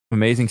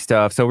Amazing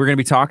stuff. So we're going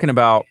to be talking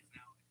about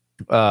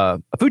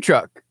a food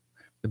truck,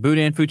 the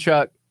Boudin food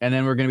truck, and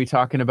then we're going to be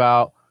talking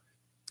about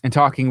and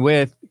talking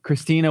with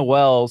Christina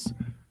Wells.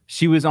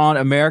 She was on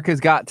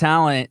America's Got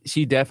Talent.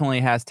 She definitely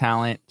has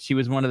talent. She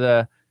was one of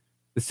the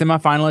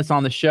semifinalists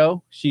on the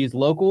show. She's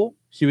local.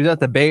 She was at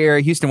the Bay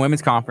Area Houston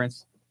Women's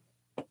Conference.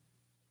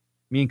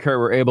 Me and Kurt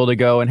were able to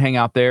go and hang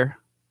out there.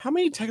 How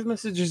many text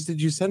messages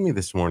did you send me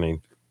this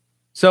morning?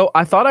 So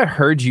I thought I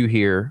heard you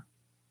here.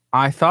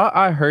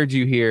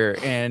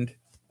 And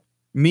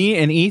me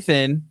and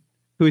Ethan,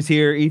 who's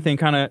here, Ethan,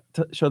 kind of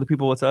show the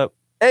people what's up.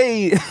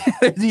 Hey,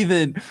 there's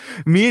Ethan.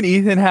 Me and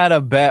Ethan had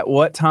a bet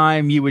what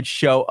time you would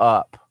show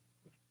up.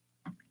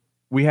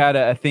 We had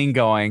a thing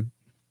going.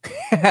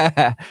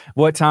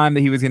 What time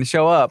that he was going to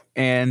show up,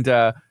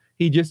 and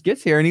he just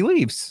gets here and he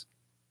leaves.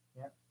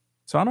 Yeah.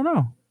 So I don't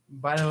know.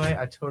 By the way,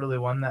 I totally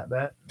won that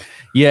bet.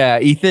 Yeah,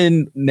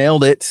 Ethan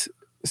nailed it.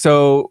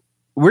 So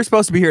we're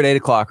supposed to be here at 8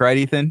 o'clock, right,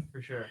 Ethan?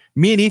 For sure.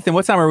 Me and Ethan,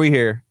 what time are we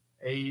here?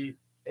 8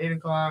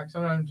 o'clock,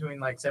 sometimes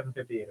between like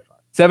 7:50, 8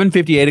 o'clock.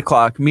 7:50, 8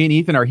 o'clock. Me and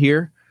Ethan are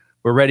here.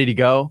 We're ready to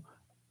go.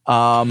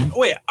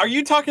 Wait, are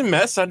you talking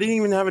mess? I didn't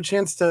even have a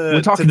chance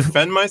to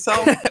defend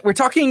myself. We're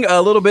talking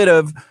a little bit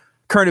of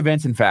current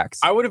events and facts.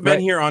 I would have been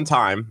here on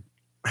time.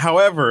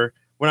 However,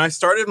 when I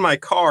started my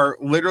car,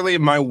 literally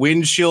my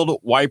windshield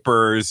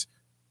wipers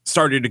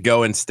started to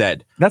go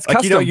instead. That's like,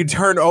 custom. you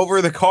turn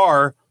over the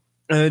car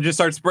and it just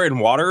starts spraying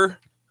water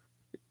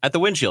at the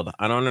windshield.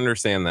 I don't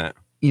understand that.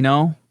 I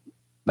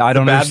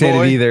don't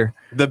understand it either.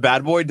 The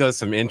bad boy does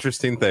some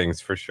interesting things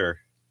for sure.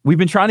 We've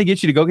been trying to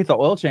get you to go get the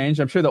oil change.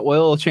 I'm sure the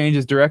oil change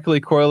is directly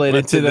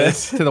correlated to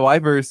the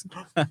wipers.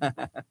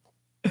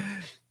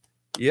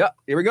 Yep,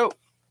 here we go.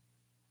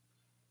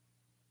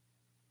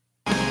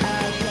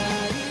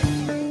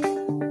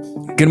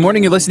 Good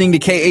morning. You're listening to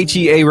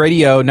KHEA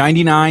Radio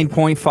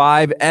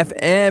 99.5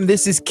 FM.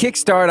 This is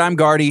Kickstart. I'm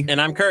Gardy.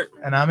 And I'm Kurt.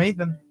 And I'm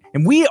Ethan.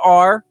 And we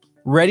are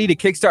ready to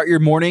kickstart your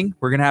morning.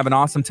 We're going to have an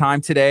awesome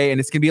time today, and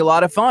it's going to be a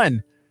lot of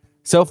fun.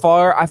 So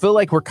far, I feel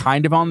like we're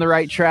kind of on the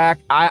right track.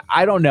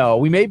 I don't know.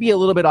 We may be a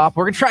little bit off.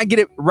 We're going to try and get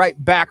it right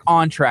back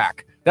on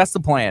track. That's the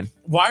plan.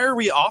 Why are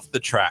we off the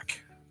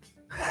track?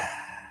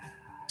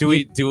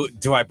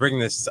 Do I bring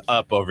this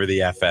up over the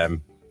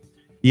FM?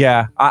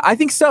 Yeah, I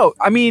think so.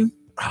 I mean,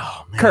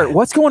 Kurt,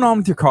 what's going on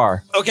with your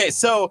car? Okay,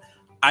 so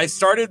I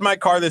started my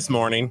car this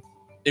morning.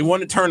 It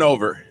wouldn't turn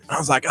over. I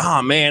was like,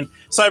 oh, man.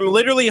 So I'm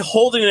literally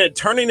holding it,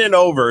 turning it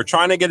over,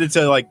 trying to get it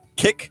to like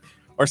kick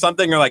or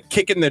something, or like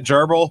kicking the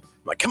gerbil.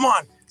 I'm like, come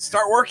on,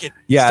 start working.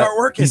 Yeah, start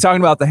working. He's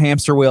talking about the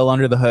hamster wheel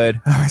under the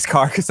hood of his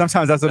car, because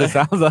sometimes that's what it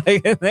sounds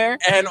like in there.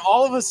 And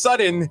all of a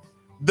sudden,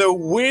 the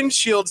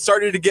windshield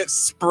started to get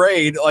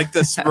sprayed, like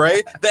the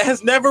spray that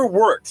has never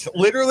worked.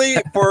 Literally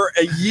for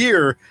a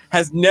year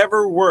has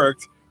never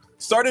worked.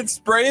 Started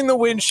spraying the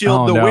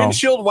windshield. The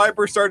windshield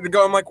wiper started to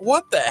go. I'm like,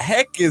 what the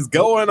heck is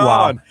going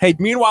on? Hey,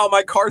 meanwhile,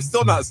 my car's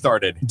still not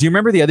started. Do you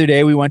remember the other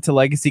day we went to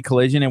Legacy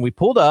Collision and we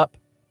pulled up?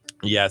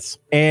 Yes.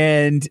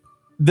 And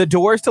the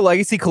doors to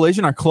Legacy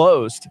Collision are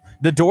closed.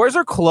 The doors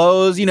are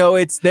closed.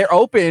 They're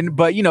open,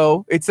 but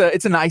it's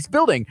a nice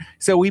building.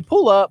 So we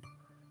pull up.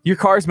 Your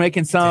car's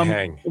making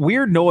some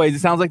weird noise. It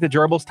sounds like the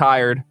gerbil's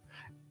tired.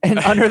 And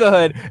under the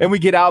hood, and we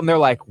get out, and they're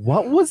like,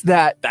 "What was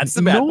that? That's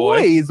the bad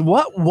noise. Boy.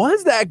 What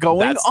was that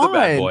going on?" That's the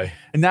bad boy.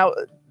 And now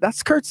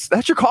that's Kurt's.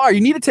 That's your car. You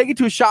need to take it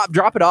to a shop,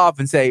 drop it off,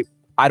 and say,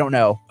 "I don't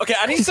know." Okay,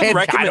 I need some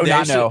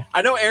recommendation.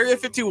 I know Area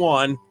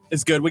 51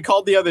 is good. We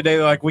called the other day.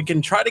 They're like, we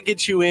can try to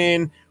get you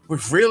in. We're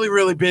really,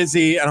 really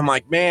busy. And I'm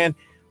like, man,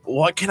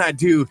 what can I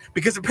do?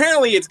 Because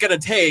apparently it's gonna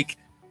take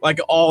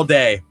like all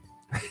day,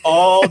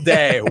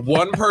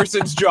 one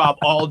person's job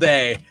all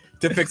day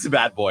to fix a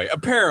bad boy.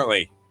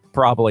 Apparently.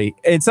 Probably.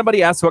 And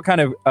somebody asked what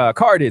kind of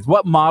car it is.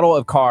 What model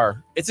of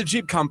car? It's a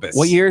Jeep Compass.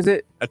 What year is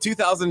it? A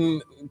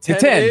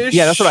 2010.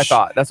 Yeah, that's what I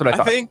thought. I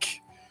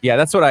think. Yeah,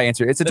 that's what I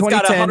answered. It's 2010.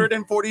 It's got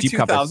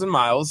 142,000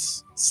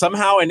 miles.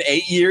 Somehow in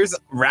 8 years,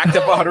 racked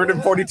up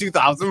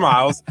 142,000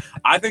 miles.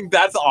 I think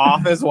that's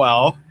off as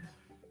well.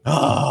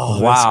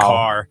 Oh, wow. This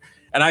car.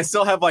 And I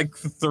still have like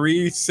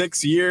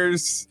 3-6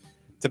 years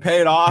to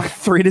pay it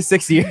off. 3 to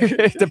 6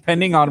 years,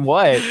 depending on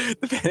what.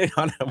 Depending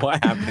on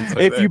what happens.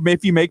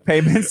 If you make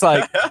payments,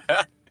 like,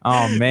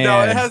 oh man.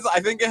 No, it has.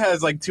 I think it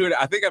has like 2.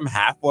 I think I'm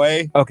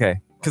halfway.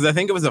 Okay. Because I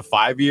think it was a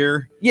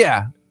 5-year.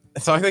 Yeah.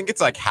 So I think it's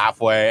like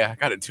halfway. I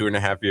got it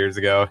 2.5 years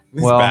ago.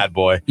 This bad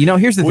boy.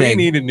 Here's the thing. We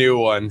need a new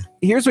one.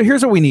 Here's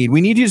what we need.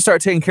 We need you to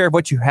start taking care of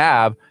what you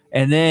have.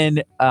 And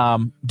then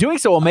doing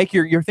so will make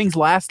your things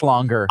last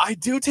longer. I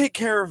do take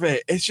care of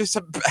it. It's just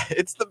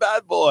it's the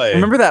bad boy.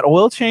 Remember that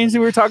oil change that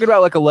we were talking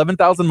about like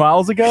 11,000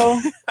 miles ago?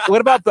 What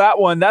about that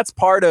one? That's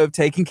part of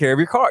taking care of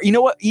your car. You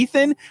know what?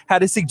 Ethan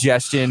had a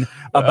suggestion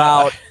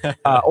about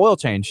oil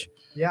change.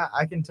 Yeah,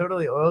 I can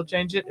totally oil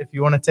change it if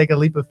you want to take a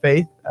leap of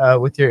faith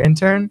with your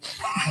intern.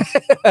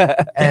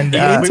 And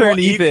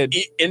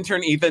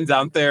intern Ethan's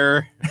out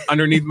there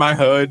underneath my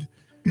hood.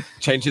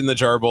 Changing the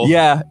gerbil.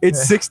 Yeah,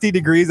 it's 60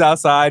 degrees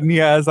outside, and he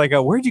has like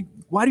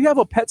why do you have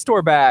a pet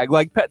store bag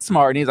like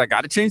PetSmart? And he's like,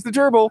 got to change the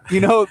gerbil,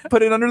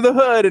 put it under the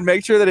hood and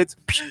make sure that it's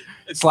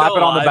slap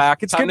it on the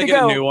back. It's time good to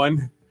go. get a new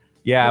one.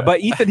 Yeah, but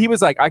Ethan, he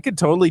was like, I could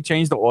totally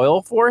change the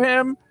oil for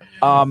him.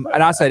 And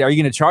I said, are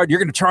you going to charge? You're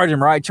going to charge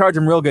him, right? Charge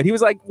him real good. He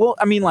was like, well,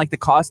 I mean, like the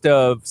cost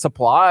of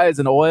supplies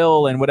and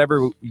oil and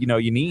whatever,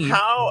 you need.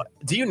 How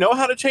do you know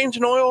how to change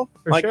an oil?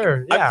 For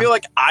sure. Yeah. I feel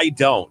like I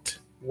don't.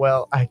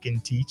 Well, I can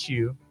teach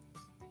you.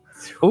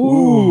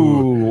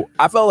 Ooh.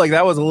 I felt like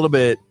that was a little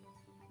bit.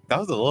 That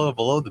was a little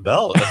below the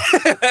belt.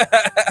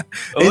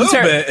 a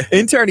little bit.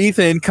 Intern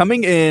Ethan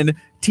coming in,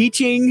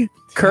 teaching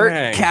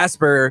Kurt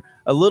Casper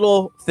a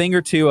little thing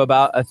or two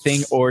about a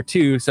thing or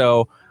two.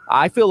 So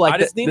I feel like I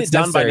just need it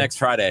done by next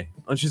Friday.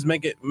 Let's just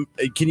make it.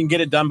 Can you get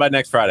it done by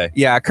next Friday?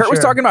 Yeah, Kurt was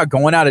talking about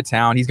going out of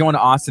town. He's going to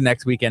Austin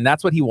next weekend.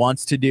 That's what he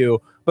wants to do.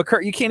 But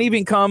Kurt, you can't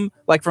even come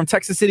like from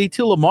Texas City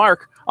to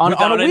Lamarck on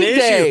a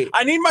weekday.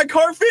 I need my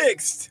car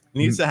fixed.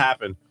 Needs to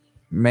happen.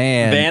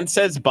 Man, Van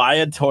says buy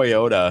a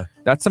Toyota.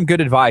 That's some good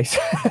advice.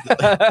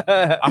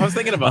 I was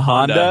thinking of a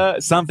Honda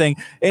something.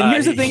 And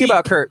here's the thing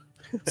about Kurt.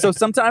 So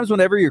sometimes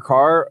whenever your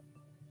car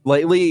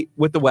lately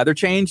with the weather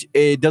change,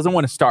 it doesn't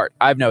want to start.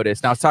 I've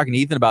noticed. And I was talking to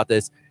Ethan about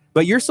this,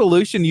 but your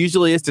solution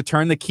usually is to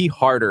turn the key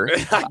harder.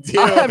 I do.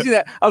 I've seen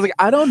that. I was like,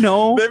 I don't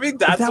know. Maybe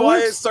that's why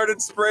I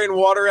started spraying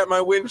water at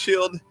my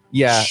windshield.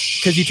 Yeah,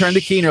 because you turn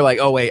the key and you're like,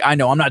 oh, wait, I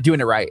know I'm not doing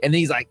it right. And then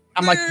he's like,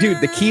 I'm like, dude,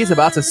 the key is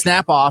about to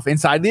snap off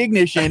inside the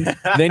ignition.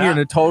 Then you're in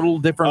a total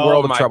different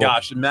world of trouble. Oh, my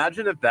gosh.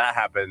 Imagine if that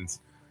happens.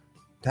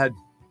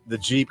 The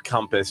Jeep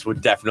Compass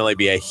would definitely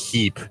be a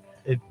heap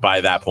by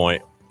that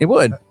point. It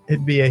would.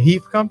 It'd be a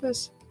heap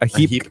compass? A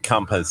heap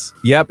compass.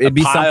 Yep, it'd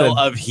be pile something.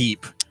 of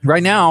heap.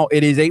 Right now,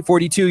 it is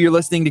 8:42. You're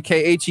listening to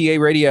KHEA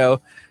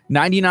Radio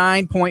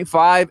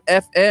 99.5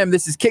 FM.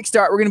 This is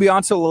Kickstart. We're going to be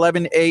on till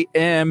 11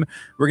 a.m.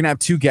 We're going to have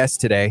two guests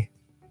today.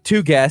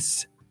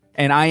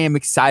 And I am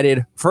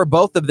excited for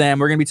both of them.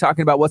 We're going to be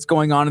talking about what's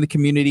going on in the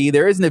community.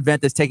 There is an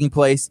event that's taking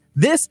place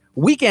this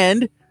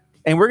weekend,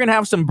 and we're going to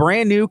have some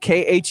brand new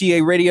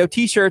KHEA Radio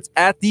t-shirts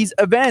at these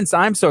events.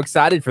 I'm so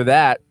excited for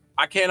that.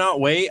 I cannot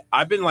wait.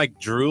 I've been like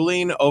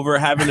drooling over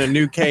having a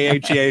new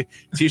KHEA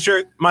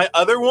t-shirt. My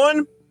other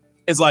one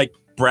is like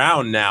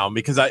brown now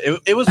because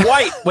it was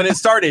white when it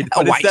started,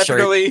 but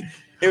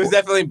it was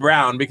definitely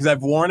brown because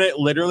I've worn it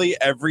literally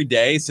every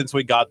day since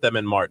we got them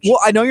in March. Well,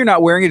 I know you're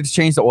not wearing it to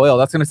change the oil.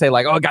 That's going to say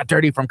like, oh, it got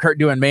dirty from Kurt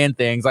doing man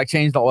things. Like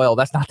change the oil.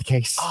 That's not the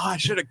case. Oh, I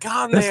should have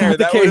gone there.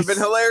 That would have been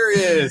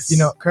hilarious.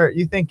 Kurt,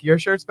 you think your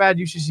shirt's bad?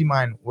 You should see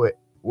mine.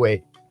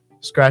 Wait.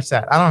 Scratch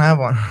that. I don't have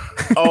one.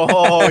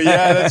 Oh,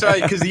 yeah, that's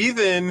right. Because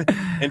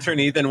intern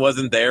Ethan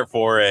wasn't there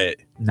for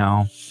it.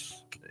 No.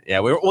 Yeah,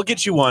 we'll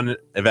get you one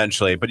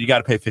eventually, but you got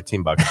to pay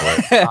 $15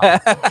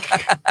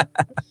 for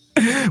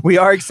it. We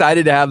are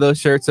excited to have those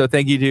shirts, so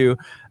thank you to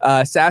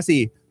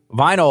Sassy,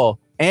 Vinyl,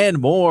 and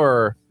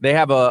more. They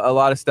have a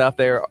lot of stuff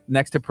there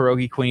next to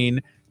Pierogi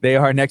Queen. They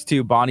are next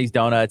to Bonnie's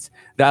Donuts.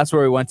 That's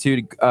where we went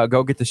to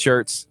go get the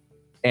shirts,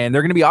 and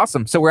they're going to be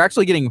awesome. So we're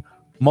actually getting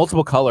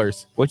multiple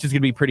colors, which is going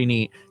to be pretty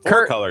neat.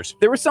 Kurt, colors.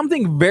 There was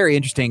something very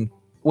interesting.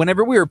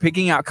 Whenever we were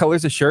picking out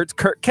colors of shirts,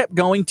 Kurt kept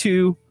going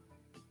to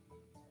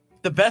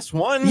the best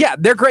one. Yeah,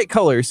 they're great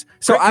colors.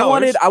 So I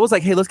was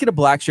like, hey, let's get a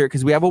black shirt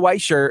because we have a white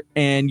shirt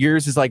and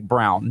yours is like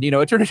brown. It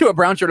turned into a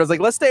brown shirt. I was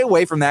like, let's stay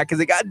away from that because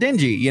it got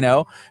dingy,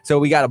 So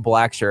we got a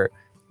black shirt.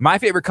 My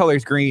favorite color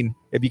is green,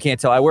 if you can't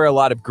tell. I wear a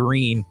lot of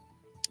green.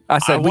 I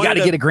said, we got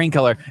to get a green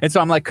color. And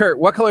so I'm like, Kurt,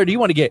 what color do you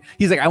want to get?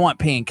 He's like, I want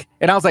pink.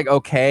 And I was like,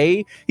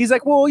 okay. He's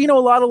like, well, a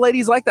lot of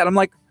ladies like that. I'm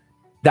like,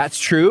 that's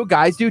true.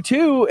 Guys do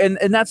too. And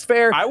that's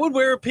fair. I would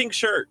wear a pink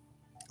shirt.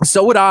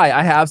 So would I.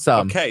 I have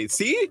some. Okay.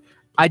 See?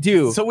 I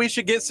do. So we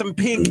should get some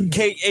pink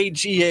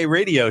KHEA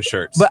radio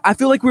shirts. But I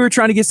feel like we were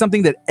trying to get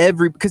something that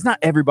because not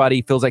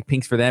everybody feels like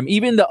pink's for them.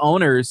 Even the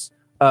owners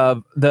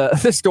of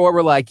the store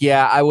were like,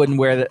 yeah, I wouldn't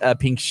wear a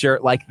pink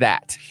shirt like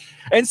that.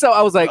 And so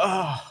I was like,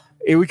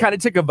 we kind of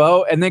took a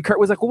vote, and then Kurt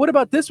was like, well, what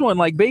about this one?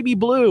 Like baby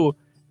blue.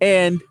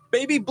 And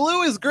baby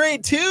blue is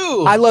great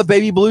too. I love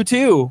baby blue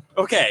too.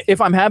 Okay.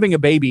 If I'm having a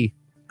baby.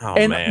 Oh,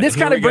 and man. This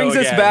kind of brings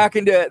us back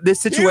into this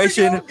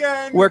situation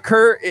where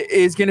Kurt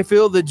is going to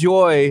feel the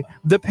joy,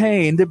 the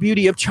pain, the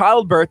beauty of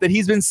childbirth that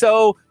he's been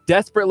so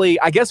desperately,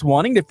 I guess,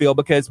 wanting to feel,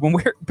 because when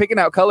we're picking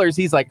out colors,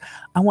 he's like,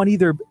 I want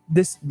either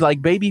this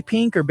like baby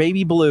pink or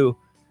baby blue.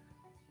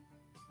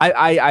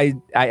 I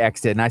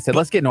X'd it and I said,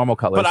 let's get normal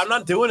colors. But I'm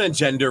not doing a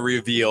gender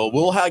reveal.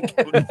 We'll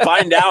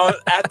find out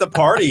at the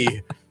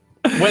party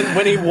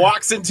when he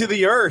walks into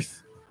the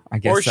earth. I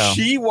guess or so.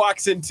 She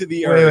walks into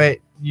the earth.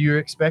 Wait. You're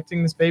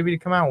expecting this baby to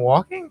come out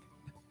walking?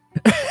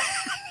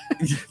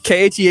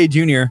 KHEA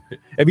Junior.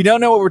 If you don't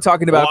know what we're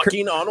talking about,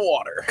 walking on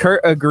water.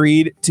 Kurt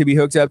agreed to be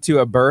hooked up to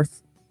a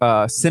birth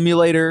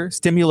stimulator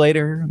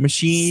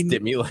machine.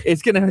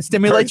 It's going to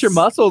stimulate your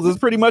muscles is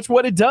pretty much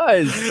what it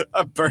does.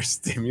 A birth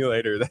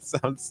stimulator. That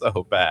sounds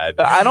so bad.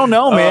 I don't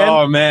know, man.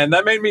 Oh, man.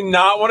 That made me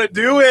not want to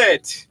do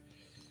it.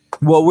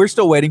 Well, we're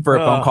still waiting for a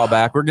phone call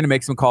back. We're going to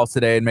make some calls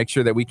today and make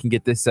sure that we can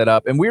get this set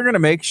up. And we're going to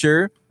make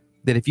sure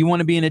that if you want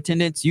to be in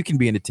attendance, you can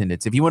be in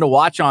attendance. If you want to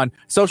watch on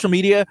social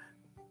media,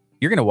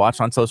 you're going to watch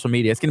on social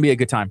media. It's going to be a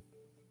good time.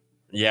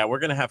 Yeah, we're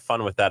going to have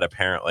fun with that,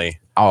 apparently.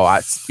 Oh,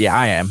 I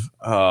am.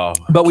 Oh,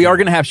 but we are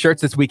going to have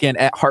shirts this weekend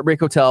at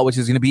Heartbreak Hotel, which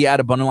is going to be at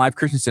Abundant Life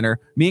Christian Center.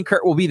 Me and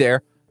Kurt will be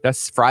there.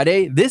 That's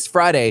this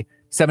Friday,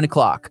 7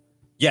 o'clock.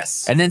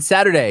 Yes. And then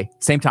Saturday,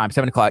 same time,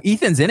 7 o'clock.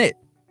 Ethan's in it.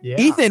 Yeah.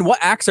 Ethan, what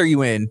acts are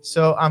you in?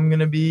 So I'm going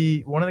to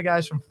be one of the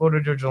guys from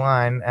Florida Georgia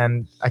Line,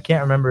 and I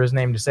can't remember his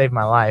name to save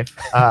my life.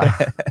 I'm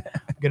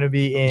going to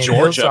be in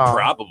Georgia, Hillsong.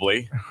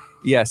 probably.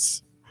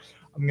 Yes.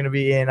 I'm going to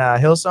be in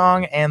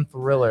Hillsong and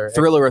Thriller.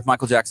 Thriller with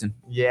Michael Jackson.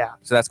 Yeah.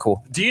 So that's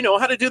cool. Do you know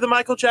how to do the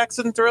Michael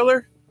Jackson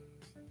Thriller?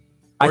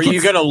 Or are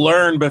you going to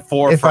learn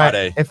before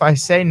Friday? If I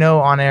say no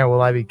on air,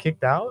 will I be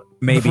kicked out?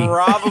 Maybe.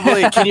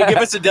 Probably. Can you give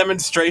us a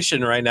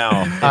demonstration right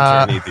now,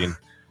 Ethan?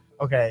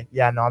 Okay.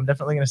 Yeah, no, I'm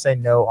definitely going to say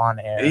no on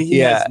air. He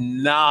has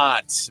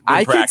not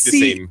been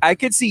practicing. I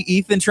could see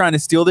Ethan trying to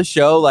steal the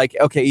show. Like,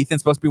 okay,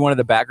 Ethan's supposed to be one of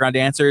the background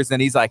dancers. And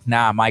he's like,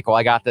 nah, Michael,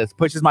 I got this.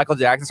 Pushes Michael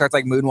Jackson, starts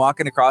like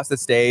moonwalking across the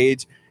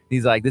stage.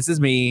 He's like, this is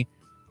me.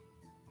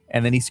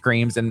 And then he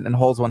screams and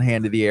holds one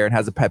hand to the air and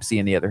has a Pepsi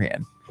in the other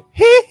hand.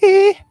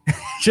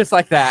 Just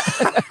like that.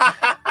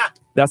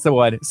 That's the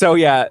one. So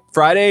yeah,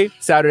 Friday,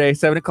 Saturday,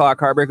 7 o'clock,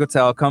 Heartbreak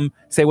Hotel. Come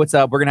say what's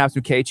up. We're going to have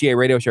some KHEA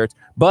radio shirts.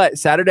 But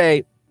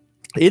Saturday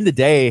in the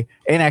day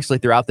and actually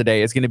throughout the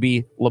day is going to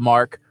be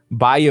Lamarck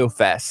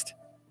BioFest.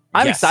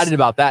 I'm excited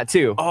about that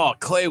too. Oh,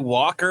 Clay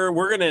Walker.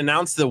 We're going to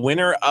announce the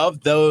winner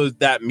of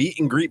that meet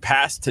and greet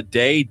pass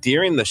today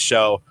during the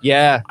show.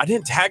 Yeah. I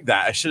didn't tag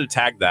that. I should have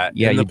tagged that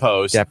in the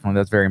post. Definitely.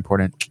 That's very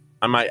important.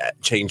 I might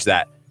change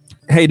that.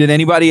 Hey, did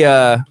anybody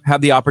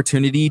have the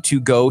opportunity to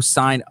go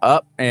sign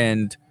up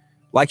and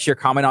like, share,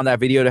 comment on that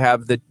video to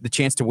have the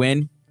chance to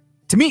win?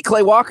 To meet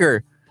Clay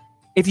Walker.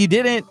 If you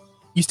didn't,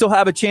 you still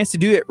have a chance to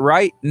do it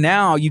right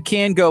now. You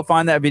can go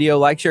find that video,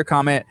 like, share,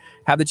 comment,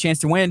 have the chance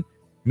to win.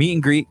 Meet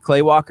and greet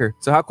Clay Walker.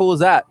 So how cool is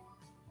that?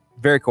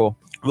 Very cool.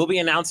 We'll be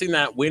announcing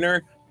that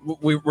winner.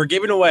 We're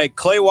giving away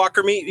Clay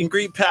Walker meet and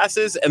greet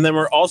passes, and then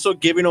we're also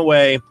giving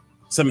away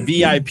some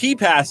VIP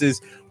passes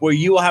where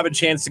you will have a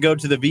chance to go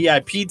to the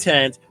VIP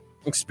tent,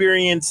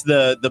 experience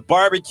the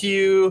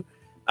barbecue,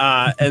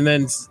 and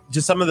then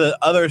just some of the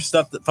other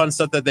stuff, the fun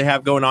stuff that they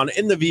have going on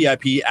in the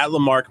VIP at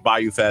Lamarck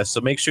Bayou Fest.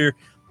 So make sure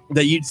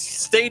that you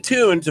stay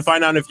tuned to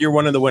find out if you're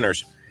one of the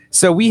winners.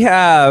 So we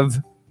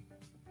have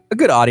a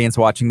good audience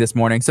watching this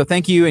morning. So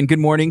thank you and good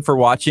morning for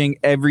watching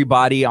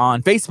everybody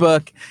on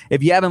Facebook.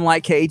 If you haven't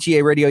liked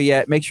KHEA Radio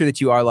yet, make sure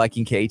that you are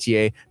liking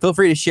KHEA. Feel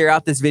free to share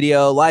out this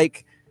video,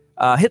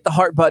 hit the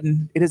heart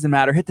button. It doesn't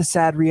matter. Hit the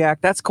sad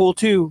react. That's cool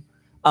too.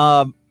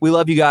 We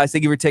love you guys.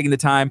 Thank you for taking the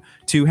time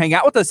to hang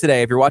out with us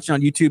today. If you're watching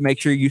on YouTube, make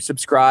sure you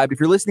subscribe. If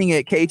you're listening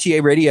at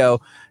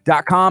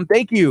khearadio.com,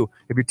 thank you.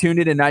 If you're tuned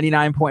in at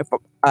 99.5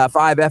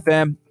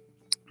 FM,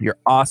 you're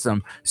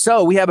awesome.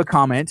 So we have a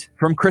comment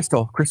from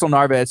Crystal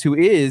Narvez, who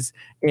is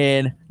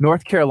in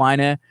North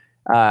Carolina,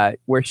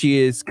 where she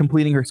is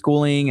completing her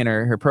schooling and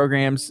her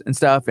programs and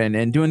stuff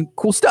and doing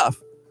cool stuff.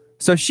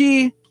 So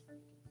she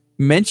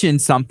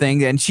mentioned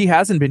something, and she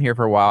hasn't been here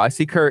for a while. I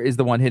see Kurt is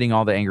the one hitting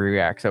all the angry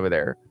reacts over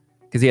there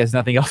because he has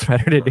nothing else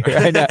better to do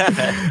right now.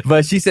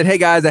 But she said, hey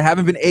guys, I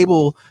haven't been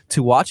able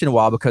to watch in a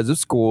while because of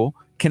school.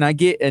 Can I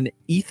get an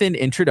Ethan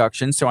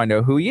introduction so I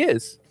know who he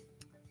is?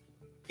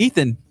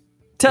 Ethan,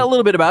 tell a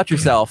little bit about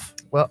yourself.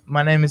 Well,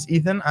 my name is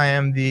Ethan. I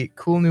am the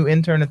cool new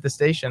intern at the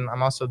station.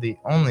 I'm also the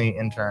only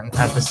intern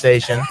at the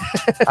station.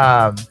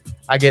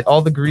 I get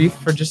all the grief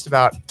for just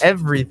about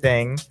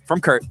everything.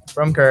 From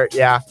Kurt,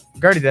 yeah.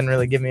 Gertie didn't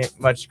really give me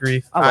much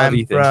grief. I'm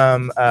Ethan.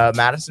 From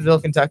Madisonville,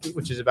 Kentucky,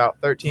 which is about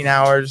 13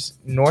 hours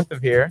north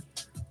of here.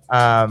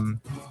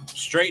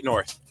 Straight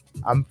north.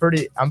 I'm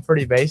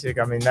pretty basic.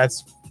 I mean,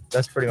 that's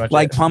pretty much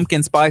like it.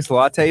 Pumpkin spice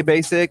latte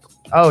basic.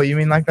 Oh, you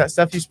mean like that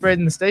stuff you sprayed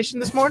in the station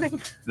this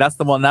morning? That's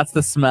the one. That's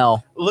the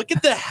smell. Look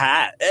at the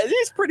hat. It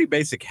is a pretty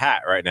basic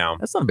hat right now.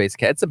 That's not a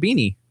basic hat. It's a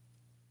beanie.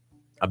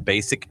 A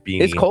basic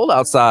beanie. It's cold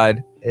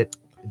outside. It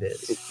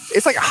is.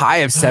 It's like a high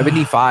of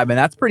 75, and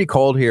that's pretty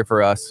cold here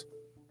for us.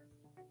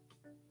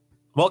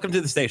 Welcome to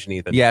the station,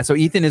 Ethan. Yeah, so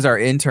Ethan is our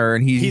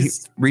intern.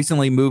 He's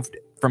recently moved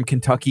from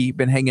Kentucky,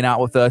 been hanging out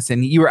with us,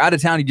 and you were out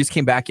of town. You just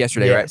came back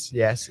yesterday, right?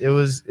 Yes.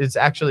 It's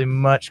actually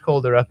much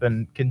colder up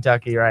in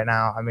Kentucky right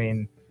now. I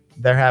mean,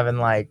 they're having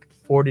like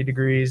 40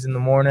 degrees in the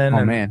morning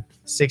and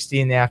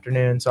 60 in the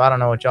afternoon. So I don't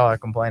know what y'all are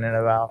complaining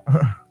about.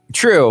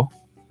 True.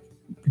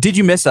 Did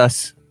you miss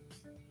us?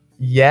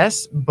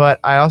 Yes, but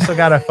I also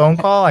got a phone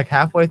call like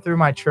halfway through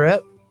my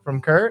trip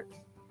from Kurt.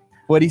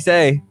 What'd he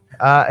say?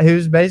 He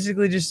was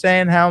basically just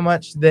saying how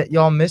much that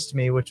y'all missed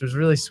me, which was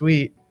really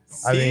sweet.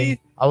 See? I mean,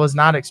 I was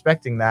not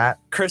expecting that.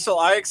 Crystal,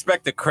 I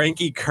expect a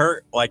cranky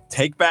Kurt like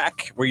take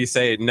back where you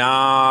say,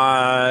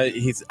 nah,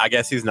 I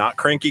guess he's not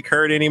cranky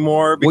Kurt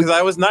anymore, because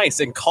I was nice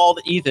and called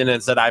Ethan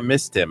and said I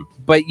missed him.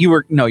 But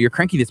you're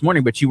cranky this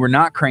morning, but you were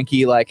not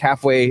cranky like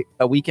halfway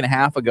a week and a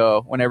half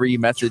ago whenever you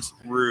messaged.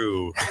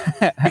 True.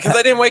 Because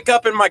I didn't wake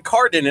up and my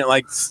car didn't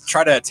like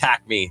try to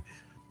attack me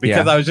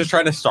because I was just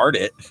trying to start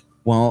it.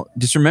 Well,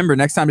 just remember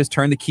next time, just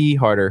turn the key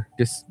harder.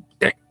 Just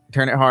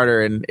turn it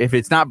harder. And if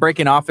it's not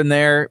breaking off in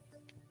there,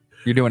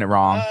 you're doing it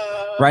wrong.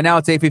 Right now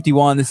it's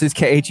 8:51. This is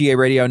KHEA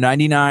Radio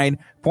 99.5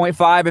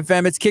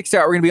 FM. It's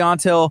Kickstart. We're going to be on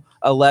till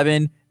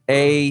 11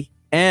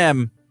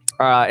 a.m.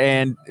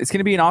 And it's going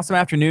to be an awesome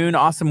afternoon,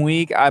 awesome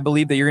week. I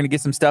believe that you're going to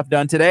get some stuff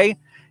done today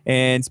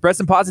and spread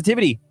some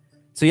positivity.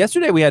 So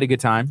yesterday we had a good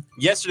time.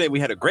 Yesterday we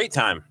had a great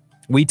time.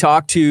 We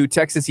talked to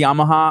Texas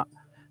Yamaha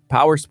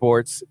Power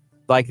Sports.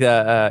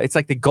 It's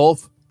like the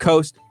Gulf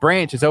Coast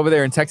branch. It's over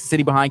there in Texas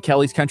City behind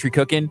Kelly's Country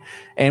Cooking.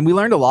 And we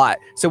learned a lot.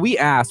 So we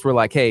asked, we're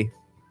like, hey,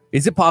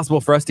 is it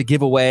possible for us to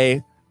give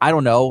away, I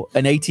don't know,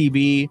 an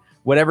ATV,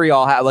 whatever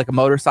y'all have, like a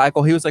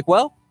motorcycle? He was like,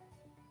 well,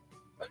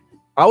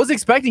 I was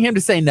expecting him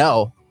to say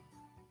no.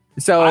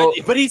 So,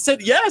 but he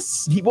said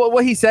yes.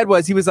 What he said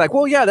was, he was like,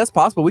 well, yeah, that's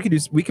possible. We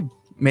could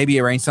maybe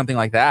arrange something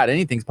like that.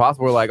 Anything's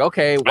possible. We're like,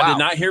 okay, wow. I did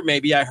not hear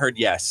maybe. I heard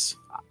yes.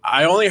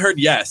 I only heard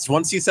yes.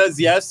 Once he says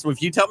yes,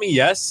 if you tell me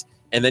yes,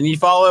 and then you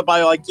follow it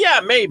by like,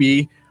 yeah,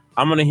 maybe,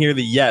 I'm going to hear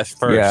the yes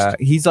first. Yeah,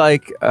 he's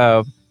like,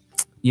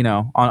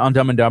 on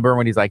Dumb and Dumber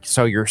when he's like,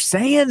 so you're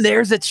saying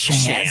there's a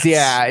chance.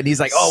 Yeah, and he's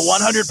like, oh,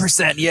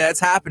 100%. Yeah, it's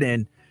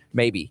happening.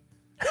 Maybe.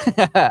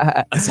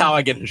 That's how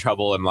I get in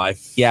trouble in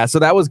life. Yeah, so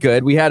that was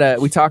good. We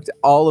talked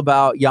all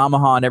about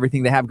Yamaha and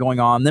everything they have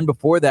going on. Then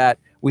before that,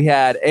 we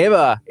had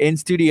Eva in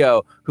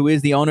studio, who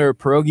is the owner of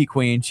Pierogi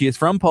Queen. She is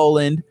from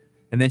Poland.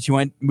 And then she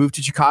moved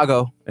to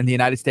Chicago in the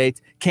United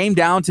States, came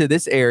down to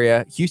this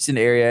area, Houston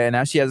area, and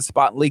now she has a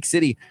spot in Lake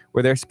City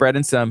where they're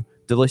spreading some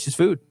delicious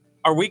food.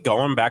 Are we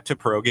going back to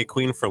Pierogi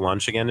Queen for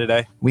lunch again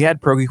today? We had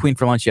Pierogi Queen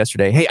for lunch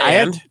yesterday. Hey,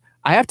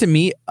 I have to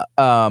meet.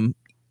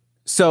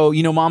 So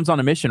Mom's on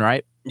a mission,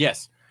 right?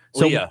 Yes.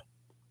 So, Leah.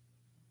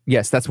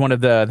 Yes, that's one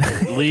of the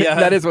Leah.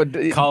 That is what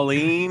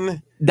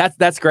Colleen.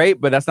 That's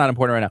great, but that's not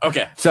important right now.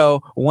 Okay.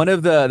 So one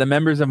of the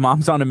members of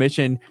Moms on a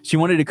Mission, she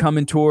wanted to come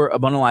and tour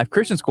Abundant Life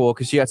Christian School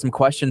because she had some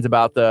questions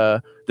about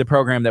the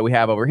program that we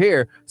have over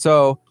here.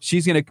 So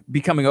she's going to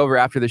be coming over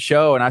after the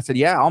show. And I said,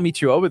 yeah, I'll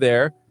meet you over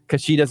there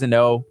because she doesn't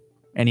know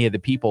any of the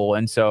people.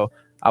 And so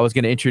I was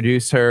going to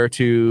introduce her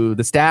to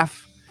the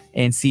staff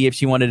and see if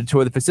she wanted to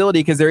tour the facility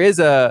because there is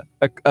a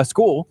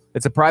school.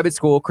 It's a private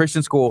school,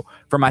 Christian school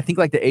from I think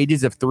like the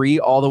ages of 3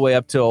 all the way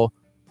up till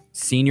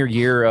senior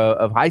year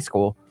of high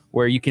school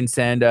where you can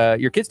send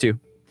your kids to.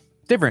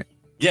 It's different.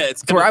 Yeah,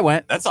 it's where I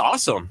went. That's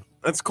awesome.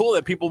 That's cool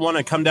that people want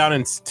to come down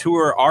and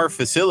tour our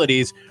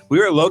facilities.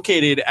 We are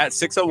located at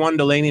 601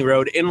 Delaney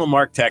Road in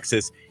Lamarck,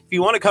 Texas. If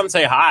you want to come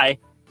say hi,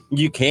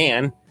 you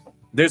can.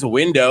 There's a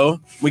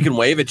window. We can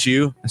wave at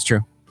you. That's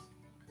true.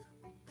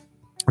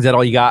 Is that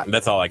all you got?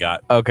 That's all I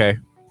got. Okay.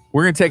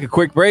 We're going to take a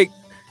quick break.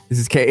 This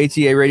is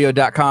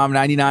KHEARadio.com,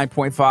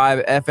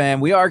 99.5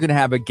 FM. We are going to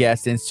have a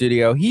guest in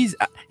studio. He's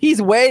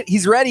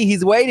ready.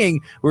 He's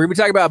waiting. We're going to be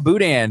talking about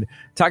Boudin,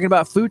 talking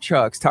about food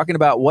trucks, talking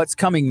about what's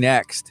coming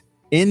next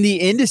in the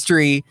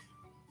industry.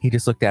 He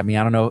just looked at me.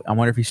 I don't know. I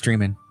wonder if he's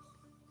streaming.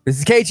 This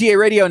is KHEA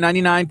Radio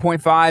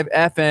 99.5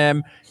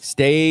 FM.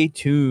 Stay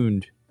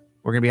tuned.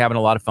 We're going to be having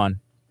a lot of fun.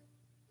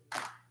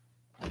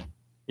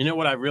 You know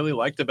what I really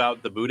liked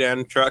about the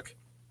Boudin truck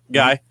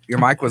guy? Your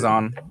mic was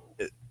on.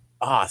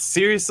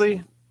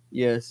 Seriously?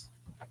 Yes.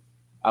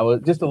 I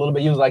was just a little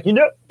bit. He was like, and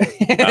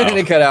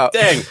it cut out.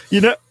 Dang.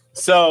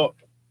 So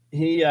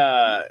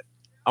I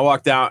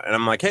walked out and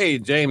I'm like, hey,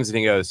 James. And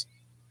he goes,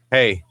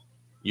 hey,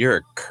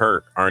 you're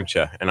Kurt, aren't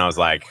you? And I was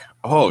like,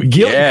 oh,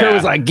 yeah. Kurt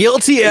was like,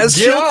 guilty as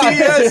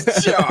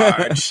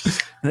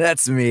charged.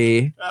 That's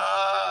me.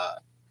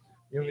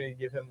 You want me to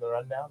give him the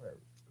rundown? Or?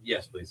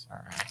 Yes, please. All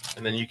right.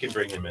 And then you can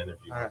bring him in if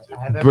you want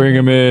to. Bring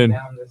him in.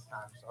 Down this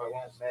time, so I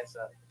won't mess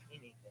up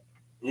anything.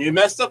 You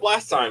messed up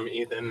last time,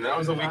 Ethan. That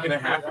was a week and a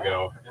half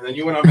ago. And then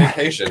you went on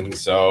vacation,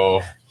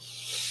 so.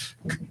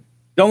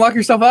 Don't lock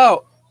yourself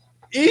out.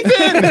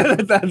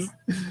 Ethan!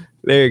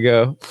 There you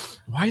go.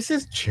 Why does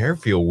this chair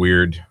feel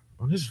weird?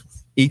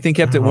 Ethan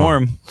kept it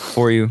warm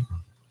for you.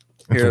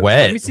 Here, it's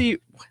wet.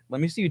 Let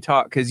me see you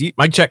talk. Because you.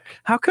 Mic check.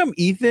 How come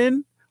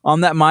Ethan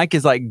on that mic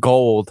is like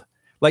gold?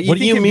 Like, what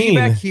do you mean?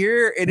 Back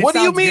here, and what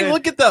do you mean? Good.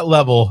 Look at that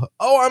level.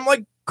 Oh, I'm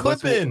like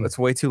clipping. That's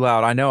way too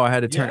loud. I know. I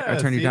had to turn. I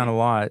turned you down a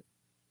lot.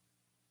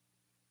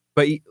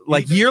 But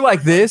like you're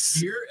like this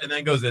here, and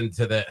then goes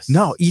into this.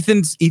 No,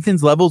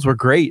 Ethan's levels were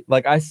great.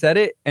 Like I said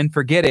it and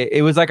forget it.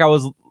 It was like I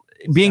was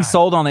being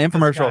sold on an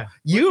infomercial.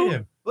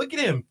 Look at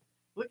him.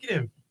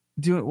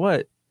 Doing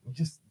what?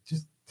 Just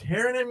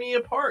tearing at me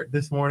apart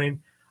this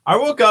morning. I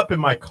woke up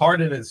and my car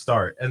didn't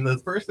start, and the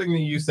first thing that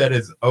you said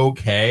is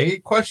 "okay?" ?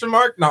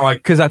 Not like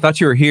because I thought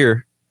you were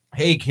here.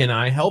 Hey, can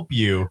I help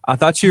you? I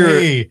thought you were.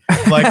 Hey,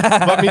 like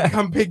let me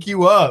come pick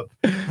you up.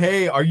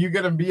 Hey, are you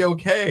gonna be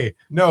okay?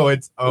 No,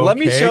 it's okay. Let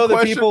me show the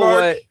people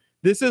what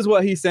this is.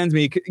 What he sends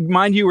me.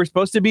 Mind you, we're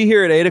supposed to be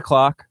here at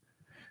 8:00,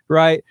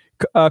 right?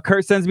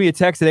 Kurt sends me a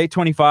text at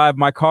 8:25.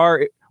 My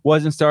car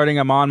wasn't starting.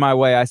 I'm on my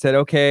way. I said,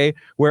 okay,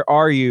 where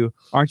are you?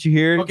 Aren't you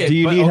here? Okay, do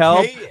you need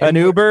help? An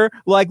Uber?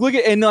 Like, look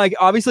at, and like,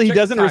 obviously he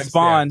doesn't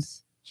respond.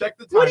 Check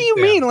the time. What do you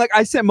mean? Like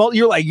I sent,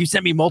 you're like, you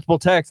sent me multiple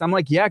texts. I'm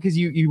like, yeah, because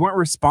you weren't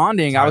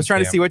responding. I was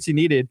trying to see what you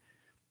needed.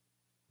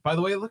 By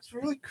the way, it looks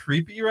really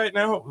creepy right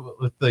now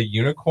with the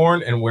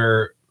unicorn and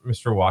where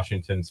Mr.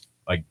 Washington's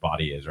like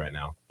body is right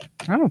now.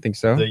 I don't think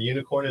so. The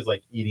unicorn is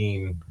like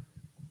eating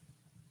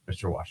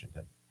Mr.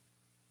 Washington.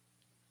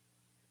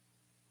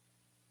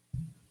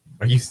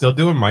 Are you still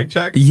doing mic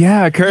check?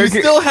 Yeah, Kirk.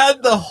 You still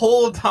had the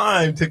whole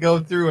time to go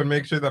through and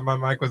make sure that my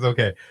mic was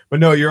okay. But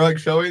no, you're like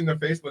showing the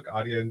Facebook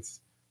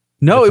audience.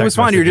 No, it was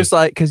fine. You're just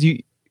like, because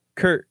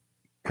Kurt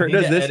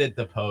does this. Edit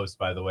the post,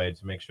 by the way,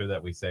 to make sure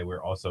that we say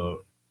we're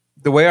also.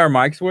 The way our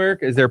mics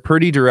work is they're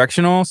pretty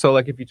directional. So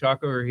like if you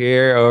talk over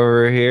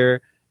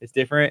here, it's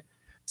different.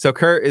 So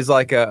Kurt is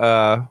like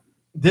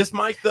this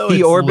mic though,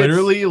 it's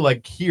literally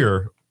like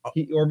here.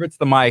 He orbits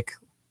the mic.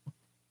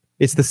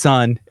 It's the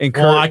sun. And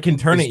Kurt, well, I can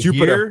turn it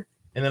Jupiter. Here,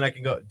 and then I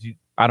can go.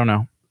 I don't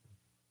know.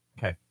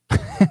 Okay.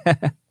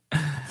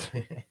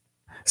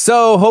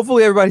 So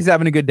hopefully everybody's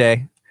having a good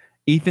day.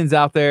 Ethan's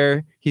out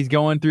there. He's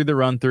going through the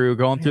run-through,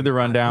 through the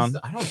rundown.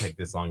 I don't take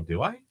this long,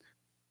 do I?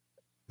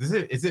 Is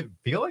it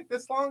feel like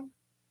this long?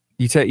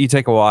 You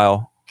take a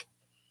while.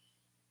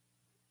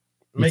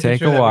 You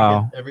take a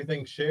while.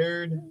 Everything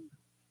shared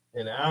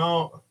and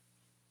out.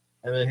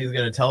 And then he's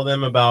gonna tell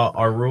them about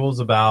our rules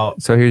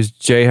about. So here's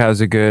Jay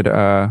has a good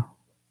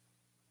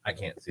I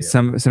can't see it.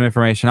 Some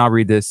information. I'll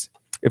read this.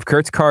 If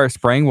Kurt's car is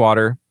spraying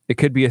water, it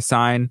could be a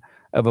sign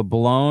of a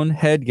blown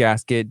head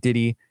gasket. Did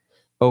he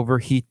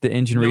overheat the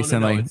engine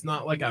recently? No, it's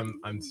not like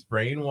I'm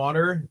spraying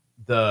water.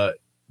 The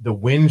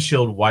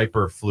windshield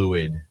wiper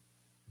fluid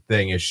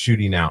thing is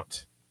shooting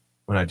out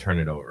when I turn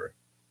it over.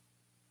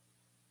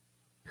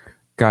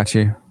 Got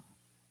you.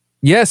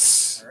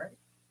 Yes. All right.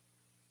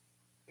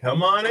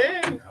 Come on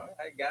in. All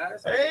right,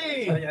 guys.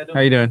 Hey.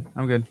 How you doing?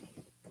 I'm good.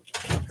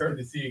 Good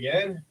to see you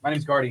again. My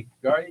name's Gardy.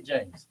 Gardy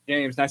James.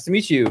 James, nice to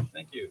meet you.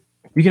 Thank you.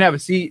 You can have a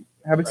seat.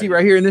 Have a seat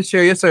right here in this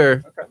chair. Yes,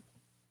 sir. Okay.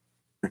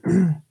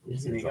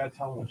 You gotta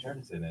tell them what chair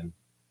to sit in.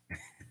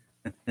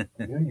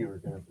 I knew you were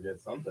gonna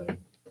forget something.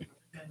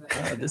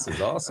 Oh, this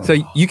is awesome. So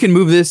you can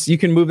move this. You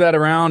can move that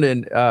around,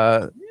 and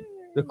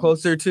the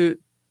closer to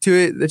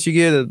it that you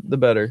get, the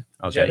better.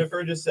 Okay.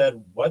 Jennifer just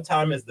said, "What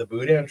time is the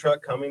Boudin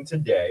truck coming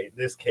today?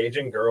 This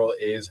Cajun girl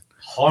is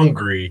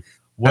hungry."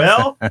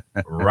 Well,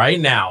 right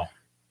now.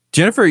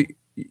 Jennifer,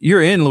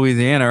 you're in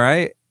Louisiana,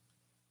 right?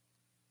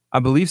 I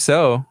believe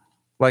so.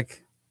 So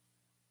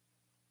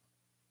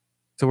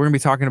we're gonna be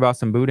talking about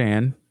some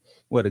Boudin.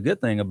 Well, the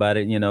good thing about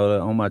it,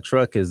 on my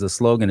truck is the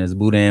slogan is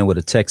Boudin with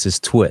a Texas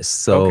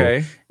twist.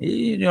 So,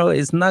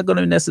 it's not going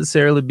to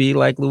necessarily be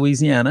like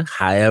Louisiana.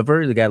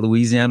 However, they got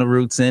Louisiana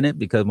roots in it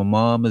because my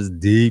mom is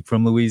deep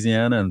from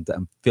Louisiana, and I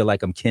feel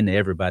like I'm kin to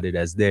everybody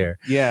that's there.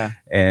 Yeah.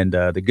 And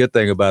the good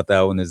thing about that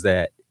one is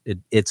that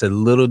it's a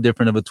little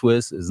different of a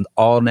twist. It's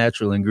all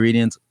natural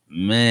ingredients.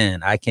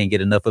 Man, I can't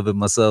get enough of it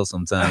myself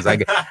sometimes. I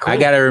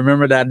got to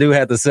remember that I do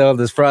have to sell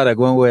this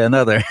product one way or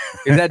another.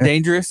 Is that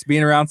dangerous,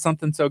 being around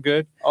something so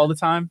good all the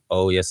time?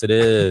 Oh, yes, it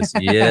is.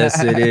 Yes,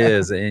 it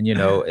is. And,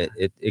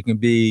 it can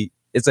be,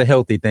 it's a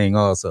healthy thing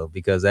also,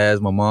 because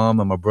as my mom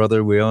and my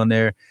brother, we're on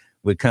there,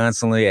 we're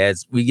constantly,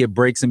 as we get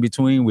breaks in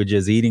between, we're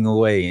just eating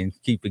away and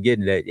keep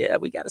forgetting that, yeah,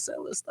 we got to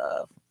sell this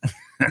stuff.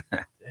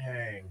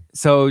 Dang.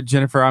 So,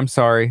 Jennifer, I'm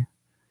sorry.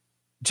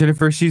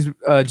 Jennifer, she's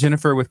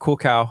Jennifer with Cool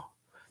Cow.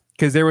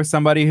 Because there was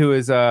somebody who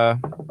is there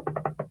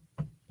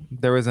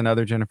was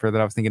another Jennifer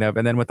that I was thinking of,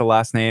 and then with the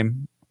last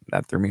name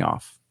that threw me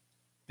off.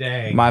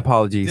 Dang. My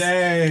apologies.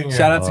 Dang.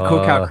 Shout out to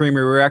Cool Cow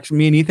Creamery.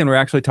 Me and Ethan were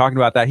actually talking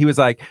about that. He was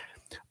like,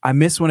 I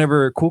miss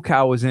whenever Cool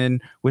Cow was in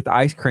with the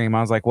ice cream.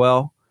 I was like,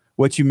 well,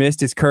 what you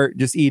missed is Kurt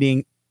just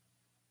eating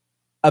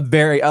a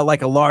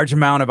large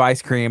amount of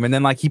ice cream, and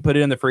then he put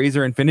it in the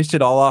freezer and finished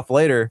it all off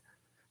later.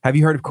 Have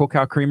you heard of Cool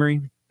Cow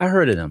Creamery? I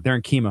heard of them. They're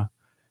in Kemah.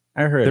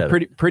 I heard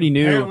they're pretty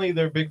new. Apparently,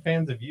 they're big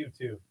fans of you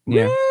too.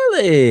 Yeah.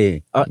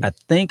 Really? I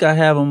think I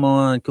have them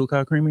on Cool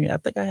Cow Creamery. I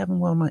think I have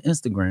them on my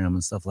Instagram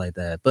and stuff like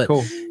that. But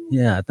cool.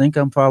 Yeah, I think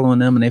I'm following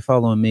them and they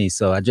following me.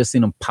 So I just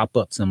seen them pop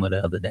up some of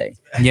the other day.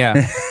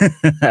 Yeah.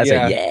 I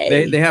said,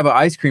 yay. They have an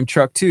ice cream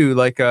truck too,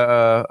 like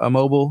a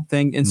mobile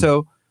thing. And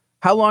so,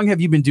 how long have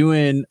you been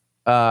doing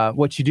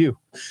what you do?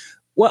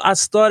 Well, I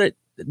started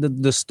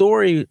the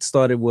story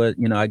started with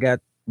I got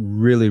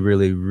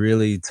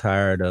really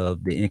tired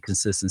of the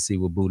inconsistency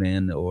with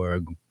Boudin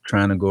or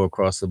trying to go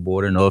across the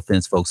border. No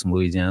offense, folks from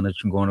Louisiana,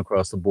 going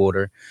across the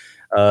border,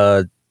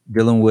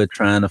 dealing with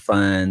trying to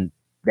find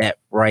that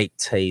right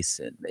taste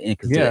and the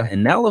inconsistency.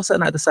 And now all of a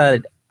sudden I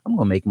decided I'm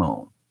gonna make my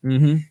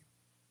own.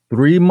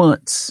 3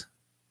 months,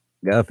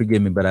 God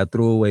forgive me, but I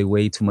threw away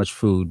way too much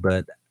food.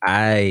 But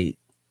I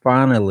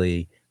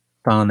finally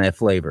found that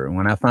flavor.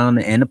 When I found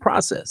it, and the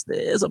process, there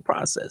is a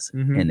process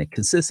and the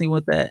consistency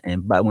with that.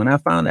 But when I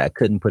found it, I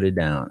couldn't put it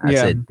down. I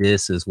said,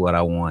 this is what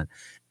I want.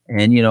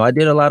 And, I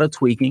did a lot of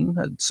tweaking.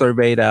 I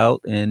surveyed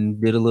out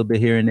and did a little bit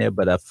here and there,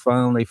 but I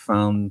finally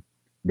found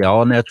the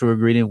all natural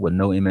ingredient with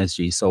no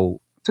MSG. So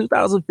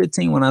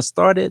 2015, when I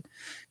started,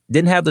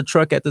 didn't have the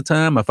truck at the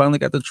time. I finally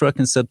got the truck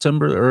in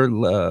September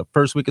or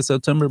first week of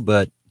September,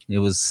 but it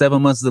was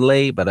 7 months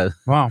delayed, but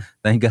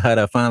thank God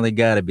I finally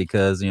got it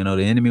because, the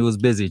enemy was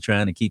busy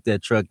trying to keep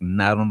that truck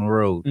not on the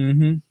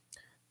road.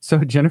 So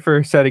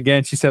Jennifer said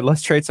again, she said,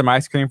 let's trade some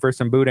ice cream for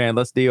some boudin.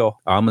 Let's deal.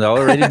 I'm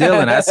already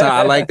dealing.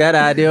 I like that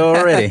idea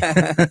already.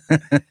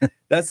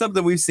 That's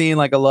something we've seen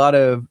like a lot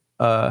of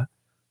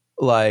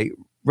like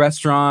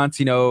restaurants,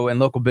 you know, and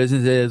local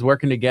businesses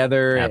working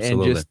together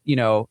and just, you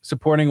know,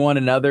 supporting one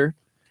another.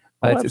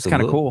 It's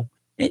kind of cool.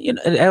 And, you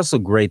know, that's a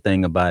great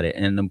thing about it.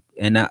 And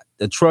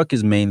the truck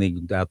is mainly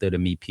out there to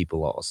meet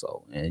people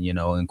also. And, you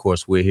know, and of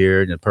course we're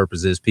here and the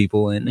purpose is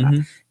people. And,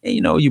 and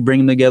you know, you bring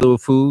them together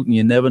with food and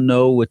you never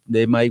know what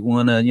they might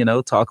want to, you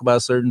know, talk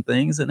about certain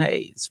things. And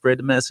hey, spread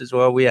the message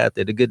while we're out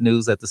there. The good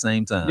news at the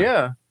same time.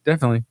 Yeah,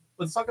 definitely.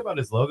 Let's talk about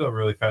his logo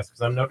really fast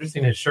because I'm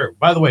noticing his shirt.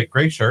 By the way,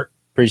 great shirt.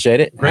 Appreciate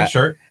it. Great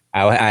shirt.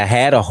 I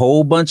had a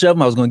whole bunch of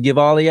them. I was going to give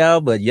all of y'all,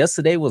 but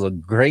yesterday was a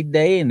great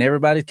day and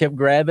everybody kept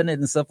grabbing it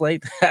and stuff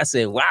like that. I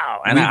said,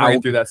 wow. And I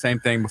went through that same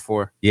thing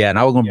before. Yeah. And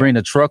I was going to bring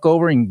the truck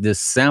over and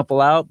just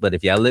sample out. But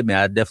if y'all let me,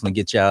 I'd definitely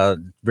get y'all,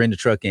 bring the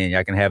truck in.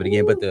 Y'all can have it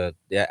again. But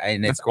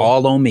and it's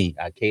all on me.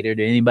 I cater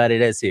to anybody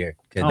that's here.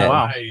 Oh,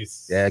 wow.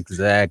 Nice. Yeah,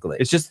 exactly.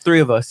 It's just 3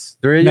 of us.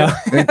 3 of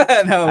you?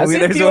 No, I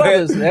see a few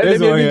others. They'd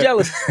be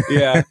jealous.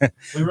 Yeah.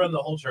 We run the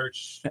whole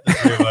church, the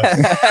 3 of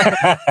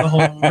us. The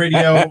whole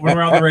radio. When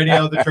we're on the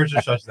radio, the church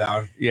just shuts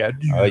down. Yeah.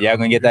 Oh, y'all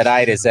gonna get that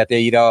itis after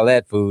you eat all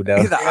that food,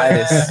 though. The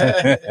itis.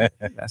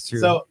 That's true.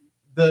 So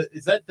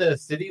is that the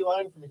city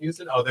line from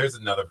Houston? Oh, there's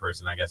another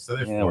person, I guess. So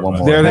there's 4 one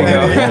more. There they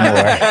go.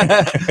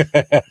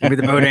 Give me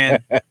the boudin.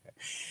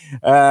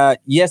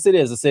 Yes, it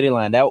is a city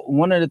line. That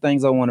one of the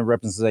things I want to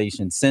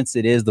representation, since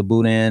it is the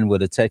boudin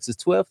with a Texas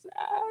 12th,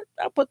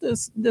 I put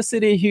the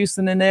city of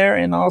Houston in there,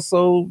 and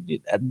also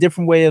a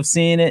different way of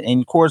seeing it.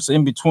 And of course,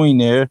 in between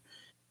there,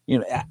 you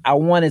know, I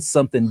wanted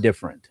something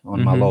different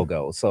on my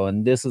logo. So,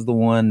 and this is the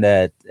one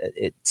that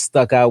it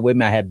stuck out with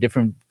me. I have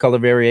different color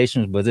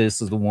variations, but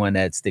this is the one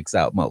that sticks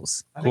out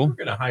most. I think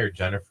we're gonna hire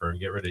Jennifer and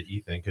get rid of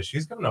Ethan because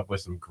she's coming up with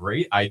some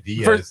great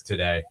ideas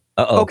today.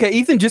 Okay,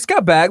 Ethan just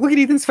got back. Look at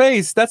Ethan's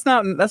face. That's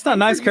not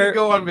nice, Kurt.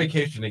 Go on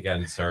vacation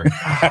again, sir.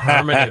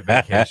 Permanent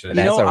vacation.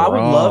 You know, I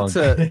would love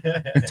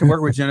to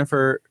work with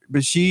Jennifer,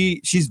 but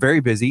she's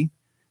very busy,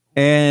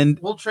 and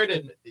we'll trade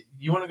it.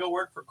 You want to go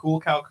work for Cool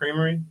Cow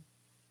Creamery?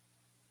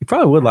 You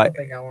probably would I like.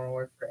 don't think I want to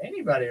work for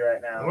anybody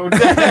right now.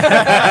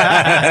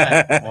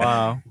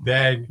 Wow.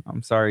 Dang.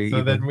 I'm sorry.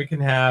 So then we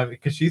can have,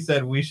 because she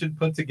said we should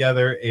put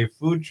together a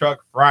food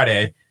truck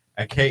Friday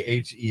at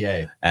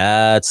KHEA.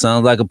 It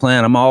sounds like a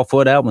plan. I'm all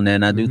for that one.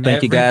 And I do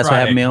thank you guys for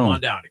having me on. Come on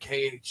down to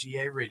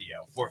KHEA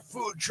Radio for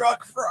Food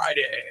Truck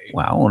Friday.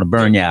 Wow, I want to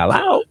burn y'all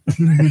out.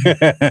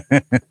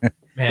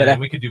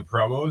 Man, we could do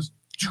promos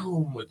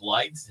with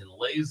lights and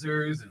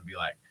lasers and be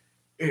like,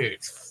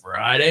 it's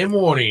Friday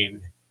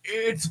morning.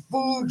 It's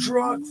Food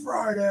Truck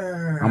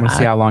Friday. I'm gonna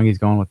see how long he's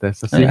going with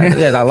this. Let's see.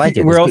 Yeah, I like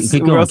it. Where else you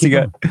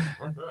got?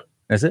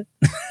 That's it.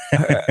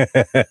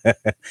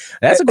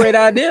 That's a great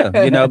idea,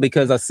 you know,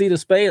 because I see the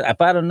space. If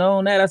I'd have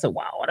known that, I said,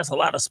 wow, that's a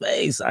lot of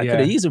space. I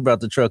could have easily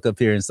brought the truck up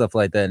here and stuff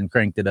like that and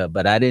cranked it up,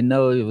 but I didn't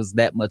know it was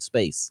that much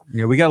space.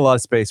 Yeah, we got a lot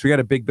of space. We got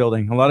a big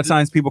building. A lot of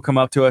times people come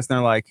up to us and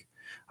they're like,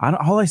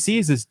 all I see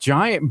is this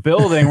giant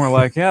building. We're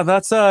like, yeah,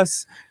 that's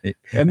us.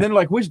 And then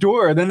like, which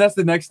door? And then that's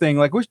the next thing.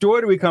 Like, which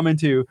door do we come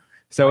into?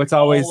 So it's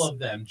always all of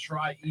them.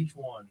 Try each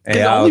one.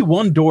 Only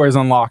one door is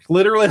unlocked.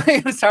 Literally,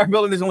 in the entire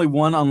building, there's only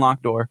one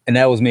unlocked door. And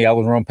that was me. I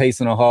was run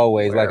pacing the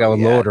hallways like I was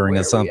loitering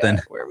or something.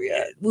 Where we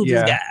at? Who's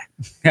this guy?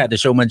 I had to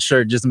show my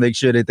shirt just to make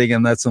sure they think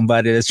I'm not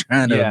somebody that's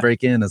trying to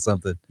break in or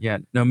something. Yeah.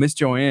 No, Miss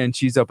Joanne,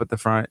 she's up at the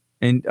front.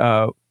 And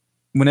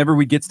whenever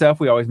we get stuff,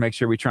 we always make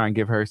sure we try and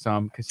give her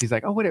some because she's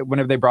like, oh,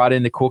 whenever they brought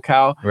in the Cool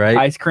Cow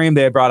ice cream,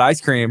 they had brought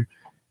ice cream.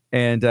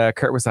 And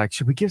Kurt was like,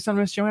 should we give some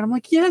to Miss Joanne? I'm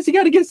like, yes, you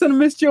got to give some to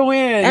Miss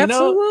Joanne.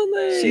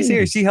 Absolutely. You know? She's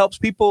here. She helps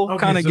people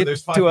kind of get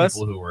there's 5 to us.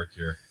 People who work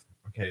here.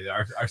 Okay,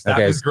 our staff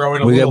is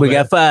growing a little bit. We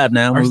got 5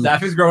 now. Our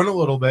staff is growing a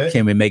little bit.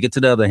 Can we make it to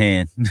the other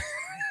hand?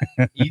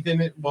 Ethan,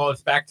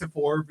 it's back to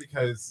 4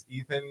 because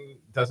Ethan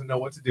doesn't know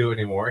what to do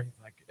anymore. He's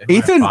like,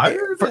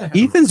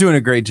 Ethan's doing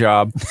a great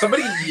job.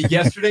 Somebody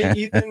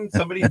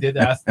did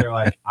ask. They're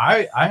like,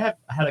 I have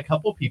had a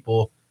couple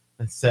people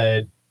that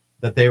said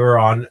that they were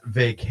on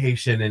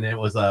vacation and it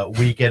was a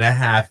week and a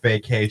half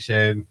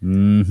vacation.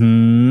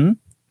 Mm-hmm.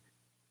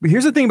 But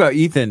here's the thing about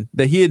Ethan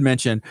that he had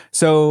mentioned.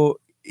 So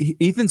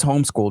Ethan's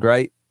homeschooled,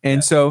 right?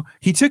 And so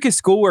he took his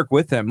schoolwork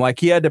with him. Like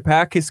he had to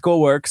pack his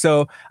schoolwork.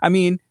 So, I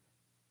mean,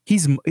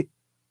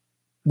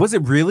 was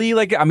it really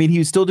like, I mean, he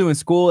was still doing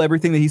school,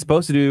 everything that he's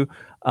supposed to do.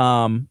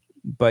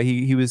 But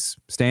he was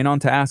staying on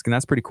task and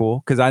that's pretty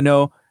cool. Cause I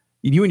know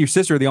you and your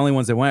sister are the only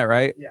ones that went,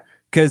 right? Yeah.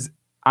 Cause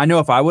I know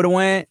if I would have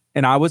went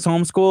and I was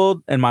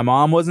homeschooled and my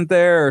mom wasn't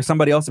there or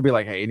somebody else would be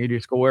like, hey, you need to do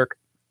schoolwork.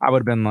 I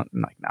would have been like,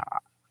 nah,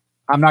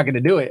 I'm not going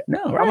to do it.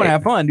 No, I'm going to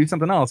have fun, do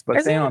something else.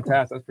 But staying on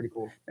task, that's pretty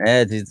cool.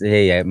 I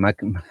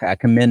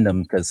commend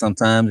them because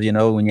sometimes, you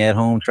know, when you're at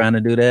home trying to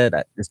do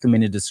that, there's too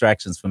many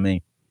distractions for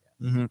me.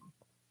 Mm-hmm.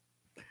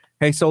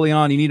 Hey,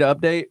 Solion, you need an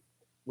update?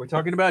 We're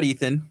talking about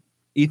Ethan.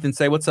 Ethan,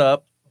 say what's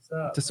up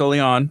to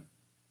Solion.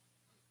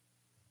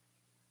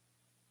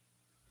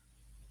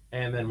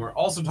 And then we're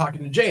also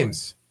talking to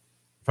James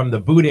from the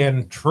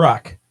Boudin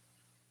Truck.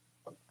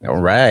 All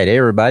right,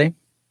 everybody.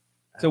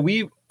 So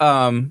we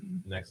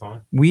next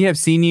one. We have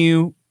seen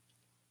you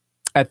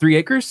at 3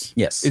 Acres.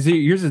 Yes. Is it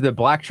yours? Is the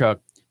black truck?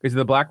 Is it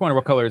the black one, or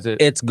what color is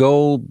it? It's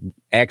gold.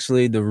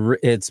 Actually,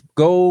 it's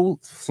gold,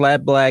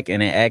 flat black,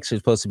 and it actually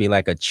supposed to be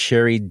like a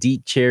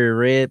deep cherry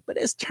red, but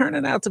it's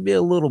turning out to be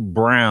a little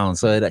brown.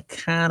 So it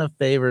kind of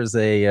favors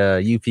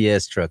a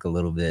UPS truck a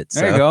little bit.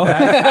 There you go.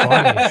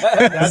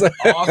 That's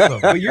awesome.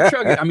 Well, your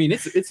truck, I mean,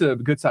 it's a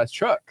good sized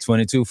truck.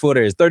 22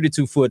 footer. It's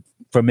 32 foot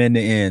from end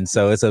to end,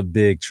 so it's a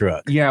big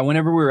truck. Yeah.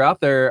 Whenever we were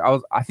out there,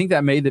 I think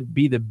that may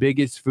be the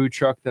biggest food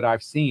truck that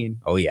I've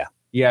seen. Oh yeah.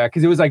 Yeah,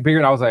 because it was like bigger,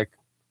 and I was like,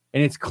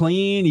 and it's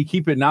clean. You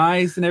keep it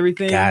nice and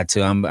everything. Got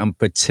to. I'm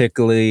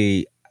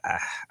particularly.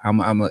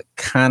 I'm a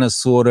kind of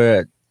sort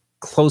of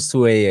close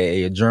to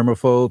a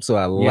germaphobe, so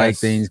I like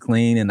things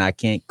clean, and I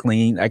can't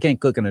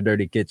cook in a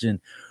dirty kitchen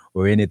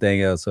or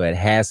anything else. So it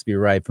has to be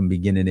right from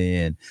beginning to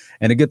end.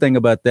 And the good thing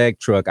about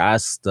that truck, I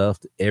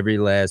stuffed every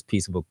last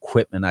piece of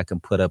equipment I can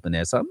put up in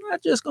there. So I'm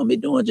not just gonna be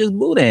doing just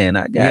boudin.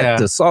 I got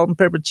the salt and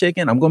pepper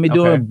chicken. I'm gonna be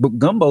doing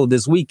gumbo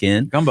this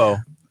weekend. Gumbo.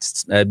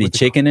 That'd be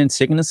chicken and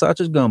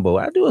sausage gumbo.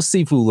 I do a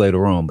seafood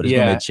later on, but it's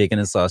gonna be chicken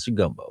and sausage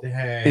gumbo.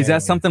 Dang. Is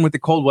that something with the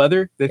cold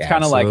weather that's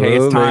kind of like, hey,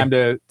 it's time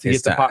to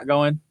get the pot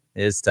going?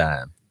 It's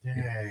time.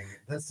 Dang,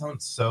 that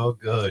sounds so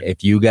good.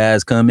 If you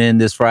guys come in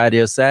this Friday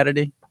or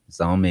Saturday,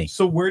 it's on me.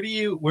 So where do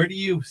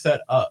you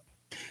set up?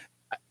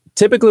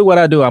 Typically, what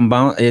I do, I'm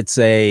on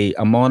a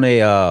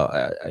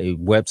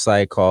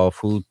website called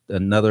Food.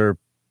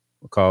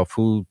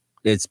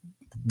 It's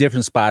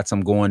different spots.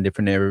 I'm going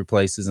different area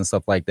places and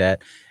stuff like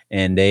that.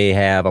 And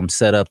I'm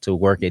set up to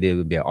work at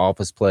either be an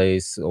office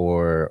place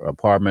or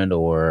apartment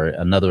or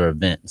another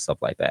event and stuff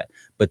like that.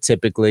 But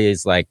typically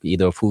it's like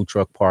either a food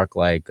truck park,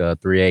 like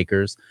 3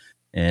 Acres,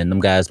 and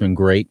them guys been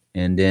great.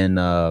 And then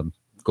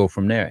go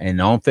from there. And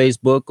on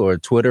Facebook or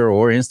Twitter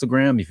or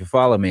Instagram, if you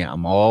follow me,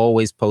 I'm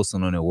always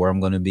posting on it where I'm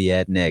going to be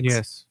at next.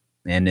 Yes.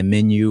 And the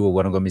menu or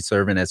what I'm going to be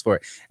serving. As for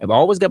I've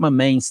always got my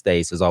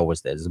mainstays is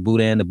always there. It's the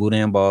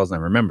boudin balls.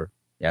 And remember,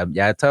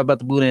 I talk about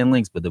the boudin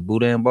links, but the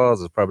boudin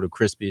balls is probably the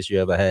crispiest you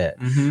ever had.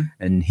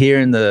 And here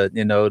in the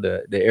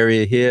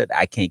area here,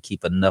 I can't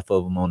keep enough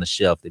of them on the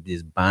shelf. They're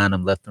just buying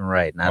them left and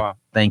right. And I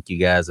thank you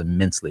guys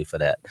immensely for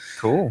that.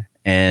 Cool.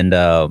 And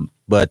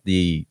but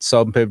the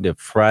salt and pepper, the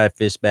fried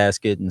fish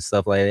basket and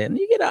stuff like that, and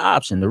you get an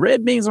option. The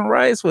red beans and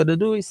rice with the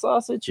Dewey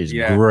sausage is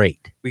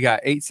great. We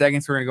got 8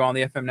 seconds. We're gonna go on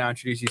the FM now and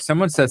introduce you.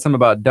 Someone said something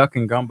about duck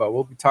and gumbo.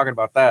 We'll be talking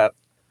about that.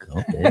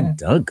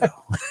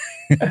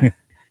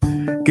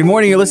 Good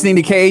morning. You're listening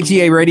to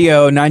KAGA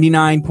Radio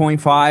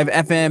 99.5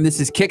 FM. This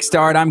is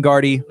Kickstart. I'm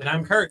Gardy. And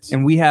I'm Kurt.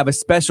 And we have a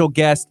special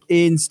guest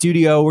in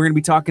studio. We're going to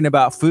be talking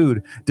about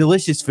food,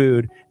 delicious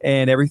food,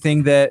 and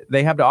everything that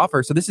they have to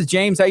offer. So this is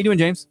James. How you doing,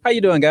 James? How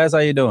you doing, guys? How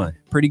you doing?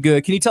 Pretty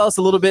good. Can you tell us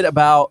a little bit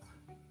about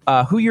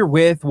who you're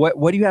with?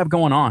 What do you have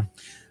going on?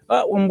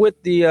 I'm with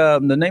the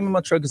name of my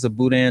truck is a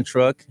boudin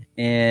truck.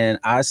 And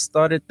I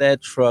started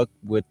that truck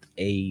with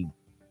a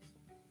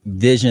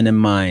vision in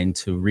mind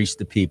to reach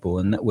the people,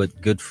 and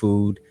with good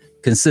food,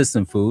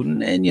 consistent food,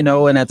 and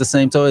and at the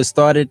same time it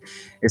started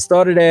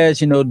as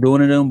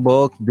doing it in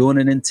bulk, doing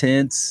it in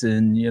tents,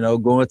 and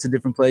going to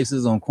different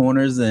places on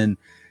corners, and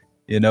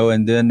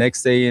and then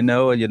next day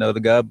the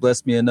God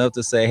blessed me enough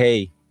to say,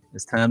 hey,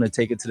 it's time to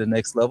take it to the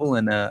next level,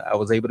 and I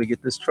was able to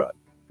get this truck.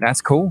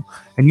 That's cool.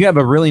 And you have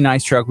a really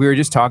nice truck. We were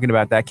just talking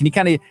about that. Can you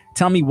kind of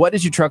tell me, what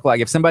is your truck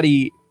like? If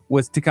somebody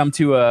was to come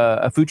to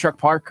a food truck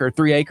park or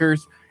 3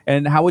 Acres,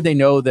 and how would they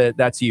know that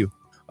that's you?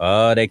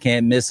 They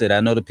can't miss it. I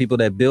know the people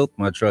that built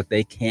my truck,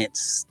 they can't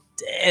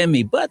stand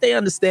me, but they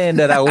understand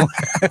that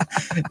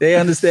they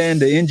understand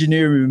the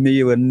engineering in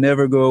me will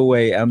never go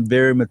away. I'm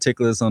very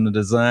meticulous on the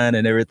design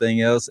and everything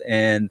else.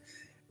 And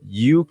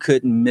you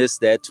couldn't miss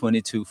that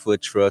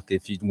 22-foot truck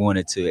if you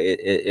wanted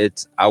to.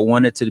 I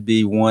want it to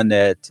be one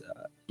that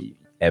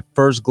at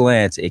first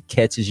glance, it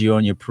catches you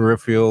on your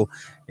peripheral.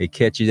 It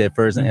catches you at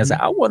first, and I say,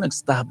 I want to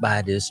stop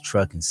by this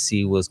truck and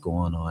see what's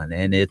going on.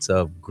 And it's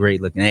a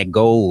great looking. That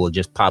gold will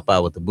just pop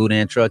out with the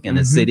boudin truck and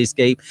the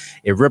cityscape.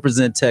 It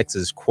represents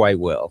Texas quite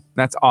well.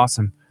 That's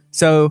awesome.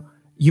 So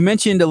you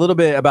mentioned a little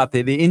bit about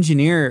the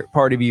engineer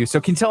part of you.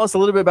 So can you tell us a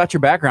little bit about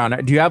your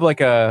background? Do you have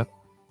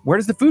where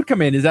does the food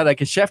come in? Is that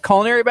like a chef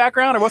culinary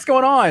background, or what's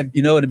going on?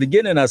 In the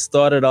beginning, I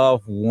started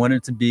off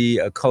wanting to be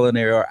a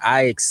culinary, or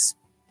I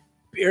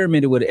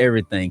experimented with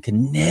everything,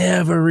 can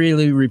never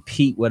really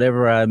repeat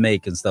whatever I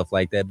make and stuff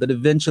like that. But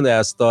eventually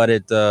I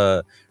started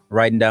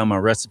writing down my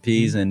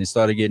recipes, and it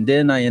started getting,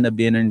 then I ended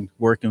up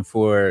working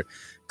for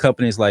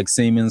companies like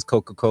Siemens,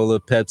 Coca-Cola,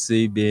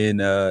 Pepsi, being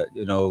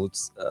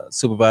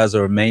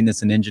supervisor of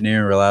maintenance and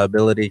engineering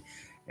reliability.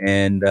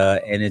 And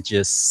it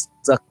just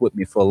stuck with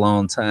me for a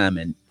long time.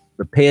 And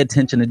to pay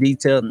attention to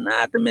detail,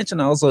 not to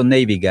mention also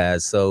Navy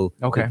guys. So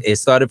it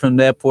started from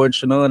that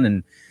portion on,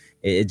 and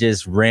it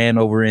just ran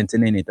over into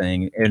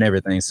anything and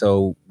everything.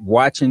 So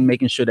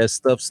making sure that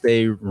stuff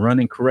stay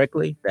running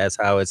correctly, that's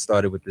how it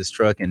started with this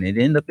truck, and it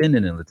ended up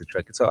ending with the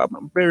truck. So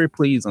I'm very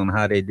pleased on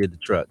how they did the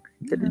truck.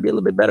 Could be a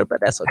little bit better, but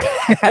that's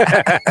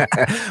okay.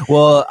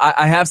 Well,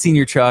 I have seen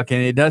your truck,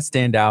 and it does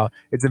stand out.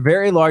 It's a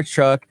very large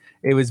truck.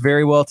 It was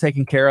very well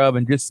taken care of,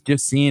 and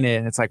just seeing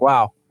it, it's like,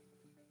 wow.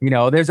 You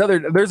know, there's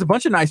a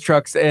bunch of nice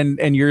trucks,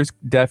 and yours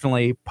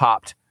definitely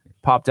popped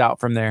out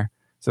from there.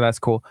 So that's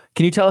cool.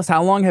 Can you tell us,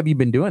 how long have you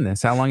been doing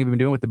this? How long have you been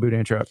doing with the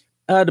Boudin truck?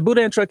 The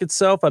Boudin truck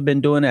itself, I've been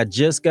doing. I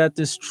just got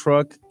this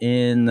truck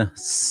in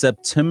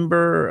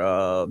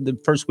September, the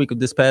first week of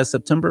this past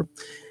September.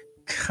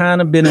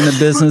 Kind of been in the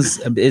business.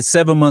 It's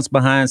 7 months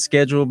behind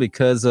schedule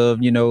because of,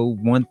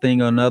 one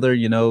thing or another.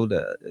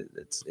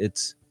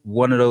 It's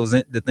one of those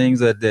the things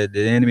that the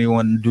enemy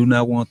do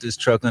not want this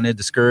truck on it.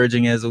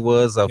 Discouraging as it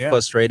was, I'm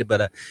frustrated,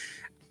 but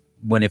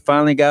when it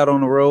finally got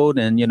on the road,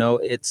 and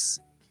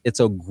it's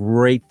a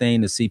great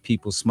thing to see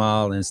people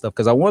smile and stuff,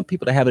 because I want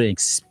people to have an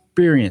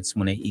experience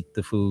when they eat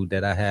the food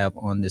that I have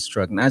on this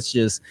truck, not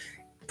just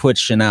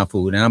pushing out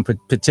food. And I'm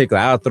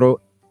particular. I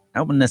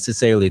wouldn't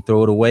necessarily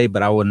throw it away,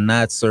 but I would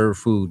not serve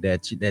food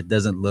that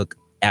doesn't look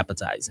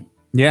appetizing.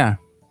 Yeah.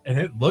 And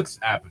it looks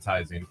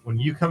appetizing. When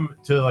you come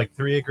to like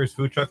 3 Acres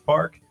Food Truck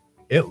Park,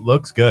 it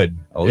looks good.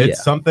 Oh,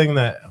 it's something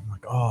that I'm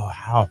like, oh,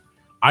 how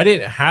I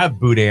didn't have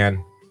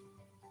Boudin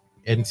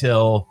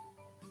until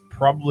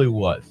probably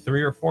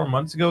 3 or 4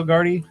 months ago,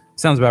 Gardy.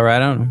 Sounds about right. I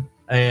don't know.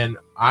 And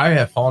I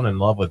have fallen in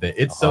love with it.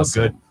 It's awesome.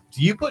 So good.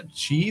 Do you put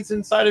cheese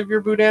inside of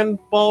your Boudin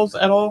balls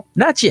at all?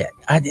 Not yet.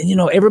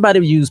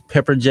 Everybody use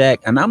pepper jack,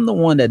 and I'm the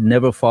one that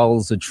never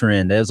follows the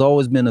trend. There's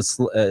always been a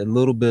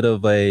little bit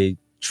of a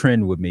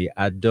trend with me.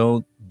 I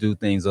don't do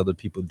things other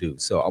people do,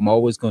 so I'm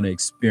always going to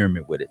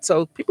experiment with it.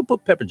 So people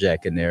put pepper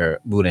jack in their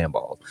Boudin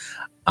balls.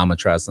 I'm gonna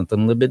try something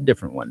a little bit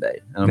different one day.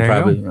 I'm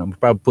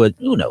probably put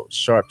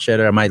sharp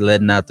cheddar. I might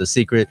let out the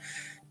secret.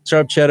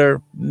 Sharp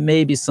cheddar,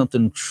 maybe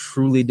something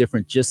truly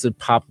different, just to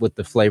pop with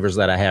the flavors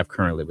that I have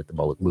currently with the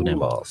Boudin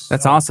balls.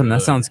 That's awesome.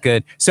 That sounds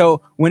good.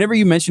 So whenever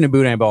you mention a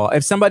Boudin ball,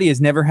 if somebody has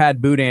never had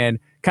Boudin,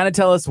 kind of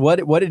tell us what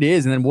it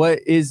is, and then what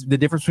is the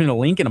difference between a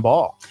link and a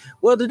ball?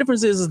 Well, the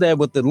difference is that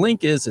what the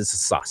link is a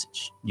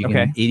sausage. You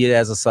can eat it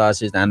as a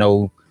sausage. I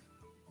know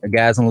the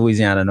guys in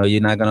Louisiana, know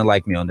you're not going to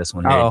like me on this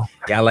one. Oh,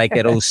 y'all like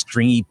that old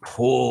stringy,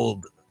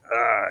 pulled,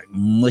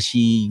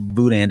 mushy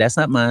Boudin. That's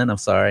not mine. I'm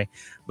sorry.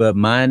 But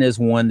mine is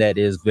one that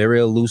is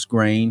very loose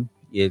grain.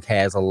 It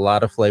has a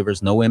lot of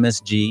flavors, no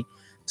MSG.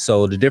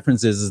 So the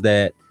difference is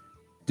that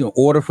in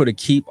order to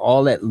keep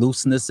all that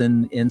looseness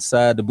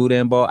inside the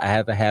Boudin ball, I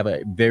have to have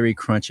a very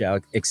crunchy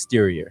out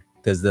exterior,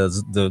 because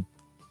the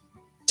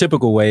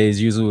typical way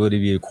is usually would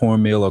be a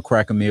cornmeal or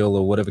cracker meal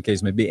or whatever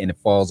case may be, and it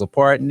falls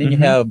apart, and then you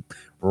have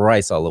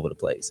rice all over the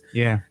place.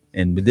 Yeah.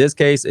 And in this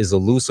case, it's a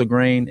looser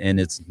grain, and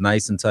it's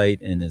nice and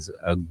tight, and it's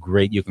a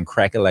great. You can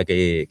crack it like an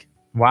egg.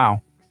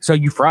 Wow. So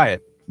you fry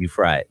it. You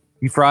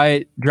fry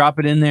it, drop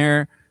it in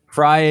there,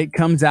 fry it,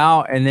 comes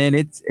out, and then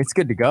it's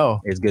good to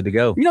go. It's good to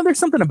go. There's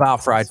something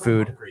about fried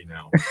food.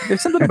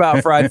 There's something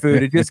about fried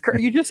food.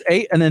 You just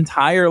ate an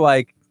entire,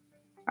 like,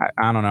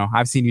 I don't know.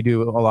 I've seen you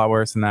do a lot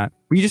worse than that.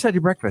 But you just had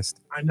your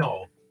breakfast. I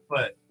know,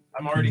 but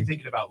I'm already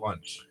thinking about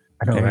lunch.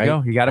 I know, there right? You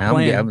go. You got a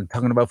plan. I'm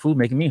talking about food,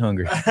 making me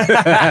hungry.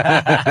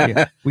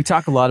 Yeah. We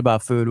talk a lot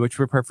about food, which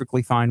we're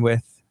perfectly fine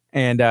with.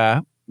 And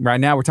right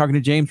now we're talking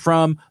to James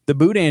from the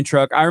Boudin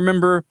truck. I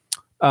remember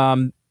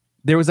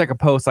there was like a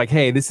post like,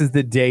 hey, this is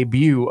the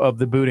debut of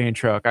the Boudin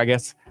truck. I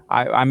guess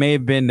I may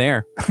have been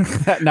there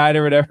that night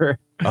or whatever.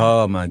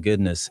 Oh my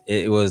goodness.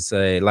 It was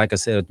like I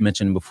said,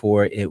 mentioned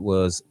before, it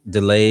was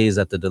delays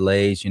after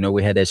delays.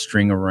 We had that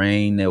string of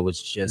rain that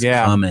was just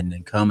coming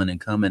and coming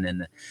and coming.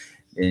 And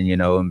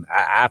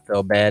I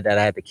felt bad that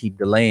I had to keep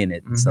delaying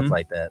it and stuff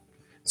like that.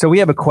 So we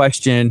have a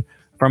question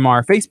from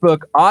our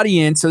Facebook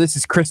audience. So this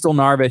is Crystal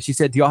Narvis. She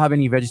said, do y'all have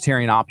any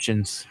vegetarian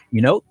options?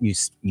 You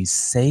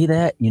say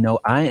that,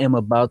 I am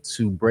about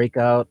to break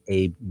out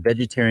a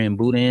vegetarian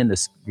Boudin.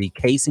 The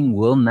casing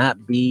will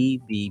not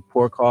be the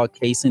pork hog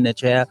casing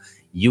that you have.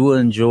 You will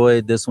enjoy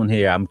this one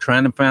here. I'm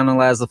trying to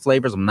finalize the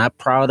flavors. I'm not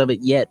proud of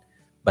it yet,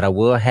 but I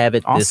will have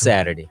it this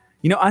Saturday.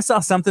 I saw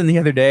something the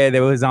other day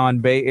that was on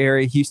Bay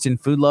Area Houston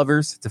Food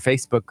Lovers. It's a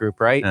Facebook group,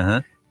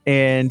 right?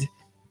 And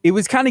it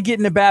was kind of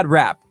getting a bad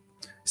rap.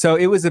 So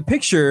it was a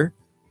picture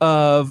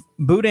of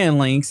Boudin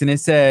links, and it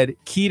said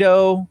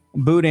keto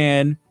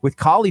Boudin with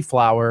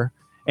cauliflower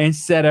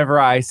instead of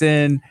rice.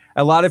 And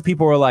a lot of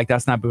people were like,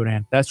 that's not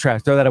Boudin. That's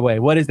trash. Throw that away.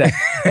 What is that?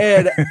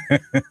 And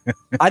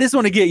I just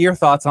want to get your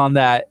thoughts on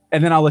that,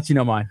 and then I'll let you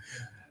know mine.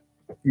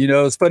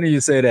 It's funny you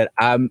say that.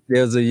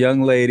 There's a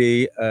young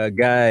lady, a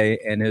guy,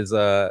 and his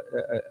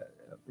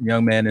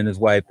young man and his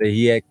wife. That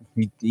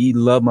he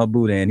loved my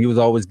Boudin. He was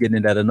always getting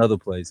it at another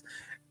place,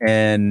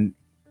 and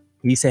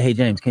he said, "Hey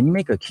James, can you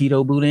make a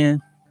keto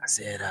Boudin?" I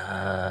said,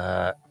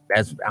 I'm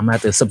gonna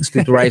have to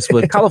substitute the rice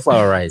with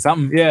cauliflower rice.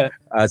 Something, yeah.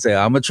 I said,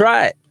 I'm gonna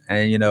try it,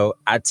 and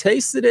I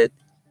tasted it.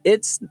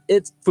 It's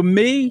for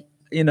me.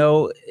 you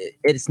know,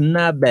 it's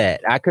not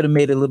bad. I could have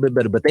made it a little bit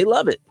better, but they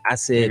love it. I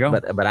said,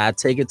 but I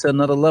take it to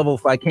another level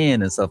if I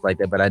can and stuff like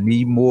that. But I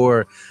need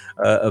more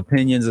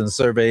opinions and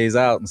surveys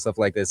out and stuff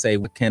like that. Say,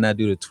 what can I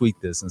do to tweak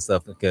this and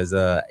stuff? Because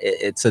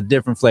it's a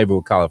different flavor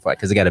with cauliflower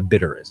because it got a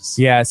bitterness.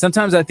 Yeah,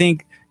 sometimes I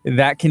think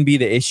that can be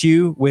the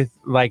issue with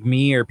like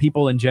me or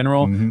people in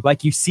general.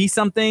 Like you see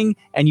something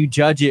and you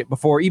judge it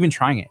before even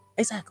trying it.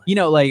 Exactly. You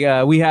know, like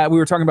we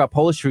were talking about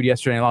Polish food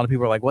yesterday, and a lot of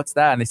people are like, "What's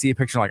that?" And they see a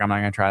picture like, "I'm not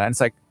gonna try that." And it's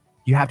like,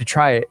 you have to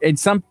try it. And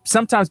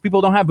sometimes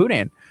people don't have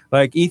boudin.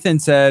 Like Ethan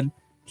said,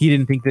 he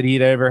didn't think that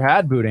he'd ever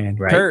had boudin.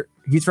 Right. Kurt,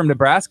 he's from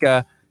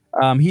Nebraska.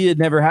 He had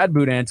never had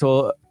boudin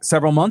until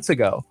several months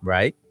ago.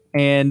 Right.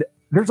 And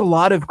there's a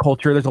lot of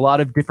culture. There's a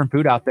lot of different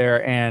food out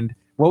there. And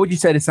what would you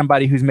say to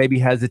somebody who's maybe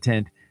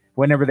hesitant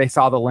whenever they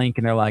saw the link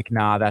and they're like,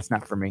 nah, that's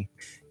not for me?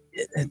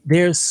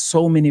 There's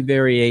so many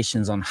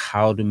variations on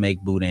how to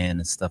make boudin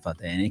and stuff like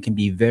that. And it can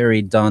be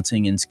very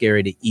daunting and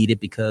scary to eat it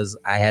because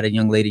I had a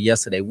young lady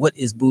yesterday. What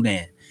is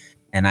boudin?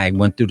 And I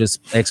went through this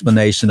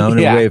explanation on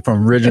the way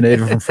from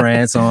originated from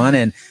France on.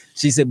 And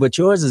she said, but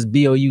yours is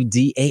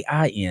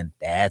Boudain.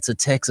 That's a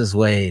Texas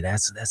way.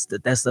 That's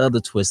the other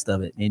twist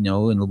of it. You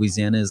know, in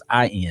Louisiana is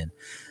IN.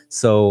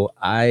 So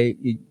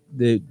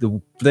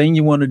the thing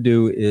you want to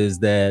do is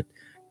that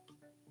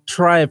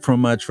try it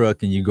from my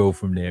truck and you go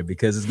from there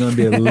because it's going to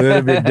be a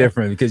little bit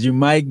different because you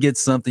might get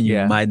something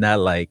you might not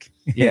like.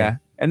 Yeah.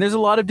 And there's a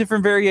lot of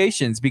different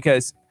variations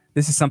because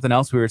this is something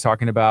else we were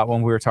talking about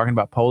when we were talking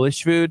about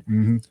Polish food.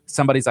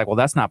 Somebody's like, well,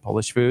 that's not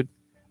Polish food.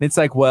 And it's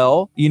like,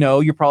 well, you know,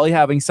 you're probably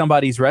having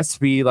somebody's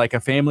recipe, like a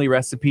family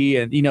recipe.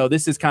 And, you know,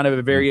 this is kind of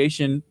a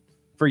variation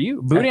for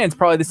you. Boudin's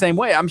probably the same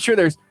way. I'm sure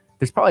there's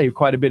probably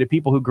quite a bit of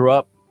people who grew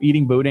up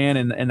eating boudin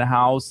in the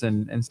house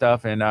and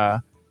stuff. And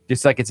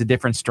just like it's a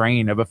different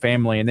strain of a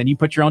family. And then you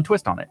put your own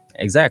twist on it.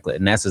 Exactly.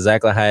 And that's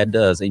exactly how it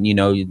does. And, you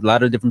know, a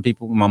lot of different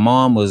people, my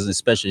mom was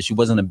especially, she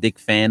wasn't a big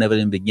fan of it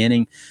in the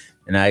beginning.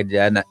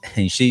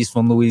 And she's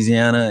from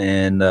Louisiana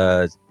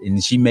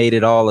and she made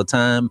it all the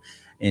time.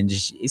 And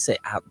she said,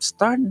 I'm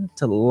starting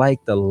to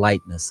like the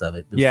lightness of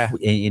it. Yeah. And,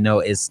 you know,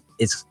 it's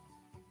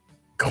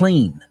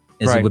clean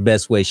is the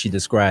best way she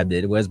described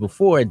it. Whereas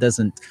before it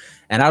doesn't,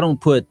 and I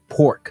don't put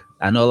pork.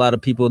 I know a lot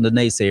of people in the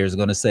naysayers are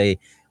going to say,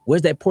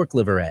 where's that pork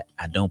liver at?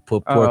 I don't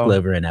put pork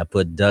liver in. I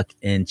put duck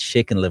and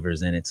chicken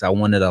livers in it. So I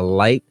wanted a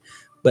light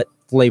but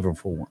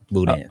flavorful one,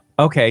 boudin.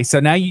 Okay. So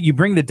now you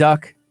bring the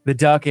duck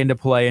into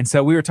play. And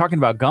so we were talking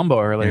about gumbo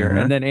earlier,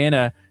 and then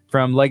Anna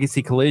from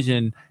Legacy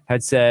Collision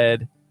had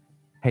said,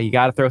 hey, you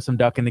got to throw some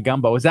duck in the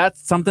gumbo. Is that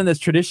something that's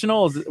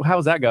traditional? How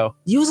does that go?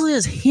 Usually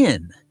it's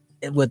hen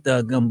with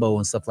gumbo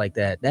and stuff like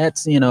that.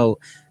 That's, you know,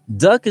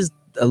 duck is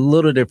a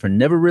little different.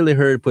 Never really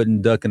heard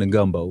putting duck in a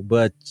gumbo,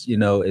 but you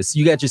know,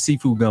 you got your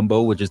seafood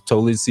gumbo, which is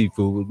totally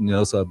seafood, you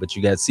know, but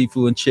you got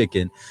seafood and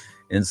chicken.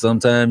 And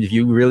sometimes if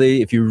you're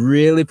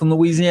really from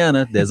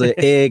Louisiana, there's an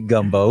egg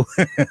gumbo.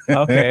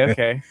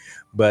 Okay.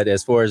 But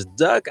as far as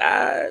duck,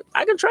 I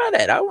can try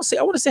that. I want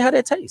to see how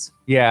that tastes.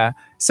 Yeah.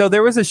 So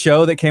there was a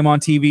show that came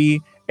on TV,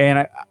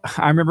 and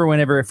I remember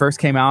whenever it first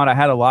came out, I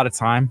had a lot of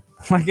time.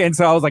 And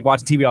so I was like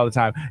watching TV all the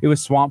time. It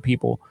was Swamp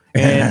People.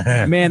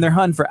 And man, they're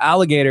hunting for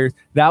alligators.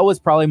 That was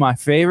probably my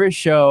favorite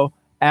show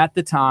at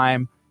the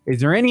time.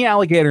 Is there any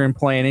alligator in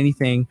play in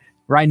anything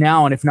right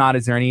now? And if not,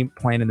 is there any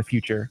plan in the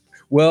future?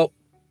 Well,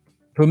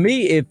 for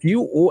me,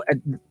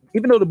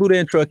 even though the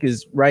boudin truck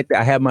is right there,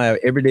 I have my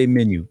everyday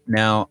menu.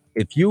 Now,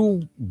 if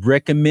you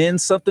recommend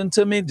something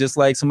to me, just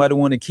like somebody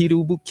wanted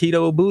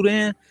keto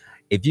boudin,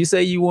 if you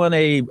say you want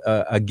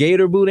a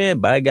gator boudin,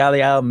 by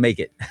golly, I'll make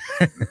it.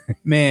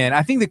 Man,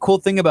 I think the cool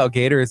thing about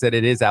gator is that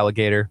it is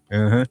alligator.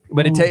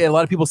 But a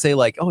lot of people say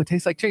like, oh, it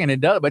tastes like chicken.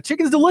 It does, but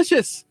chicken's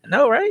delicious.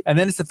 No, right? And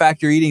then it's the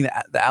fact you're eating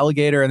the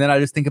alligator, and then I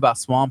just think about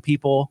Swamp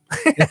People.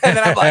 And then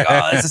I'm like,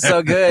 oh, this is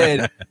so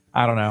good.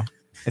 I don't know.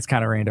 It's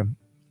kind of random.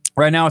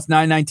 Right now it's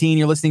 9:19.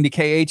 You're listening to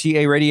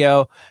KHEA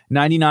Radio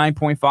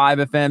 99.5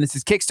 FM. This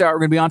is Kickstart. We're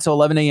going to be on till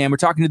 11 a.m. We're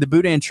talking to the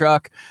boudin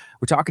truck.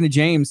 We're talking to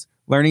James,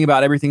 learning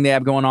about everything they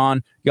have going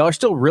on. Y'all are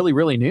still really,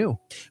 really new.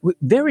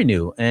 Very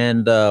new.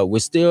 And we're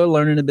still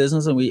learning the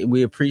business. And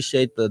we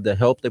appreciate the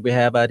help that we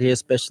have out here,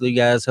 especially you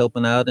guys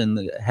helping out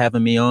and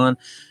having me on.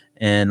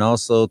 And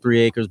also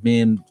 3 Acres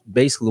being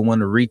basically the one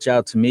to reach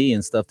out to me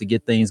and stuff to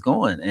get things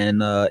going.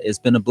 And it's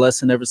been a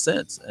blessing ever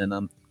since. And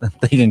I'm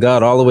thanking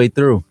God all the way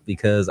through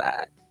because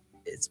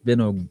it's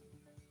been a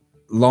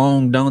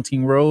long,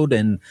 daunting road.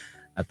 And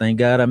I thank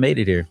God I made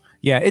it here.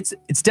 Yeah, it's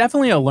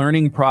definitely a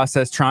learning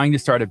process trying to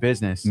start a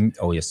business.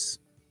 Oh, yes.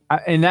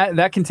 And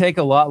that can take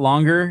a lot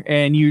longer.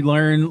 And you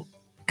learn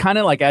kind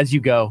of like as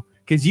you go,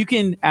 because you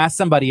can ask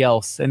somebody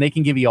else and they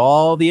can give you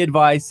all the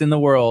advice in the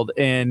world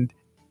and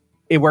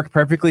it worked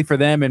perfectly for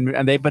them.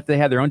 But they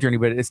had their own journey,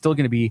 but it's still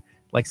going to be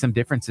like some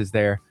differences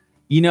there.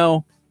 You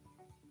know,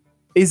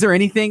 is there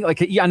anything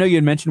like, I know you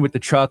had mentioned with the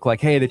truck,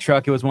 like, hey, the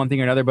truck, it was one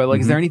thing or another, but like,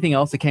 is there anything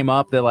else that came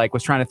up that like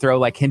was trying to throw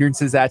like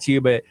hindrances at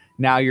you, but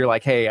now you're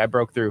like, hey, I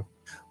broke through?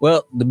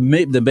 Well, the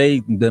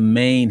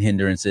main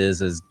hindrance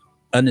is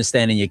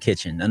understanding your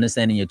kitchen,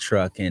 understanding your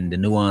truck and the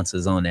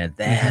nuances on that.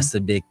 That's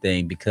the big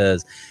thing,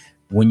 because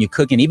when you're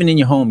cooking, even in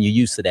your home, you're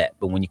used to that.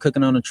 But when you're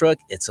cooking on a truck,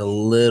 it's a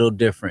little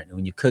different.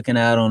 When you're cooking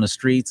out on the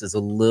streets, it's a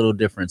little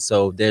different.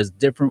 So there's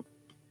different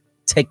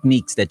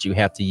techniques that you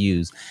have to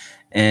use.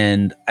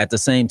 And at the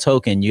same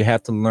token, you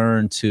have to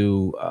learn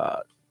to,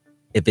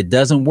 if it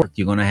doesn't work,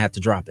 you're going to have to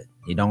drop it.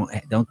 You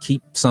don't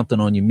keep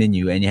something on your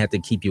menu, and you have to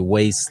keep your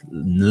waste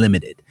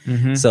limited.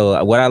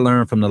 So what I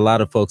learned from a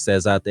lot of folks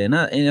that's out there,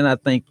 and I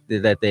think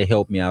that they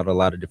helped me out a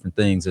lot of different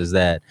things, is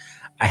that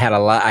I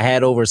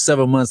had over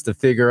 7 months to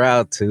figure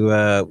out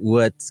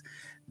what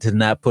to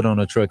not put on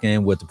a truck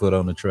and what to put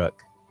on the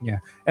truck. Yeah.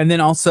 And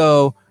then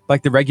also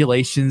like the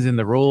regulations and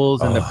the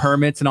rules and the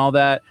permits and all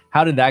that.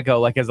 How did that go,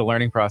 like, as a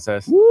learning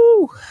process?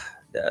 Woo!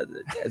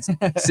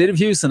 City of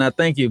Houston, I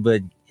thank you,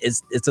 but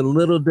it's a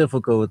little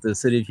difficult with the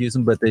City of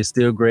Houston, but they're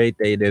still great.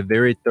 They're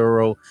very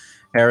thorough.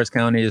 Harris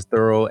County is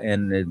thorough,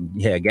 and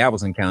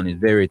Galveston County is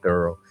very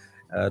thorough.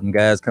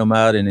 Guys come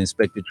out and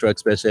inspect the truck,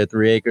 especially at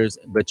 3 acres,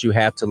 but you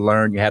have to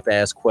learn, you have to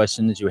ask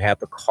questions, you have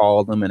to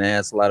call them and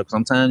ask a lot of,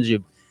 sometimes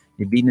you're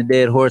beating a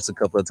dead horse a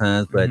couple of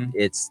times, but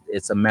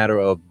it's a matter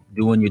of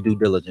doing your due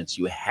diligence.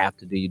 You have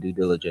to do your due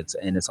diligence,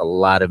 and it's a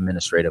lot of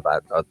administrative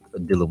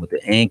dealing with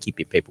it, and keep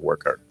your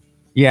paperwork current.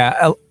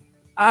 Yeah,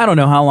 I don't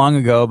know how long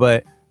ago,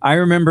 but I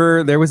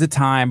remember there was a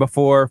time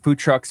before food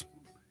trucks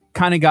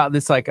kind of got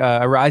this like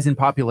a rise in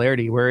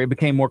popularity, where it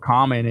became more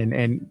common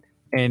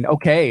and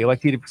okay,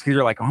 like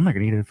you're like, oh, I'm not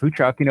gonna eat a food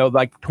truck,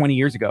 like 20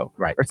 years ago,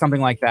 right, or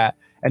something like that.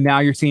 And now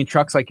you're seeing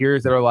trucks like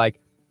yours that are like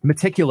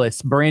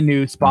meticulous, brand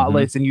new,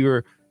 spotless, and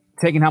you're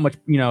taking how much,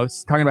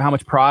 talking about how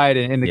much pride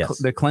and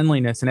the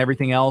cleanliness and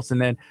everything else,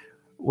 and then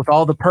with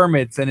all the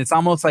permits, and it's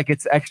almost like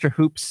it's extra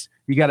hoops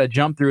you got to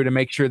jump through to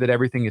make sure that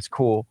everything is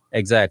cool.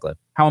 Exactly.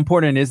 How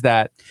important is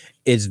that?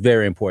 It's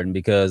very important,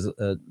 because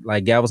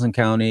like Galveston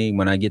County,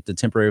 when I get the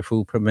temporary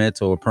food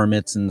permits or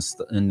permits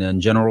in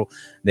general,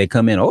 they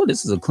come in, oh,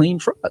 this is a clean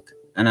truck.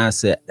 And I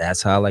said,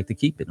 that's how I like to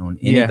keep it. On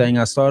anything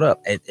I start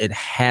up, it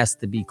has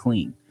to be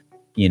clean.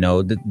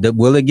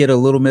 Will it get a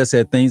little messy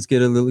if things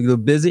get a little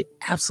busy?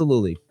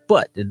 Absolutely.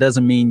 But it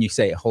doesn't mean you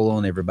say, hold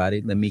on,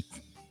 everybody, let me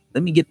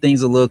get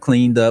things a little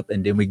cleaned up,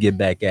 and then we get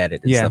back at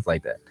it and stuff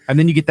like that. And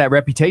then you get that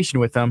reputation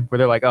with them where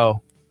they're like,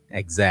 oh,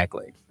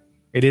 exactly.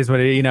 It is what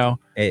it,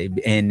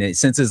 And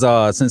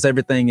since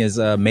everything is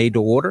made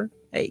to order,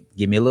 hey,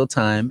 give me a little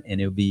time,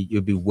 and it'll be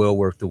well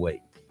worth the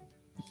wait.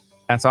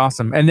 That's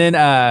awesome. And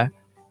then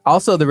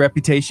also the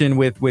reputation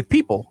with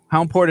people.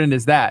 How important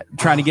is that?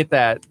 Trying to get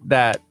that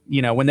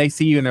when they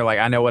see you and they're like,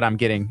 I know what I'm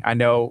getting. I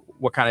know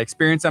what kind of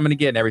experience I'm going to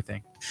get and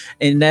everything.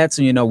 And that's,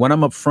 when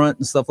I'm up front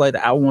and stuff like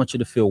that, I want you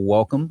to feel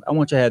welcome. I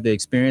want you to have the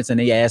experience. And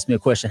they ask me a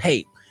question.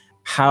 Hey,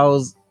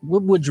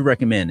 what would you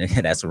recommend?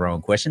 That's the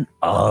wrong question.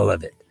 All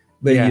of it.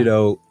 But,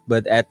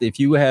 if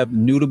you have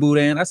new to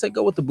boudin, I say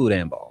go with the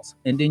boudin balls.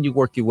 And then you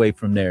work your way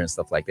from there and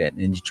stuff like that.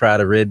 And you try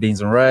the red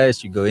beans and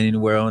rice. You go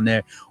anywhere on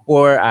there.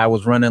 Or I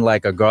was running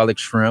like a garlic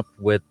shrimp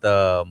with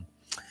garlic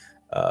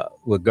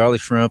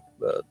shrimp,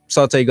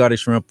 sauteed garlic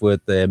shrimp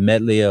with a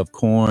medley of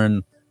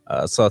corn,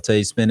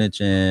 sauteed spinach,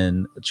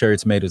 and cherry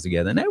tomatoes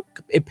together. And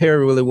it paired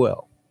really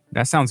well.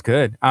 That sounds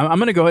good. I'm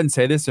going to go ahead and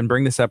say this and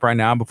bring this up right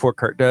now before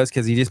Kurt does,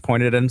 because he just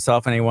pointed at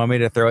himself and he wanted me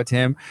to throw it to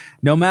him.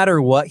 No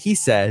matter what he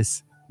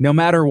says, no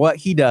matter what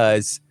he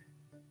does,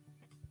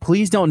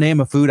 please don't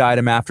name a food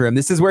item after him.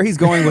 This is where he's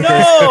going with this.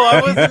 No,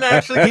 I wasn't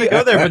actually going to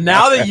go there. But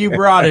now that you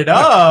brought it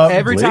up,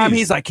 every time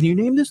he's like, can you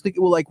name this?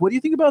 Well, like, what do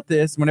you think about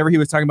this? Whenever he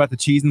was talking about the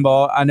cheese and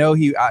ball, I know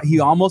he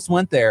almost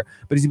went there,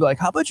 but he'd be like,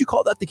 how about you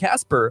call that the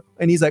Casper?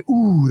 And he's like,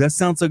 ooh, that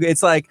sounds so good.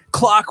 It's like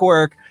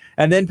clockwork.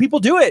 And then people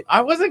do it.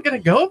 I wasn't going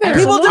to go there.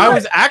 I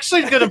was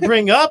actually going to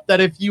bring up that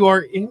if you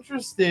are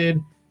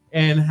interested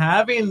in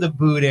having the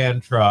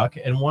boudin truck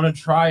and want to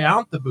try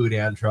out the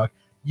boudin truck,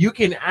 you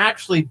can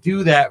actually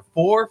do that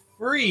for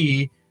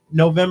free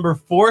November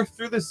 4th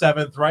through the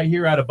 7th right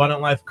here at Abundant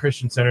Life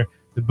Christian Center.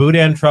 The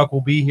boudin truck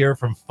will be here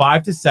from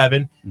 5 to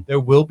 7. There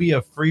will be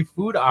a free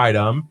food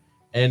item.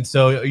 And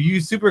so are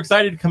you super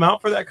excited to come out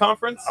for that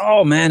conference?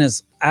 Oh, man,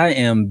 I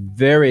am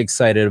very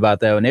excited about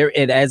that one.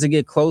 As it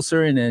get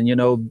closer, and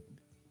then,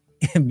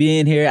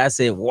 being here, I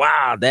said,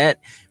 wow, that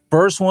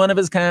first one of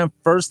its kind,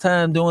 first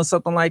time doing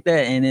something like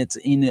that. And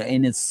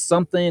it's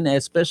something,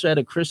 especially at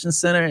a Christian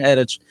center,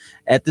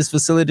 at this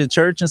facility,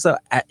 church and stuff,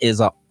 is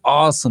an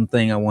awesome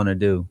thing I want to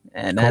do.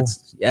 And cool.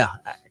 That's,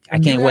 I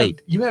can't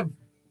wait. You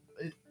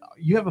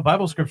have a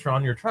Bible scripture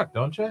on your truck,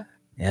 don't you?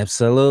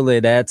 Absolutely.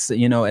 That's,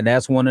 and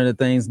that's one of the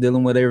things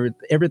dealing with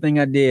everything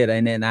I did.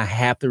 And then I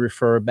have to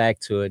refer back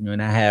to it.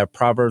 And I have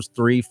Proverbs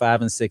 3,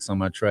 5, and 6 on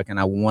my truck. And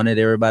I wanted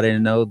everybody to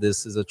know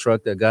this is a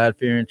truck, a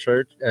God-fearing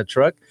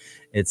truck.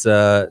 It's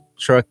a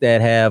truck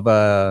that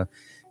have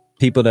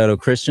people that are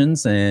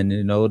Christians, and,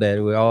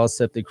 that we all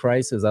accepted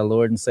Christ as our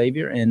Lord and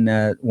Savior.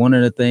 And one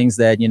of the things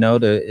that,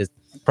 is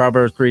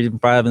Proverbs 3,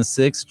 5, and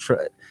 6,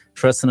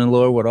 trust in the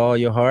Lord with all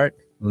your heart,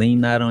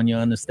 lean not on your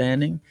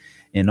understanding.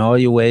 In all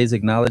your ways,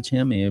 acknowledge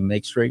him and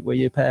make straight where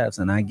your paths.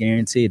 And I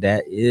guarantee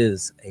that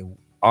is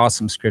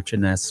awesome scripture,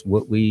 and that's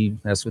what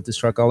this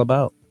truck all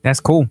about. That's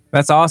cool.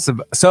 That's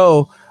awesome.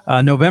 So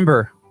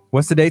November,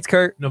 what's the dates,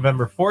 Kurt?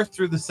 November 4th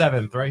through the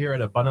 7th, right here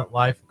at Abundant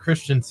Life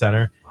Christian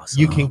Center. Awesome.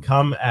 You can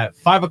come at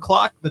 5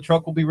 o'clock. The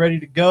truck will be ready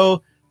to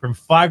go from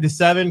 5 to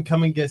 7.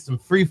 Come and get some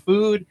free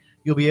food.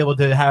 You'll be able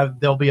to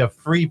there'll be a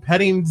free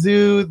petting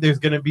zoo. There's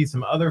going to be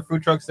some other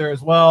food trucks there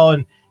as well.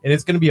 And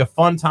it's going to be a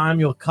fun time.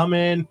 You'll come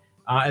in.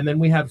 And then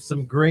we have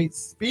some great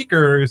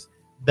speakers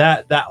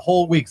that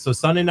whole week. So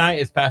Sunday night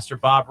is Pastor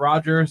Bob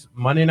Rogers.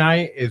 Monday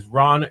night is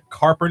Ron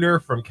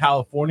Carpenter from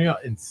California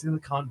in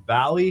Silicon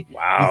Valley.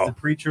 Wow. He's the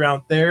preacher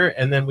out there.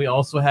 And then we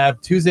also have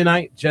Tuesday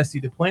night,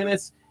 Jesse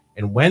Duplantis.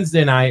 And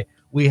Wednesday night,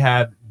 we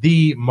have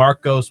the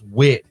Marcos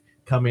Witt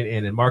coming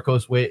in. And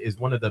Marcos Witt is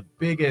one of the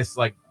biggest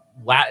like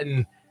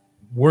Latin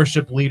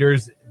worship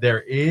leaders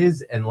there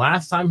is. And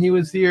last time he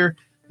was here,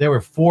 there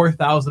were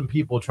 4,000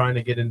 people trying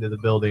to get into the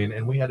building,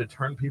 and we had to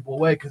turn people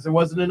away because there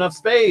wasn't enough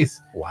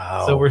space.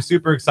 Wow. So we're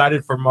super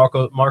excited for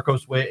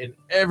Marcos Witt and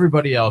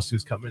everybody else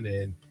who's coming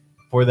in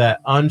for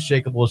that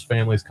Unshakables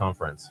Families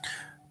Conference.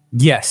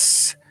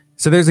 Yes.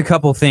 So there's a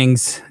couple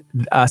things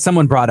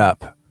someone brought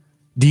up.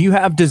 Do you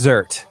have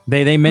dessert?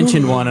 They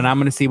mentioned one, and I'm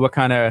going to see what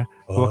kind of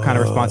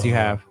response you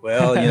have.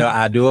 Well,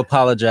 I do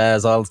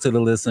apologize all to the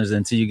listeners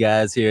and to you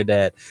guys here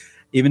that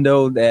even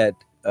though that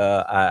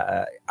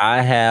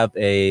I have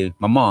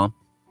my mom,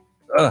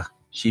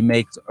 she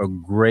makes a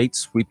great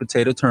sweet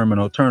potato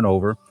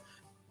turnover,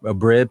 a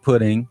bread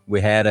pudding.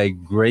 We had a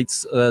great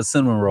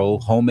cinnamon roll,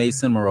 homemade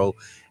cinnamon roll.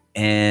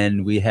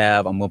 And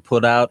I'm going to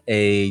put out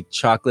a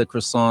chocolate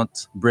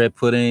croissant bread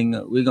pudding.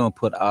 We're going to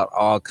put out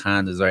all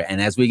kinds of dessert.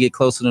 And as we get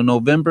closer to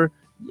November,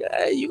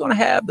 yeah, you're going to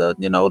have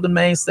the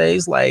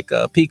mainstays like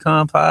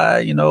pecan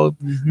pie,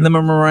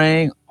 lemon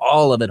meringue,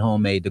 all of it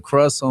homemade, the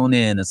crust on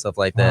in and stuff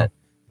like that.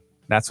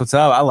 That's what's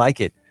up. I like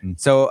it.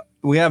 So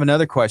we have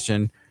another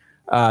question.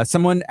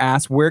 Someone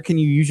asked, where can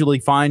you usually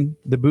find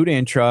the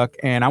Boudin truck?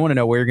 And I want to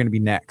know where you're going to be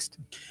next.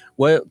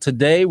 Well,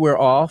 today we're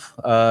off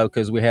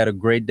because we had a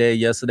great day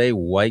yesterday.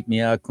 Wiped me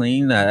out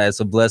clean.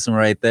 That's a blessing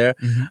right there.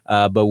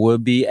 Mm-hmm. But we'll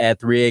be at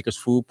 3 Acres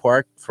Food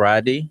Park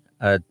Friday,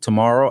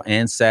 tomorrow,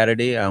 and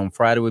Saturday. On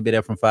Friday, we'll be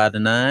there from 5 to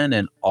 9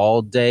 and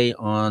all day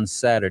on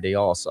Saturday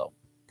also.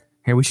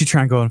 Hey, we should try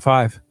and go in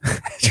 5.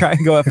 Try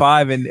and go at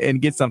 5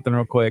 and get something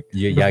real quick.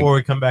 Before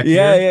we come back here.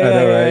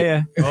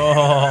 Yeah.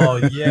 Oh,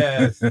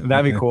 yes.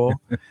 That'd be cool.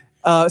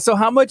 So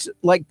how much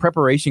like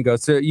preparation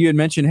goes? So you had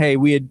mentioned, hey,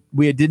 we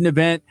did an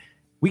event.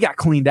 We got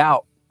cleaned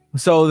out.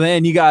 So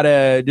then you got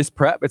to just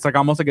prep. It's like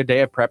almost like a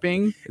day of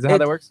prepping. Is that how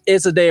that works?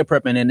 It's a day of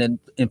prepping.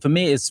 And for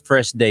me, it's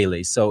fresh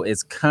daily. So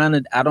it's kind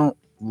of, I don't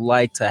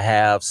like to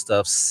have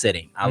stuff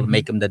sitting. I'll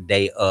make them the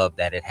day of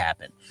that it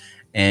happened.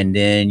 And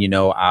then,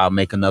 I'll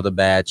make another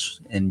batch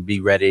and be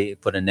ready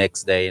for the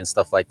next day and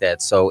stuff like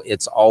that. So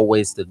it's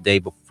always the day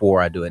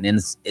before I do it. And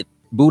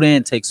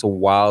Boudin takes a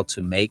while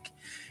to make.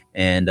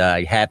 And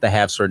you have to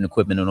have certain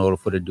equipment in order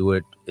for to do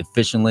it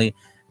efficiently.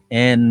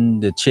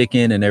 And the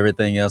chicken and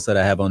everything else that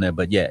I have on there.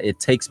 But yeah, it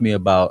takes me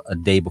about a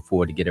day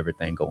before to get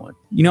everything going.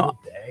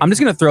 I'm just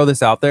going to throw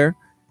this out there.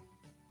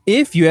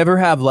 If you ever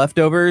have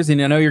leftovers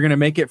and I know you're going to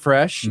make it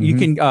fresh, you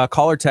can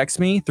call or text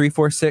me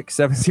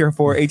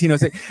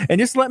 346-704-1806 and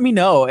just let me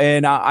know.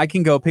 And I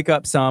can go pick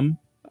up some,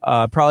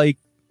 probably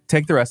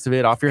take the rest of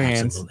it off your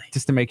hands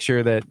just to make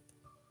sure that,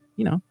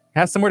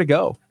 has somewhere to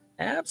go.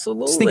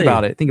 Absolutely. Just think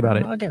about it.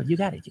 Okay, you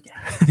got it.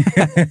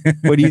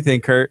 What do you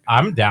think, Kurt?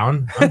 I'm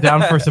down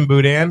for some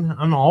Boudin.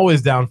 I'm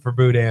always down for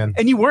Boudin.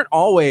 And you weren't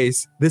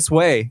always this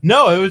way.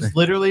 No, it was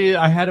literally,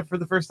 I had it for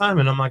the first time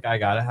and I'm like, I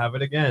got to have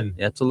it again.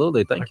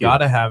 Absolutely. Thank you. I got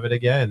to have it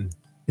again.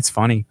 It's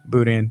funny.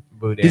 Boudin.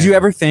 Did you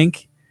ever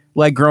think,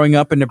 like growing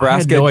up in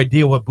Nebraska? I had no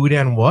idea what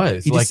Boudin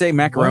was. You just say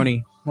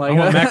macaroni. I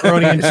want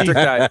macaroni and cheese.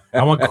 I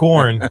want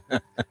corn.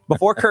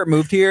 Before Kurt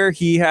moved here,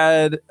 he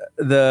had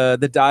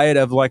the diet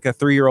of like a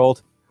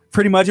 3-year-old.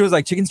 Pretty much it was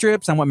like chicken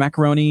strips. I want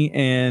macaroni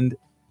and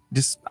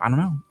just, I don't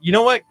know. You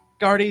know what,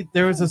 Gardy?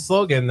 There was a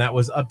slogan that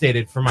was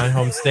updated for my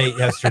home state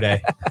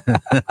yesterday.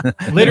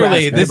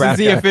 Literally, this is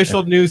the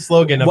official new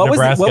slogan of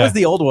Nebraska. What was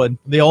the old one?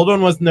 The old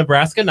one was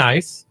Nebraska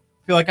Nice.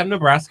 I feel like I'm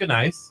Nebraska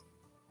Nice.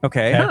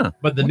 Okay. Huh.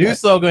 But the new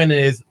slogan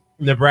is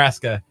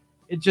Nebraska.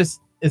 It just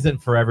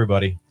isn't for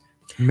everybody.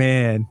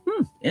 Man.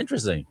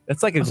 Interesting.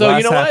 That's like a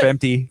glass half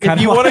empty.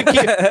 If you want to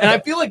keep, and I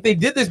feel like they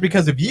did this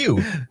because of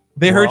you.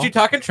 They heard you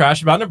talking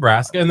trash about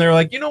Nebraska, and they're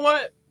like, you know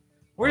what?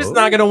 We're just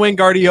not going to win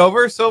Gardy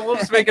over, so we'll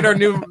just make it our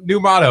new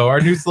motto, our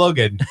new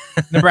slogan.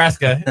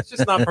 Nebraska. It's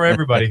just not for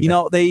everybody.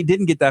 They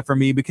didn't get that from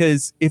me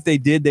because if they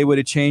did, they would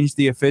have changed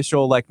the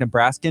official like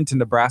Nebraskan to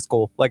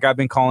Nebraska, like I've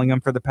been calling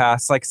them for the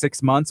past like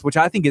 6 months, which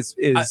I think is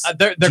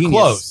they're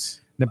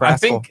close.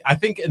 Nebraska. I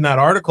think in that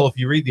article, if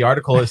you read the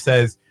article, it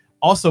says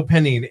also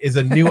pending is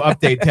a new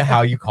update to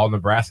how you call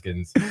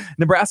Nebraskans.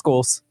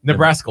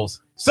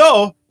 Nebraskals.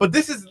 So, but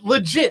this is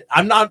legit.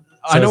 I know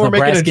we're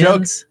making a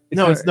joke.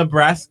 It's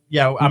Nebraska.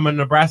 Yeah, I'm a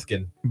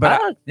Nebraskan.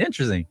 But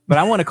interesting. But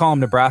I want to call him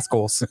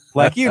Nebraskals.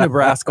 Like you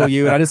Nebraskal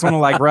you. And I just want to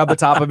like rub the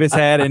top of his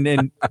head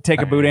and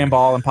take a boudin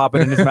ball and pop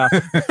it in his mouth.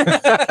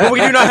 But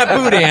we do not have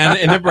boudin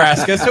in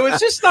Nebraska, so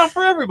it's just not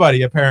for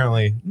everybody,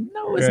 apparently.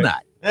 No, it's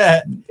not.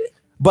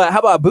 But how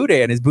about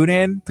boudin? Is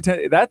boudin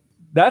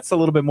that's a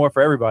little bit more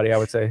for everybody, I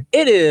would say.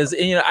 It is.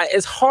 And,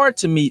 it's hard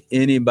to meet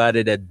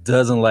anybody that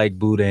doesn't like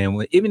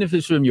boudin. Even if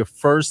it's from your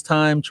first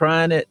time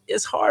trying it,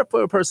 it's hard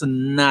for a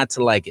person not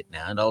to like it.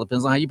 Now, it all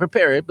depends on how you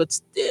prepare it, but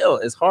still,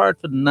 it's hard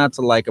for not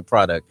to like a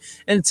product.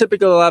 And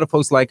typically, a lot of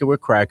folks like it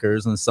with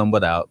crackers and some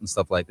without and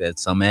stuff like that.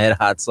 Some add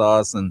hot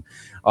sauce and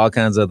all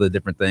kinds of other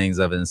different things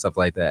of it and stuff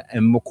like that.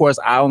 And, of course,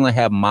 I only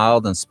have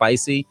mild and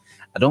spicy.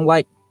 I don't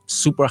like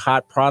super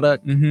hot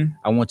product.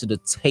 I want you to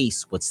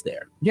taste what's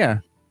there. Yeah.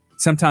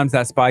 Sometimes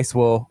that spice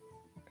will,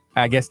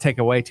 I guess, take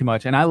away too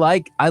much. And I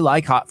like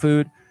hot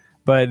food,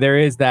 but there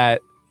is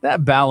that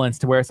balance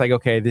to where it's like,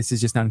 okay, this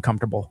is just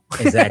uncomfortable.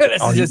 Exactly.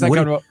 This is just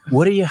uncomfortable.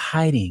 What are you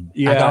hiding?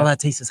 Yeah. All that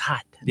tastes is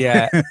hot.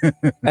 Yeah.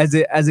 As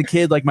a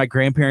kid, like my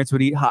grandparents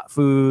would eat hot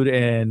food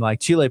and like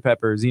chili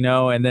peppers,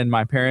 and then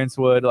my parents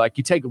would like,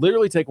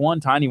 literally take one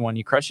tiny one,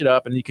 you crush it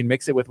up and you can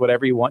mix it with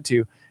whatever you want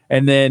to.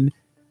 And then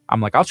I'm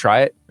like, I'll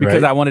try it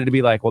because I wanted to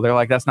be like, well, they're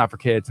like, that's not for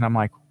kids. And I'm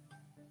like,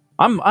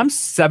 I'm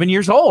 7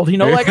 years old,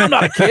 like I'm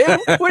not a kid.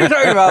 What are you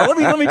talking about?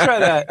 Let me try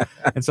that.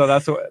 And so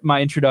that's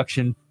my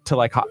introduction to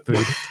like hot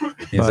food.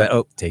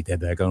 Take that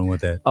back. I don't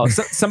want that.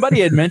 Somebody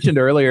had mentioned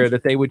earlier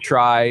that they would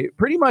try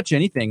pretty much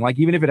anything, like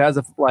even if it has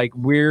like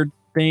weird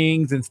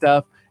things and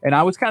stuff. And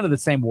I was kind of the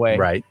same way.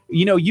 Right.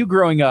 You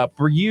growing up,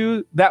 were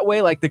you that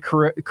way, like the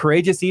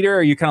courageous eater, or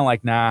are you kind of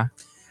like, nah,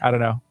 I don't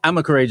know? I'm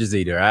a courageous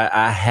eater.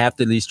 I have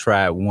to at least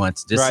try it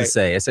once just to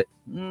say, I said,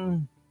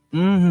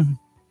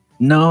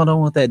 no, I don't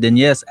want that. Then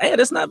yes, hey,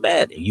 that's not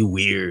bad. You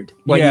weird.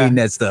 Why you eating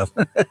that stuff?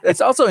 It's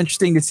also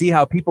interesting to see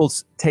how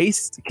people's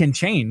taste can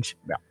change.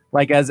 Yeah.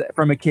 Like as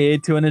from a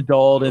kid to an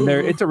adult, and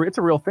it's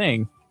a real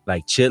thing.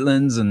 Like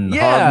chitlins and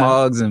hog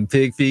mogs and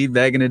pig feet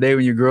back in the day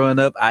when you're growing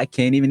up. I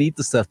can't even eat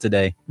the stuff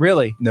today.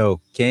 Really?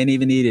 No, can't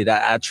even eat it.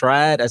 I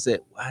tried. I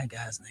said, why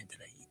God's name did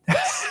I eat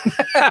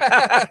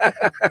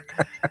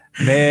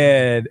this?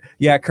 Man.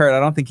 Yeah, Kurt, I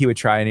don't think he would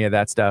try any of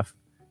that stuff.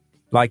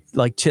 Like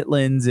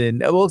chitlins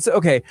and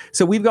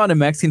so we've gone to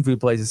Mexican food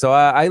places. So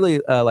I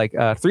like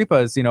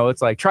tripas,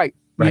 it's like tripe,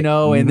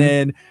 and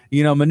then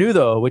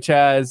menudo, which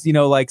has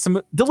like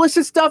some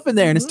delicious stuff in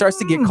there, and it starts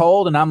to get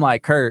cold, and I'm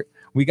like, Kurt,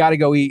 we got to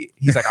go eat.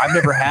 He's like, I've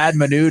never had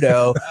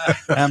menudo,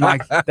 and I'm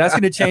like, that's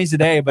gonna change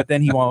today, but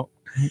then he won't.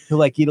 He'll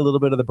like eat a little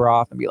bit of the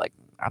broth and be like,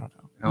 I don't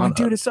know. I'm like,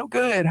 dude, it's so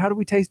good. How do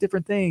we taste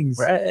different things?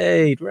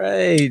 Right.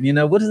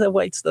 What is that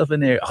white stuff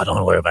in there? Oh,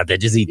 don't worry about that.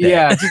 Just eat that.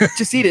 Yeah,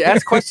 just eat it.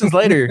 Ask questions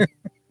later.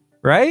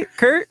 Right,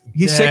 Kurt?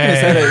 He's shaking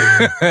his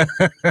head.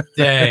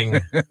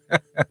 Dang.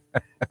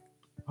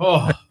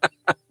 Oh.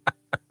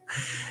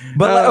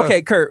 But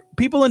okay, Kurt,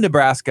 people in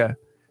Nebraska.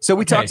 So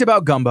we talked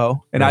about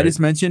gumbo, and I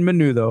just mentioned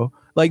menudo.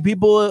 Like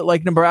people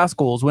like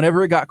Nebraskals,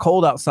 whenever it got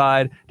cold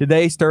outside, did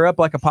they stir up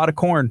like a pot of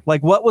corn?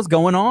 Like what was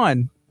going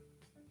on?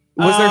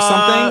 Was there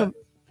something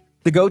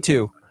to go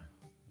to?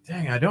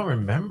 Dang, I don't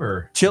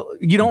remember.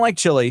 You don't like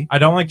chili. I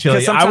don't like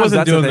chili. I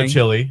wasn't doing the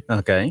chili.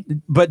 Okay.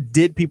 But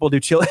did people do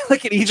chili?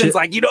 Like it even's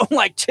like, you don't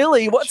like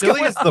chili.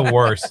 Chili is the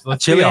worst.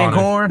 Chili and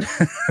corn.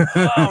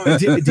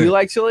 Do you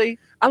like chili?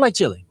 I like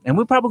chili. And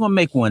we're probably going to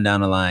make one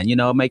down the line.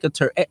 Make a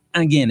turkey.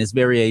 Again, it's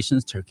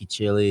variations. Turkey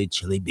chili,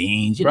 chili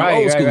beans,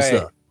 old school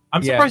stuff.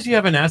 I'm surprised you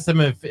haven't asked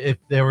them if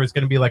there was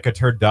going to be like a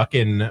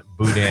turducken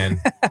boudin.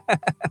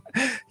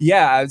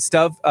 Yeah,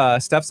 stuff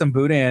some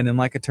boudin and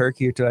like a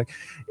turkey or two.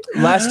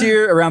 Last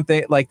year around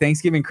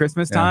Thanksgiving,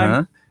 Christmas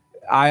time,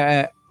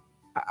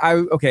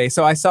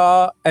 so I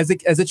saw as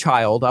a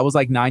child, I was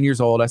like 9 years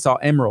old. I saw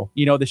Emerald,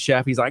 the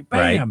chef. He's like,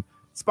 bam,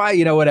 spy,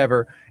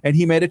 whatever. And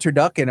he made a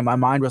turducken, and my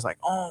mind was like,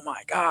 oh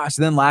my gosh.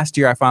 And then last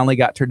year I finally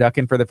got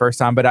turducken for the first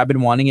time, but I've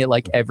been wanting it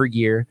like every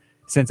year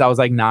since I was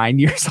like 9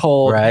 years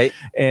old. Right.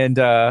 And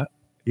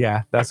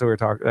that's what we're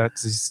talking.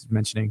 That's just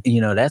mentioning.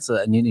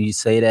 You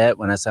say that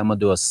when I say I'm gonna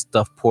do a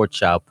stuffed pork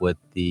chop with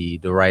the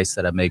rice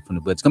that I make from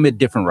the but it's gonna be a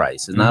different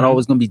rice. It's not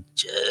always gonna be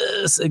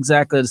just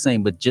exactly the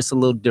same, but just a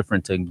little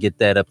different to get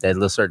that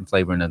little certain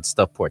flavor in a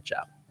stuffed pork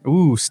chop.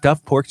 Ooh,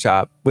 stuffed pork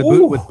chop with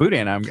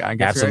boudin. I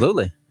guess.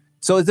 Absolutely. Right?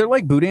 So is there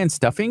like boudin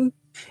stuffing?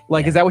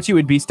 Like, is that what you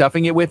would be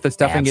stuffing it with? The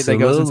stuffing that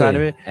goes inside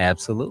of it?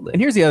 Absolutely.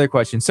 And here's the other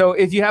question. So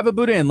if you have a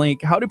boudin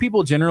link, how do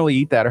people generally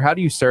eat that? Or how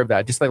do you serve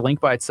that? Just like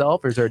link by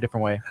itself? Or is there a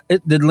different way?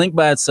 The link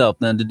by itself.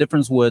 Now, the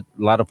difference with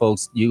a lot of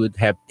folks, you would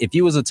have, if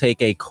you was to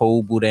take a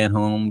cold boudin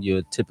home, you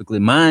would typically,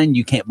 mine,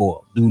 you can't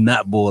boil. Do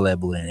not boil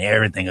that boudin.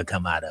 Everything will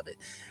come out of it.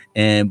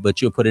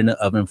 But you'll put it in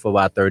the oven for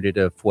about 30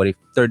 to 40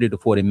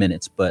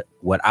 minutes. But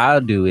what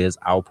I'll do is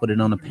I'll put it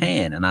on a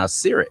pan and I'll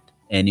sear it.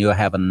 And you'll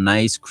have a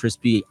nice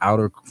crispy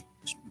outer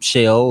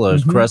shell or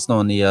crust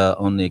on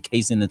the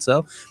casing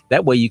itself.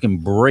 That way you can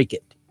break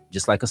it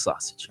just like a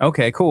sausage.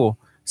 Okay, cool.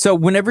 So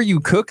whenever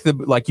you cook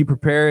you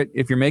prepare it,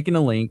 if you're making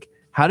a link,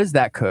 how does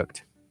that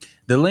cooked?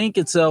 The link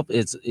itself,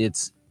 it's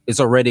it's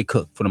already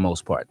cooked for the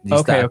most part.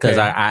 Okay. Because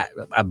I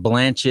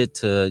blanch it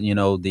to, you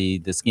know,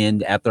 the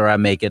skin. After I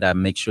make it, I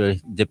make sure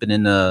dip it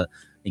in the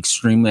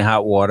extremely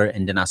hot water,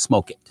 and then I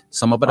smoke it.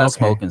 Some of it I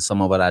smoke and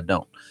some of it I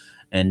don't.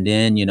 And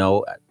then, you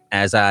know,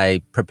 as I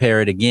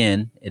prepare it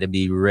again, it'll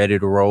be ready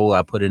to roll.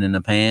 I put it in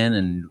the pan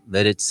and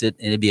let it sit,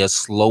 and it'll be a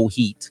slow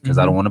heat because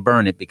I don't want to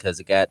burn it, because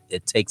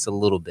it takes a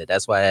little bit.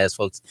 That's why I ask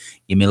folks,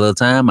 give me a little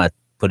time. I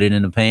put it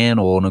in the pan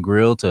or on the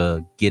grill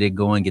to get it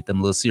going, get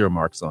them little sear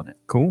marks on it.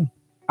 Cool.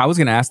 I was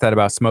going to ask that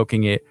about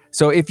smoking it.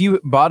 So if you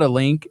bought a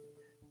link,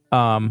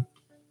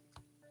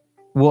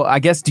 well, I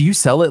guess, do you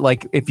sell it?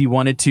 Like if you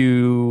wanted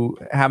to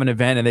have an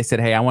event and they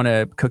said, hey, I want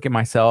to cook it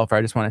myself, or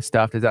I just want it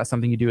stuffed. Is that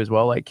something you do as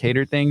well? Like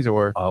cater things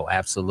or? Oh,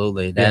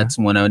 absolutely. That's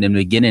when in the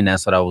beginning,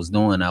 that's what I was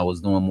doing. I was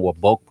doing more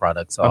bulk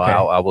products. So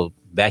I will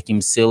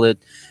vacuum seal it,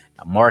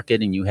 mark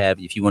it, and you have,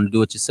 if you want to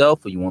do it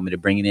yourself or you want me to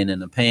bring it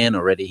in a pan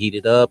already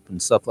heated up and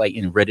stuff like,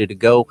 and ready to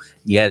go,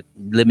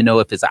 let me know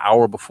if it's an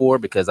hour before,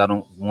 because I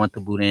don't want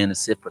the boudin to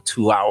sit for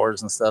 2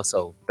 hours and stuff.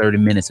 So 30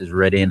 minutes is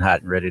ready and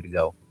hot and ready to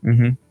go.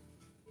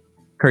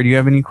 Kurt, do you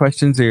have any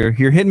questions? Or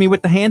you're hitting me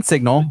with the hand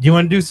signal. Do you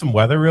want to do some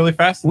weather really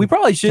fast? We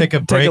probably should take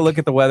a look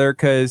at the weather,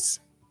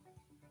 because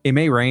it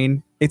may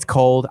rain. It's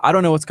cold. I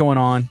don't know what's going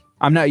on.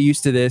 I'm not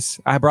used to this.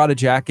 I brought a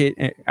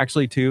jacket,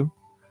 actually 2.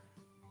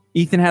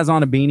 Ethan has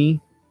on a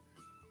beanie.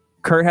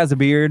 Kurt has a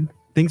beard.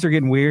 Things are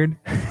getting weird.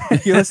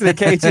 You listen to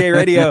KHA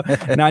Radio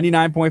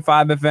 99.5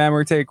 FM. We're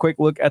going to take a quick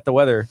look at the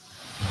weather.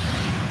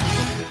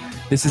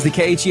 This is the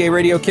KHA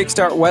Radio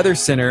Kickstart Weather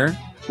Center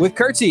with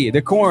Kurtzy,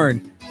 the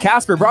Corn,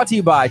 Casper, brought to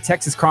you by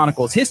Texas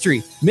Chronicles,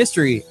 history,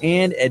 mystery,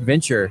 and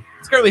adventure.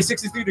 It's currently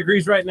 63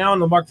 degrees right now in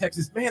Lamar,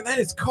 Texas. Man, that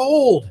is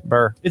cold.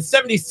 Burr. It's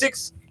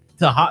 76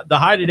 to the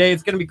high today.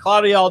 It's going to be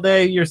cloudy all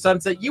day. Your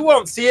sunset, you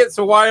won't see it,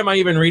 so why am I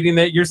even reading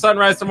it? Your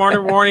sunrise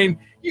tomorrow morning,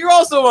 you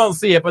also won't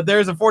see it, but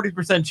there's a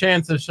 40%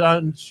 chance of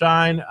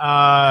sunshine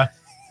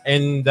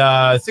and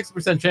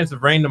 60% chance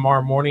of rain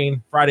tomorrow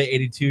morning. Friday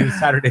 82,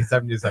 Saturday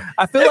 77.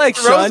 I feel like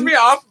it throws me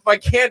off if I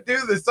can't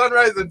do the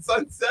sunrise and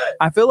sunset.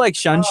 I feel like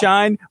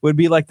sunshine would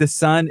be like the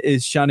sun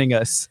is shunning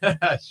us.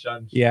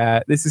 Yeah,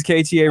 this is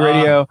KTA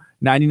Radio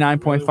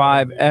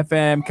 99.5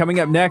 FM. Coming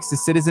up next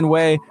is Citizen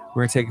Way.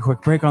 We're gonna take a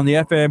quick break on the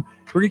FM.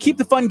 We're gonna keep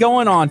the fun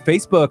going on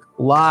Facebook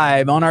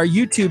Live, on our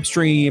YouTube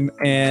stream,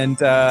 and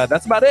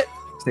that's about it.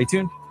 Stay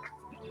tuned.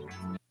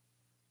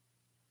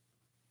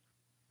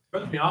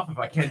 Throws me off if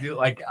I can't do it.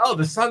 Like, oh,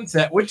 the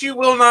sunset, which you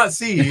will not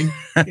see.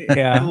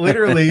 Yeah,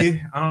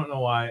 literally, I don't know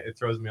why it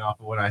throws me off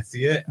when I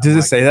see it. Does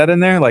it say that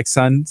in there, like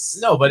suns?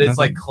 No, but it's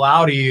like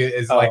cloudy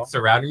is like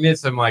surrounding it.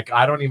 So I'm like,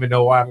 I don't even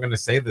know why I'm gonna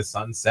say the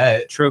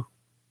sunset. True.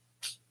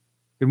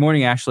 Good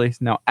morning, Ashley.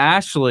 Now,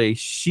 Ashley,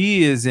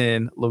 she is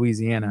in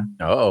Louisiana.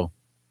 Oh,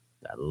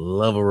 I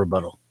love a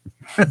rebuttal.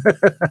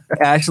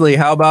 Ashley,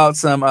 how about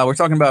some? We're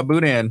talking about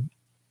boudin.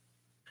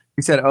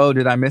 He said, "Oh,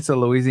 did I miss a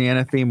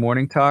Louisiana themed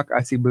morning talk?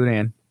 I see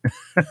boudin."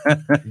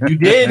 You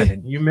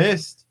did. You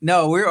missed.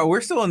 No,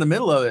 we're still in the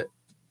middle of it.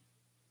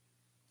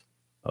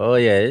 Oh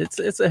yeah,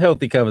 it's a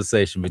healthy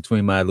conversation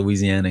between my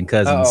Louisiana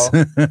cousins.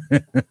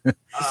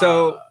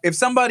 So if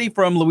somebody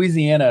from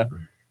Louisiana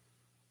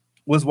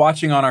was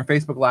watching on our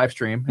Facebook live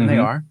stream, and they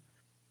are,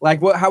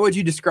 like, how would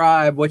you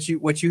describe what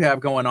you have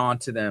going on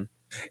to them?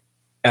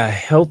 A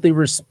healthy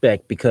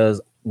respect,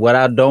 because what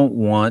I don't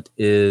want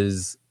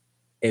is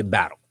a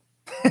battle.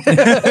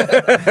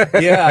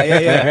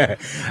 Yeah.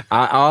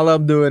 All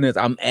I'm doing is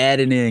I'm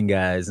adding in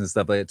guys and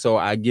stuff like that. So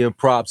I give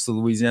props to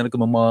Louisiana because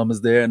my mom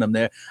is there and I'm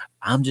there.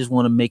 I'm just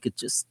want to make it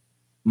just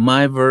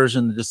my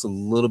version, just a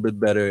little bit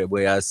better the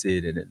way I see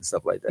it and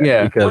stuff like that.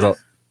 Yeah, because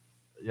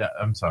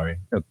I'm sorry.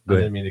 I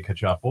didn't mean to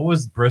cut you off. What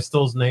was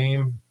Bristol's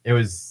name? It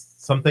was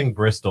something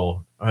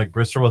Bristol. Like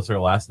Bristol was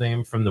her last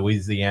name from the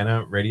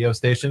Louisiana radio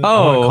station. I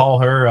want to call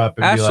her up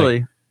and Ashley.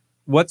 Be like,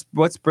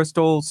 What's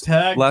Bristol's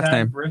last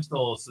name?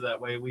 Bristol, so that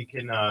way we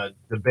can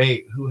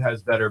debate who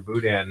has better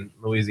boudin,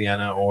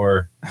 Louisiana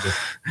or.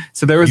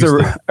 So there was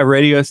a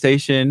radio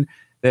station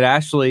that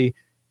Ashley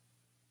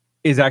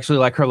is actually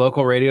like her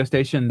local radio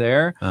station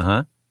there,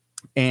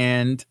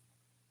 and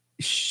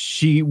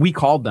we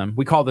called them.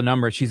 We called the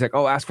number. She's like,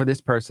 "Oh, ask for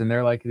this person."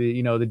 They're like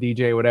the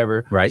DJ,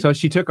 whatever. Right. So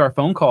she took our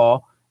phone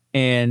call,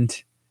 and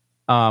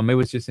it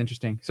was just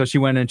interesting. So she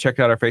went and checked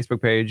out our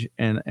Facebook page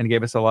and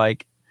gave us a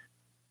like.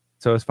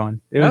 So it was fun.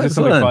 It was just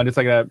something fun. Just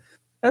like that.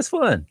 That's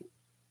fun.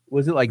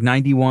 Was it like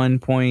 91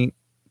 point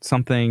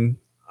something?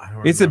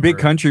 It's a big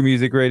country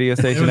music radio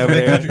station over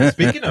there.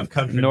 Speaking of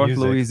country North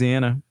music,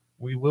 Louisiana.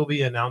 We will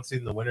be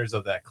announcing the winners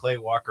of that Clay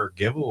Walker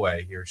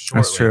giveaway here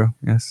shortly. That's true.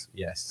 Yes.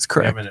 It's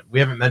correct. We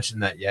haven't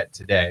mentioned that yet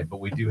today, but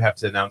we do have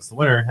to announce the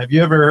winner. Have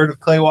you ever heard of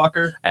Clay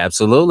Walker?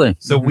 Absolutely.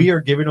 So we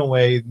are giving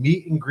away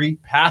meet and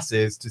greet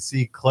passes to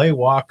see Clay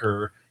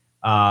Walker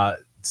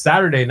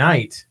Saturday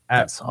night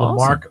at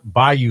Lamarck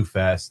Bayou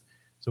Fest.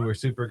 So we're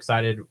super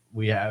excited.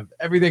 We have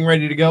everything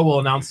ready to go. We'll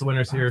announce the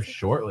winners here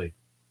shortly.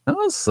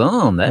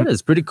 Awesome. That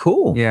is pretty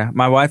cool. Yeah.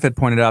 My wife had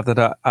pointed out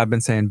that I've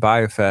been saying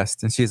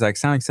BioFest, and she's like,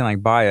 sounding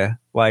like Baya.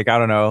 Like, I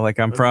don't know, like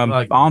I'm from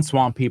On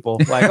Swamp people.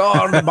 Like,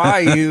 oh, the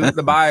Bayou,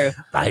 the Bayou.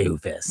 Bayou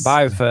Fest.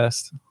 Bayou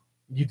Fest.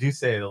 You do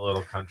say a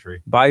little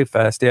country. Bayou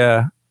Fest,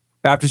 yeah.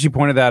 After she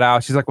pointed that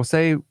out, she's like,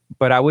 well,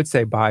 but I would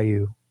say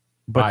Bayou.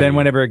 But then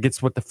whenever it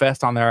gets with the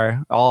fest on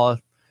there, all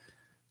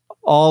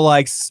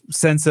like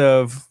sense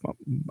of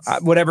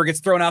whatever gets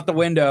thrown out the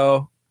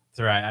window.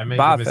 That's right. I made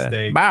a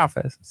mistake. Bayou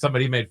Fest.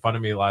 Somebody made fun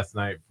of me last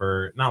night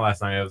not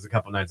last night, it was a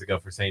couple nights ago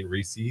for saying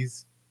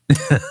Reese's.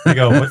 They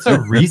go, what's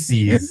a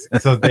Reese's?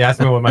 So they asked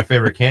me what my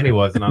favorite candy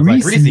was, and I was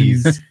like,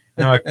 Reese's. And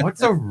they're like,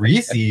 what's a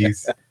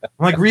Reese's? I'm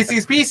like,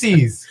 Reese's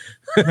Pieces.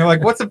 And they're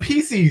like, what's a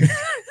Pieces?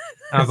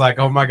 And I was like,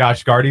 oh my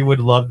gosh, Gardy would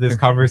love this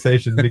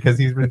conversation because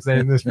he's been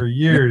saying this for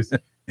years.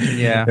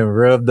 Yeah. It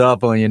rubbed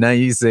up on you. Now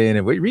you saying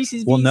it. Wait,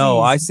 Reese's Pieces? Well, no,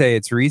 I say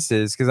it's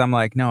Reese's because I'm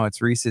like, no,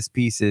 it's Reese's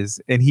Pieces.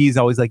 And he's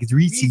always like, it's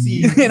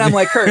Reese's. And I'm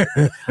like, Kurt,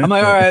 I'm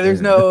like, all right,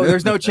 there's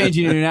no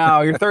changing you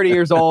now. You're 30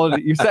 years old.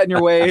 You're set in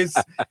your ways.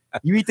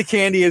 You eat the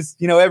candy as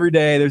every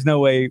day. There's no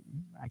way.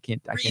 I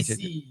can't.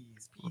 Pieces.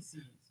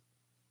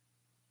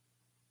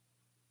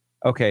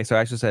 Okay, so I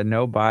actually said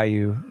no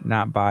Bayou,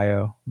 not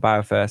Bio.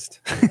 BioFest.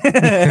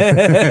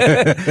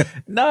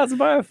 No, it's a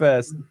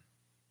BioFest.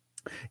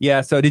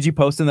 Yeah, so did you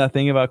post in that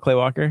thing about Clay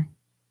Walker?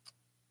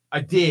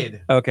 I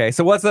did. Okay,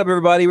 so what's up,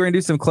 everybody? We're going to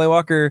do some Clay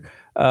Walker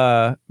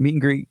meet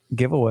and greet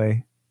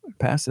giveaway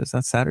passes.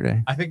 That's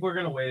Saturday. I think we're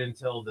going to wait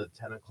until the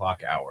 10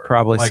 o'clock hour.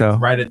 Probably so.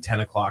 Right at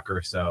 10 o'clock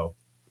or so,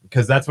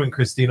 because that's when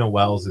Christina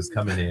Wells is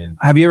coming in.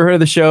 Have you ever heard of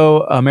the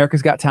show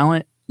America's Got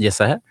Talent? Yes,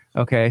 I have.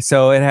 Okay,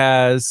 so it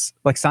has,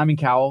 like, Simon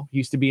Cowell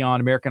used to be on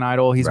American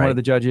Idol. He's one of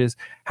the judges.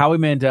 Howie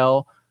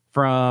Mandel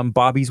from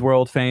Bobby's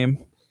World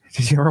fame.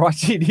 Did you ever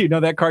watch it? Do you know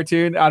that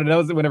cartoon? I don't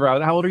know. Whenever I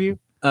was, how old are you?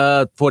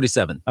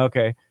 47.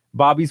 Okay.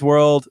 Bobby's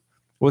World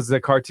was the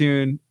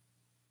cartoon.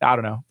 I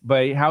don't know.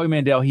 But Howie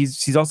Mandel,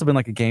 he's also been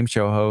like a game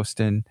show host,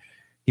 and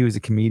he was a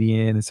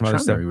comedian and some other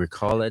stuff. I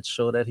recall that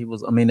show that he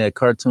was, that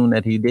cartoon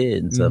that he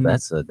did. And so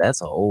that's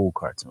an old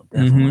cartoon,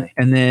 definitely.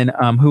 And then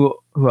who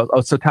else?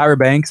 Oh, so Tyra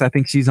Banks, I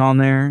think she's on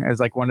there as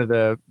like one of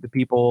the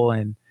people,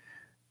 and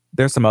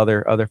there's some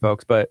other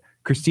folks. But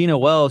Christina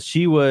Wells,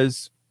 she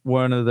was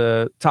one of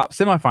the top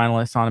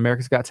semifinalists on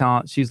America's Got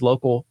Talent. She's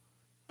local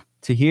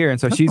to here, and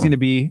so she's going to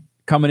be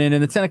coming in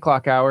the 10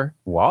 o'clock hour.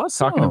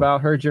 Awesome. Talking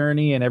about her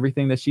journey and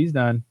everything that she's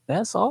done.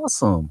 That's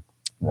awesome.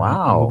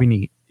 Wow. It'll be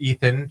neat.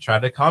 Ethan, try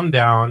to calm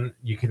down.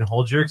 You can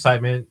hold your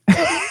excitement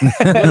a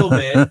little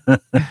bit.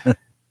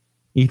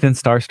 Ethan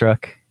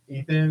starstruck.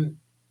 Ethan,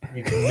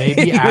 you can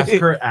maybe ask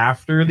her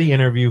after the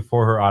interview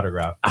for her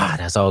autograph.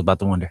 That's all I was about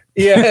to wonder.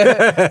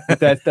 Yeah.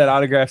 that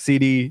autograph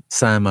CD.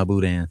 Sign my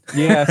Boudin.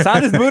 Yeah,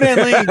 sign his Boudin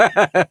link.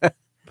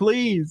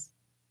 Please.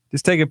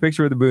 Just take a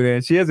picture with the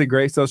Boudin. She has a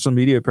great social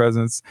media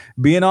presence.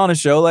 Being on a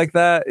show like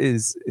that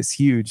is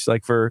huge.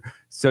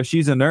 So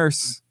she's a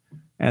nurse.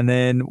 And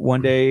then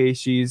one day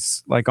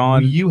she's like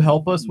on. Will you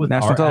help us with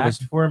national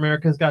television for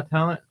America's Got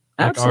Talent?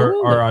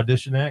 Absolutely. Our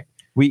audition act.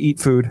 We eat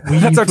food.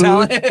 That's our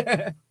talent.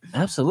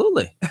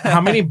 Absolutely.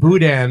 How many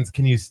Boudins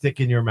can you stick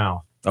in your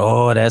mouth?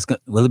 Oh, that's good.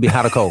 Will it be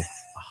hot or cold?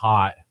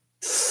 Hot.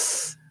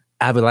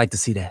 I would like to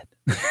see that.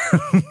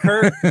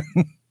 Kurt,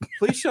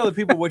 please show the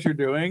people what you're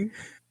doing.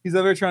 He's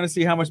over there trying to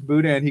see how much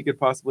Boudin he could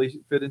possibly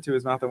fit into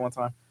his mouth at one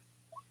time.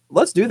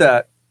 Let's do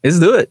that. Let's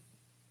do it.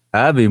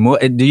 I'd be more.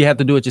 Do you have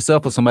to do it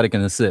yourself or somebody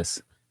can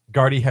assist?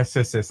 Gardy has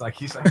sisters. Like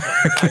he's like,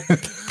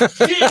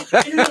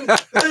 get in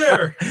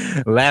there.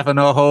 Laughing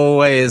the whole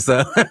way. So.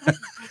 You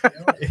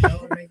know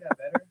what would make that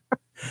better?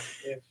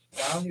 If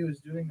while he was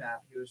doing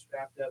that, he was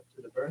strapped up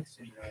to the birth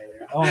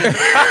simulator. Oh,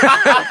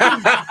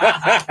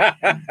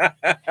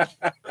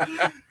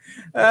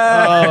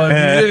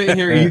 if you didn't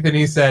hear Ethan,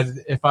 he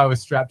said if I was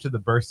strapped to the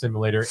birth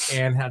simulator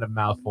and had a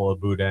mouthful of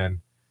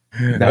Boudin.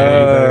 Because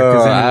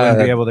then you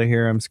wouldn't be able to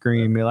hear him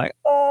scream. Be like,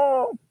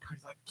 oh.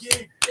 He's like,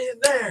 get in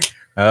there.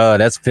 Oh,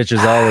 that's pictures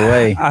all the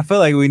way. I feel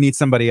like we need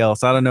somebody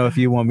else. I don't know if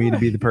you want me to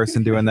be the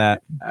person doing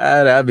that.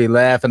 I'd be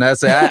laughing. I'd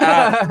say,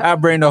 I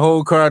bring the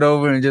whole crowd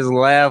over and just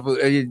laugh.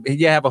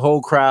 You have a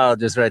whole crowd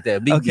just right there.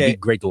 It'd be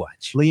great to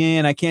watch.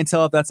 Leanne, I can't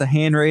tell if that's a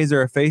hand raise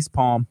or a face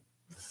palm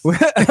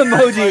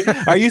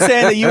emoji. Are you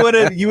saying that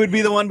you would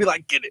be the one to be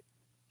like,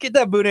 get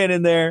that Boudin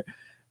in there?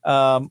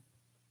 Yeah,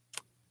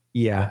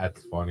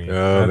 that's funny.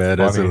 Oh,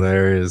 that's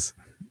hilarious.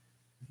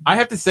 I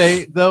have to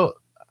say though,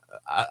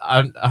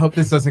 I hope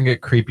this doesn't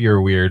get creepy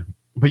or weird,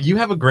 but you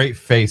have a great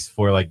face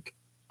for like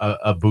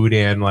a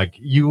Boudin. Like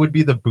you would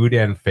be the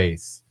Boudin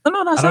face. No,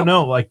 I don't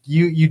know. Like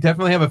you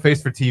definitely have a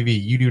face for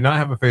TV. You do not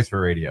have a face for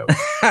radio.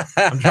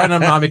 I'm trying to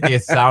not make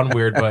it sound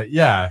weird, but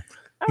yeah.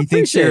 He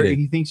thinks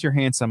you're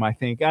handsome. I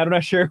think. I'm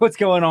not sure what's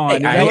going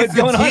on. What's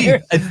going on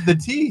here? It's the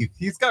teeth.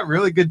 He's got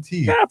really good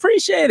teeth. I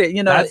appreciate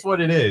it. That's what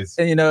it is.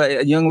 And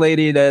a young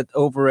lady that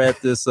over at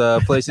this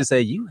place, you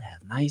say you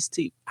have nice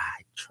teeth. I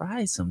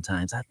try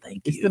sometimes. I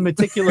think it's the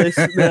meticulous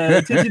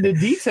attention to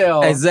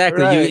detail.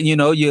 Exactly. Right.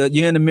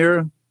 You're in the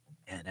mirror.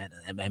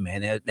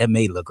 Man, that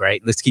may look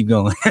right. Let's keep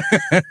going.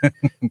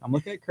 I'm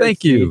looking at Kurt's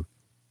Thank you.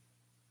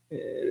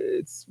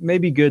 It's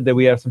maybe good that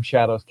we have some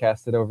shadows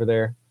casted over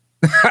there.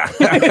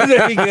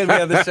 That'd be good. We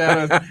have the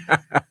shadows.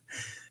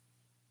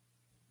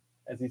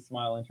 As he's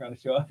smiling, trying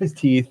to show off his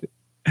teeth.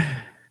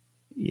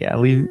 Yeah,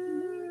 leave.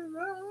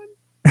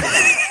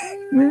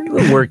 A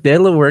little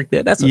work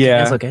there. That's okay.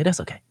 Yeah.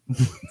 That's okay.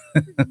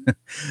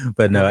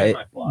 But no,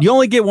 you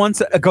only get one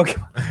set.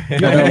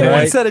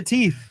 One set of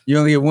teeth. You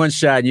only get one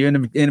shot. You're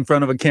in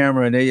front of a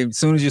camera, and as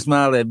soon as you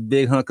smile, that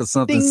big hunk of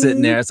something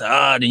sitting there. It's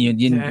then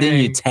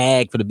you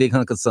tag for the big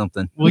hunk of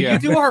something. Will you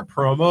do our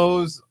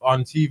promos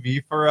on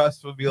TV for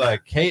us? We'll be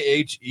like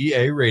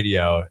KHEA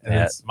Radio and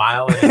then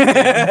smile.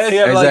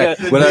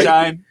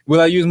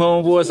 Will I use my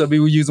own voice, or be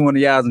using one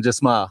of y'all's and just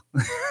smile?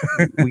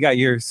 We got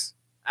yours.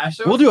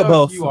 Ashley, we'll do it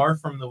both. You are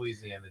from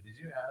Louisiana. Did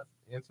you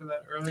answer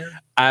that earlier?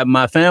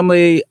 My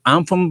family,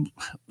 I'm from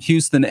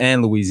Houston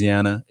and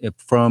Louisiana.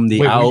 From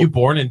the were you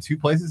born in two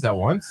places at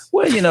once?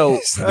 Well,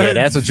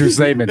 that's a true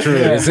statement. True.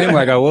 It seemed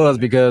like I was,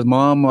 because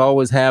mom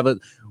always have it.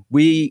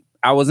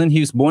 I was in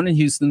Houston, born in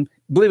Houston.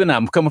 Believe it or not,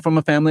 I'm coming from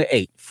a family of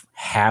 8.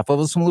 Half of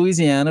us from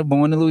Louisiana,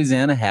 born in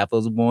Louisiana. Half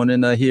of us born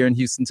in here in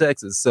Houston,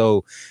 Texas.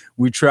 So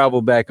we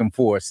travel back and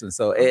forth. And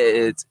so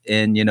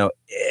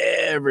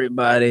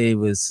everybody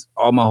was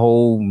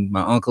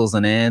my uncles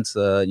and aunts,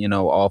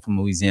 all from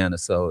Louisiana.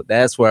 So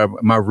that's where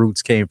my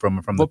roots came from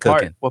the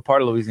cooking. What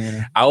part of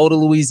Louisiana? Iota,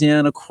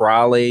 Louisiana,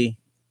 Crowley.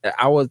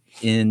 I was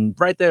in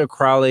right there,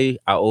 Crowley,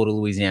 Iota,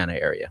 Louisiana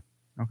area.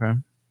 Okay,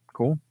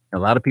 cool. A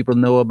lot of people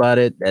know about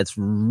it. That's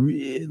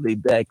really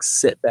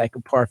set back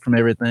apart from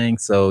everything.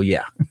 So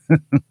yeah.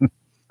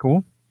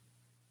 Cool.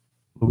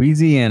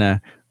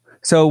 Louisiana.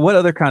 So what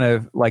other kind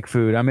of like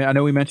food? I mean, I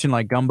know we mentioned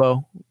like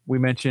gumbo. We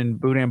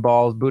mentioned boudin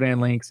balls, boudin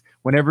links.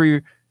 Whenever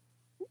you're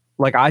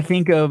like, I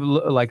think of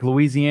like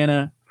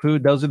Louisiana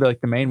food, those are the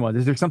main ones.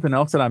 Is there something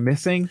else that I'm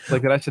missing,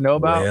 like that I should know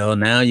about? Well,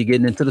 now you're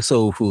getting into the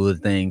soul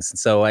food things.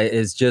 So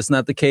it's just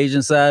not the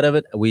Cajun side of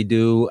it.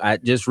 I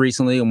just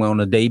recently on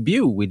a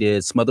debut, we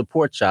did smothered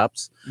pork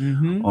chops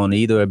on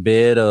either a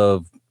bed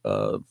of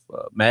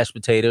mashed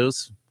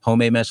potatoes,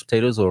 homemade mashed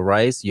potatoes or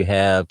rice. You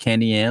have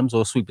candy yams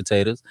or sweet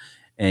potatoes,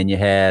 and you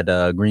had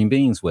green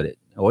beans with it.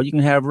 Or you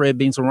can have red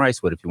beans and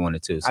rice with it if you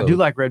wanted to. So, I do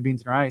like red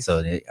beans and rice.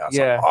 So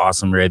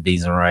awesome red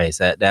beans and rice.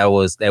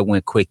 That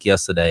went quick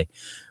yesterday.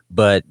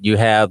 But you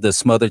have the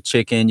smothered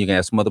chicken. You can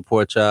have smothered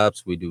pork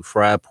chops. We do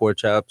fried pork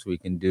chops. We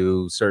can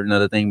do certain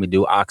other things. We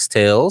do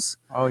oxtails.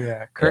 Oh,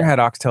 yeah. Kurt had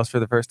oxtails for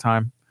the first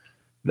time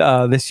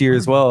this year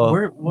as well.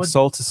 What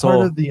soul to soul.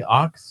 Part of the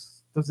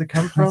ox does it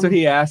come from? That's what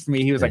he asked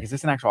me. He was like, "Is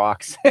this an actual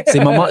ox?" See,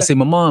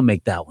 my mom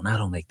make that one. I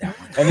don't make that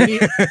one. And then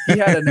he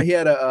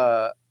had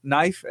a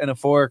knife and a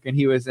fork, and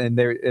he was in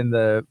there. And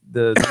the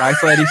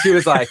nice lady, she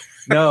was like,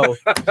 "No."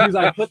 She was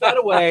like, "Put that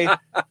away.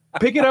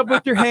 Pick it up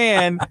with your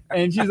hand."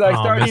 And she's like,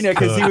 "Start eating it,"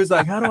 because he was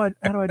like, "How do I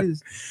do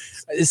this?"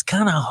 It's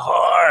kind of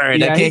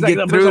hard. I can't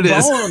get through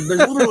this.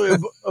 There's literally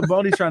a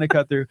bone he's trying to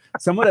cut through.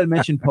 Someone had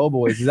mentioned po'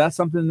 boys. Is that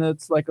something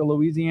that's like a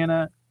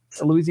Louisiana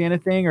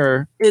thing,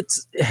 or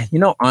it's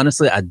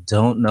honestly, I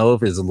don't know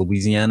if it's a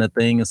Louisiana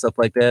thing and stuff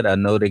like that. I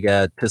know they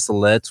got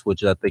pistolettes,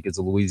 which I think is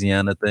a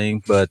Louisiana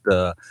thing, but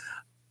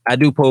I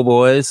do po'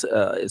 boys.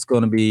 It's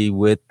going to be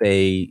with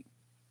a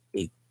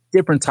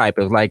different type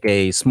of like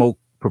a smoked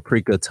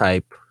paprika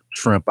type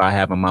shrimp I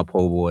have in my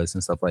po' boys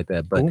and stuff like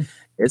that. But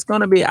it's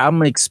going to be,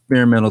 I'm an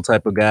experimental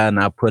type of guy, and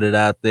I put it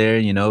out there.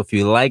 If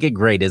you like it,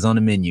 great. It's on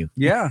the menu.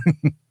 Yeah.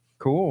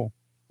 Cool.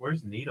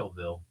 Where's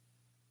Needleville?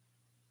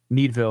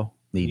 Needville.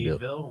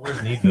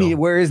 Where's Needville?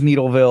 Where is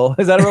Needleville?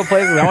 Is that a real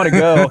place? I want to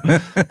go.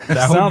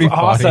 That sounds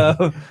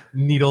awesome.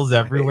 Needles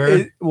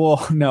everywhere.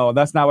 Well, no,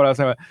 that's not what I was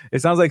talking about.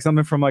 It sounds like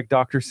something from like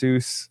Dr.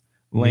 Seuss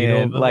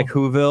land, like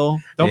Whoville.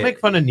 Don't make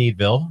fun of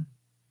Needville.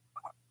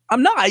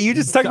 I'm not. You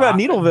just talked about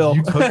Needleville.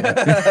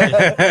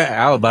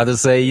 I was about to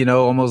say,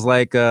 almost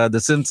like The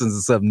Simpsons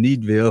or something.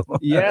 Needville.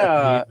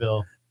 Yeah.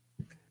 Needville.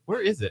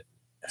 Where is it?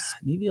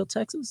 Needville,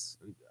 Texas.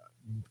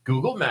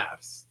 Google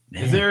Maps.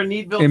 Man. Is there a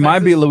Needville? It might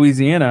be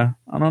Louisiana.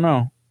 I don't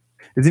know.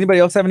 Does anybody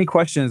else have any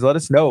questions? Let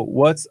us know.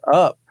 What's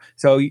up?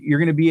 So you're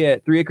going to be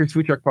at 3 Acres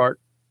Food Truck Park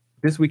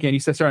this weekend.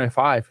 You said starting at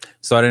 5.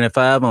 Starting at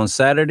 5 on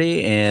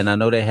Saturday, and I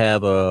know they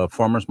have a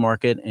farmers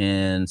market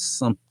and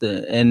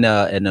something, and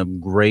a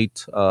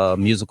great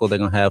musical they're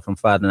gonna have from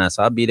 5 to 9.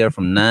 So I'll be there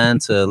from 9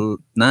 to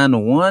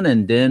 1,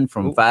 and then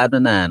from 5 to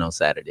 9 on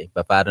Saturday,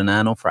 but 5 to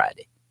 9 on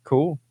Friday.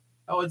 Cool.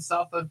 Oh, it's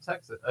south of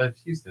Texas,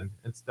 Houston.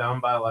 It's down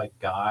by like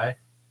Guy,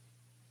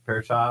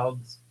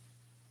 Fairchilds,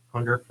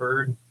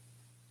 Hungerford,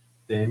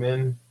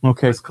 Damon.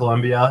 Okay. West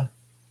Columbia.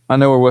 I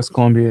know where West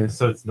Columbia is.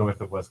 So it's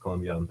north of West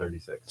Columbia on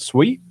 36.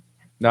 Sweet.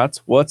 That's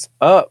what's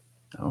up.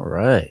 All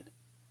right.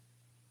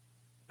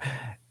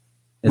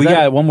 We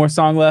got one more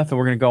song left, and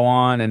we're going to go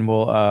on, and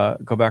we'll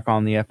go back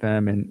on the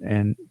FM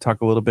and talk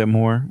a little bit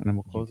more, and then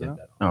we'll close it out.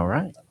 All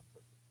right.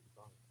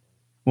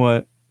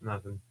 What?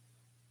 Nothing.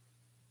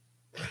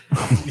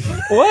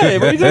 What? What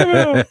are you talking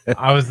about?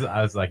 I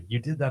was like, you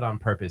did that on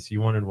purpose.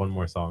 You wanted one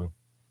more song.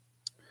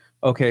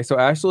 Okay, so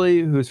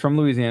Ashley, who's from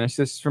Louisiana,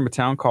 she's from a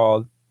town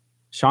called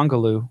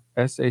Shongaloo,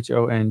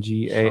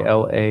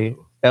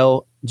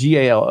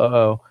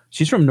 SHONGALALGALOO.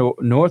 She's from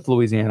North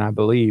Louisiana, I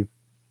believe.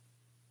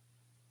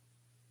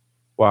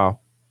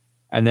 Wow.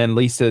 And then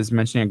Lisa's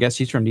mentioning, I guess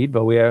she's from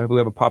Needville. We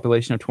have a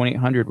population of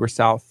 2,800. We're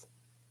south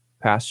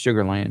past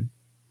Sugar Land.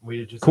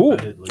 We just cool.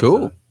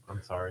 Cool.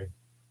 I'm sorry.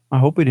 I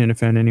hope we didn't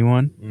offend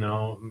anyone.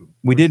 No.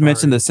 We did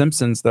mention The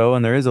Simpsons, though,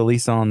 and there is a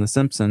Lisa on The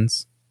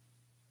Simpsons.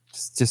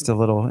 Just a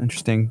little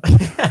interesting.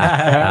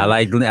 I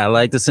like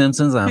The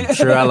Simpsons. I'm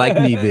sure I like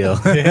Needville.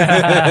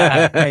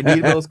 Hey,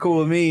 Needville's cool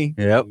with me.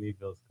 Yep.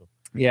 Needville's cool.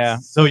 Yeah.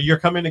 So you're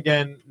coming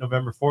again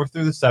November 4th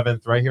through the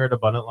 7th, right here at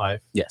Abundant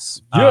Life.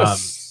 Yes.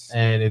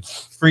 And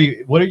it's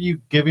free. What are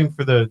you giving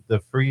for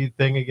the free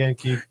thing again?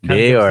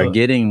 They are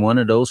getting one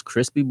of those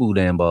crispy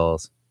boudin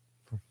balls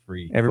for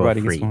free. Everybody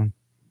for free. gets one.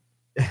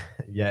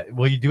 Yeah.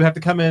 Well, you do have to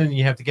come in and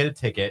you have to get a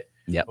ticket.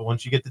 Yep. But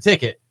once you get the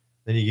ticket,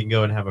 then you can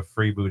go and have a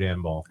free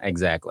boudin ball.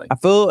 Exactly. I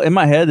feel in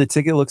my head the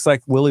ticket looks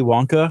like Willy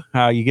Wonka.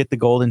 How you get the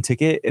golden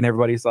ticket and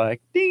everybody's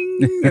like, ding,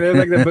 and there's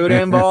like the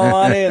boudin ball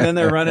on it, and then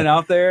they're running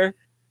out there.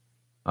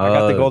 I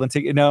got the golden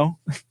ticket. No.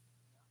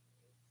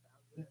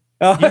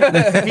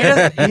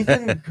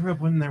 Ethan grew up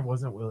when there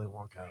wasn't Willy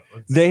Wonka.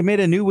 They made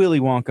a new Willy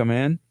Wonka,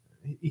 man.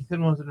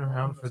 Ethan wasn't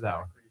around for that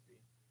one.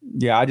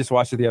 Yeah, I just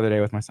watched it the other day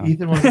with my son.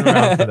 Ethan wasn't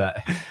around for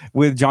that.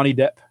 With Johnny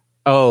Depp.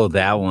 Oh,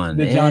 that one.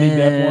 The Johnny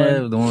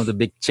Depp one. The one with the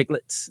big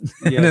chiclets.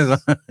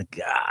 Yes. God.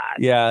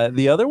 Yeah,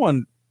 the other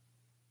one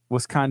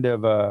was kind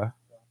of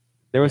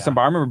there was some,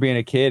 I remember being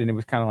a kid and it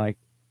was kind of like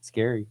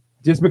scary.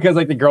 Just because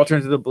like the girl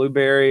turns into the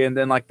blueberry and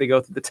then like they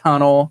go through the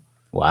tunnel.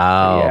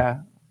 Wow. Yeah.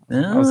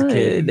 I was a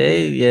kid.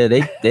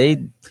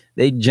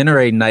 They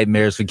generate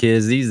nightmares for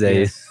kids these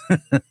days.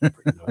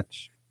 Pretty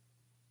much.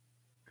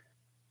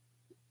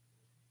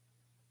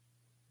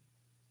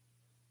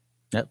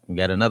 Yep, we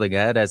got another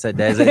guy that's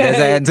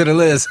adding to the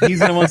list. He's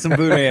gonna want some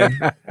boudin.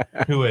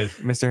 Who is?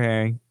 Mr.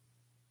 Herring.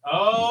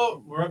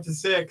 Oh, we're up to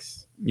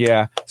 6.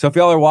 Yeah. So if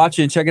y'all are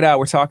watching, check it out.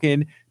 We're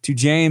talking to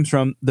James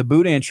from the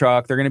Boudin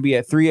Truck. They're going to be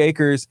at 3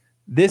 Acres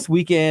this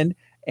weekend,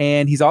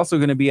 and he's also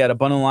going to be at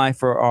Abundant Life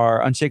for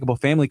our Unshakable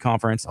Family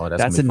Conference. Oh,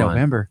 that's in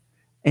November.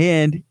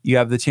 And you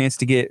have the chance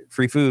to get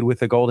free food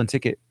with a golden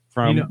ticket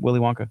from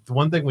Willy Wonka. The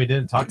one thing we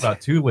didn't talk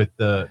about too with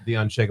the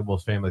Unshakable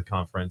Family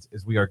Conference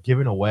is we are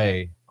giving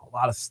away a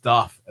lot of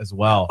stuff as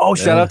well. Oh,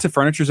 shout out to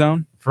Furniture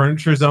Zone.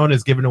 Furniture Zone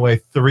is giving away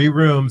 3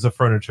 rooms of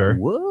furniture.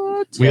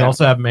 What? We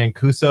also have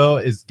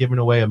Mancuso is giving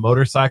away a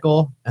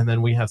motorcycle, and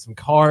then we have some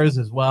cars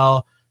as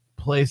well,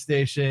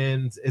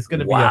 PlayStations. It's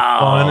going to be a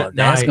fun night.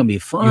 That's going to be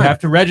fun. You have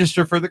to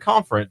register for the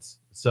conference,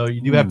 so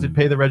you do have to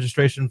pay the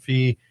registration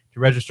fee to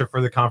register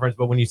for the conference.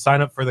 But when you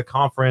sign up for the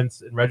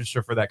conference and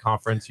register for that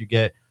conference, you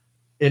get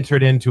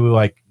entered into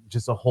like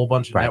just a whole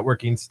bunch of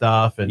networking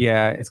stuff, and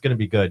it's going to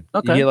be good.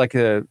 Okay. You get like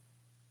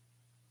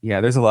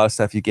there's a lot of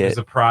stuff you get. There's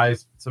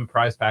some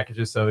prize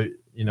packages. So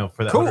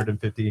for that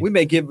 150, we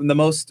may give them the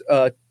most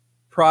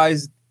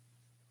prized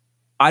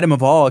item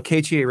of all, a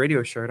KHEA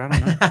radio shirt. I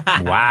don't know.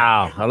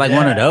 Wow, I like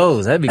one of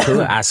those. That'd be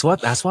cool. I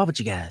swap with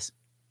you guys.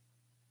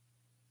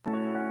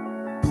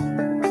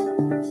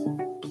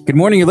 Good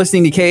morning. You're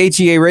listening to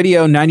KHEA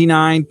Radio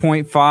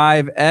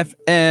 99.5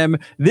 FM.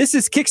 This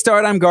is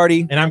Kickstart. I'm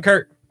Gardy. And I'm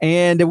Kurt.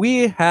 And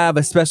we have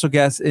a special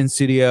guest in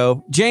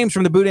studio, James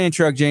from the Boudin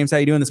Truck. James, how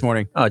you doing this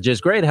morning? Oh,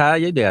 just great. How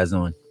you guys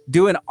doing?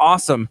 Doing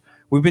awesome.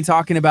 We've been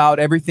talking about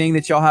everything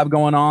that y'all have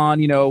going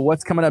on,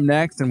 what's coming up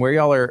next and where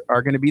y'all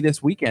are going to be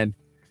this weekend.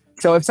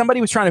 So if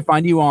somebody was trying to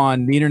find you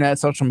on the internet,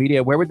 social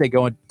media, where would they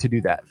go to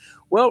do that?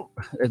 Well,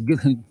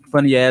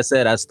 funny you asked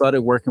that. I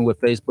started working with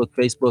Facebook.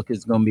 Facebook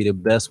is going to be the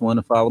best one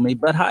to follow me.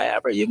 But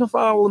however, you can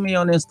follow me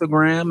on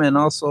Instagram and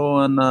also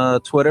on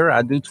Twitter.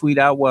 I do tweet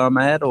out where I'm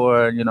at,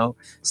 or,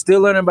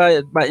 still learning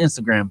by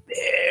Instagram.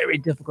 Very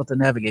difficult to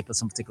navigate for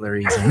some particular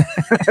reason.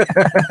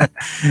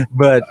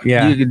 But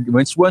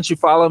once you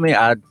follow me,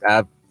 I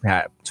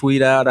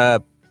tweet out, I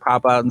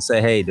pop out and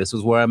say, hey, this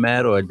is where I'm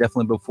at, or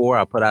definitely before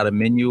I put out a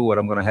menu, what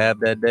I'm going to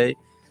have that day.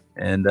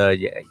 And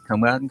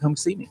come out and come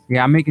see me.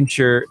 Yeah, I'm making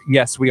sure.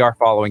 Yes, we are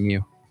following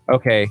you.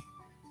 Okay.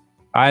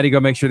 I had to go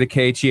make sure the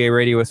KHEA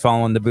radio was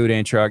following the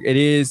Boudin Truck. It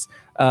is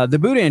the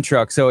Boudin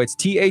Truck. So it's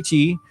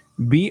THEBOUDAIN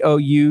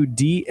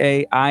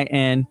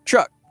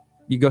Truck.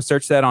 You go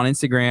search that on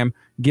Instagram,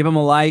 give them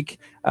a like,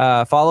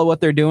 follow what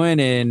they're doing,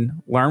 and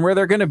learn where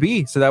they're going to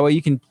be. So that way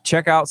you can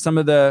check out some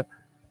of the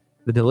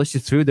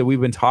delicious food that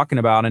we've been talking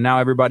about. And now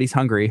everybody's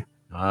hungry.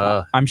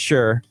 I'm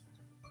sure.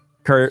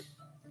 Kurt.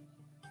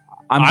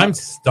 I'm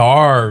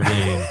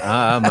starving.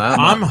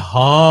 I'm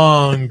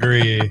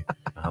hungry.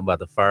 I'm about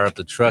to fire up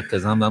the truck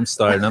because I'm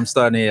starting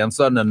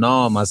to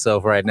gnaw on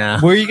myself right now.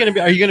 Where are you gonna be?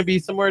 Are you gonna be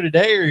somewhere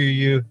today, or are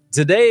you?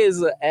 Today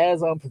is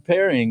as I'm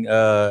preparing.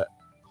 I'm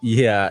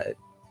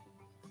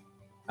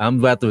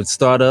about to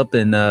start up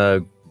and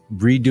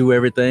redo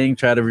everything,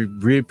 try to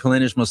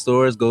replenish my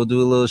stores, go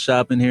do a little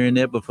shopping here and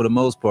there. But for the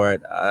most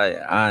part,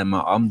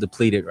 I'm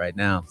depleted right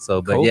now.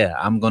 So, but cool.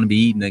 I'm going to be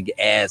eating the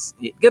ass.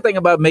 Good thing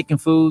about making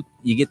food,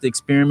 you get to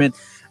experiment.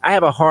 I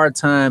have a hard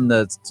time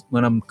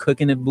when I'm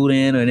cooking at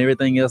Boudin and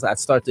everything else, I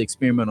start to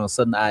experiment on a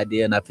sudden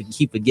idea and I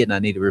keep forgetting I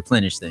need to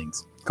replenish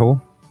things.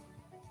 Cool.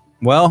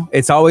 Well,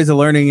 it's always a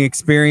learning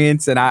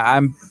experience, and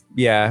I'm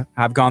yeah,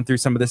 I've gone through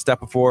some of this stuff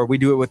before. We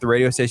do it with the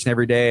radio station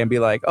every day and be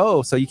like,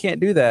 oh, so you can't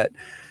do that.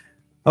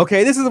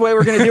 Okay, this is the way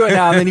we're going to do it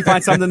now. And then you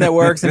find something that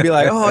works and be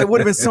like, oh, it would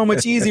have been so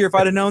much easier if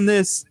I'd have known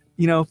this,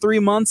 3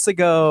 months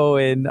ago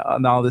and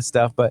all this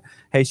stuff. But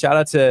hey, shout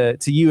out to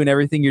you and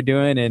everything you're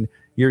doing and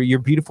your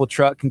beautiful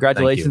truck.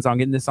 Congratulations on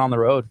getting this on the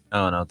road.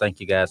 Oh no, thank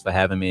you guys for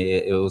having me.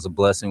 It was a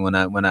blessing when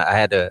I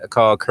had to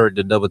call Kurt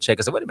to double check.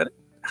 I said, wait a minute.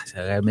 I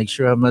said, I gotta make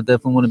sure I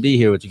definitely want to be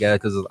here with you guys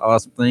because it's an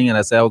awesome thing. And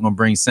I said I was gonna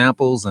bring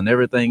samples and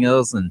everything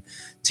else and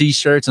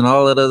t-shirts and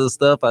all that other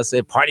stuff. I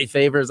said party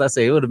favors. I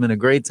said it would have been a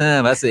great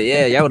time. I said,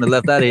 yeah, y'all would have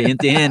left out here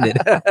empty-handed.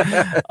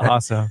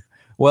 Awesome.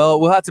 Well,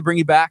 we'll have to bring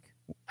you back.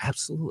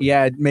 Absolutely.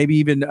 Yeah, maybe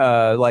even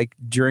like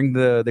during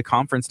the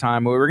conference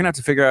time. We're gonna have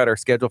to figure out our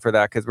schedule for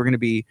that because we're gonna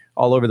be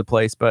all over the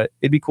place. But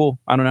it'd be cool.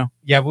 I don't know.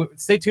 Yeah,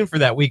 stay tuned for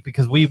that week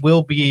because we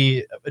will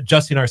be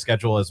adjusting our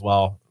schedule as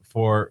well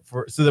for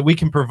so that we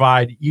can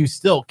provide you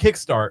still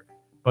Kickstart,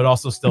 but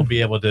also still be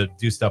able to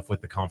do stuff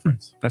with the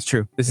conference. That's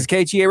true. This is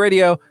KHEA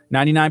Radio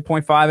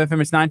 99.5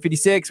 FM. It's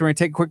 9:56. We're gonna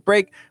take a quick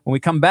break. When we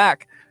come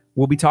back,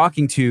 we'll be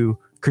talking to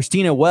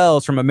Christina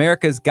Wells from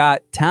America's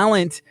Got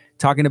Talent,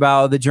 talking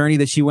about the journey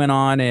that she went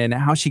on and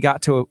how she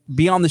got to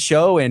be on the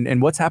show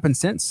and what's happened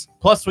since.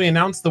 Plus, we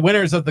announced the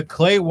winners of the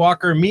Clay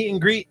Walker meet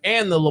and greet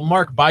and the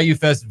Lamarck Bayou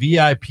Fest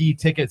VIP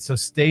tickets, so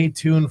stay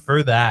tuned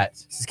for that.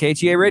 This is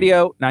KHEA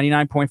Radio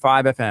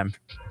 99.5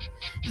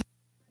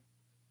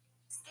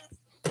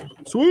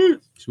 FM.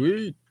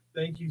 Sweet.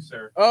 Thank you,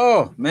 sir.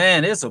 Oh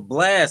man, it's a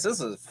blast. This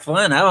is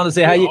fun. I don't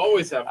see how you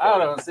always have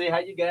fun. I don't see how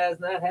you guys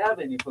not have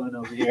any fun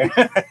over here.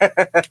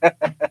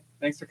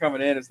 Thanks for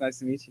coming in. It's nice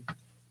to meet you.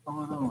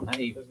 Oh,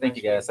 hey, thank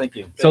you guys. Thank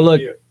you. So look,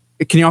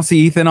 can y'all see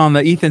Ethan on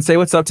the Ethan? Say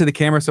what's up to the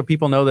camera so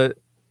people know that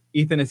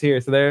Ethan is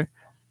here. So there,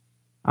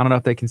 I don't know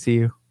if they can see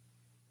you.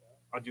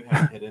 I do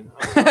have it hidden.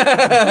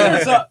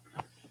 What's up?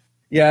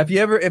 Yeah,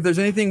 if there's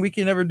anything we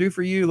can ever do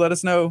for you, let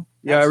us know.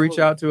 Yeah, Absolutely. Reach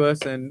out to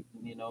us and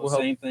we'll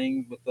same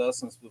thing with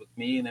us and with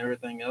me and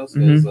everything else.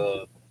 Is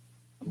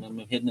I'm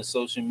hitting the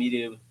social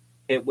media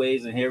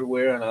hitways and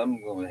everywhere, and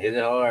I'm going to hit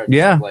it hard. And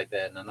stuff like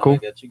that. And I know I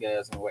got you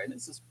guys in the way. And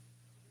it's just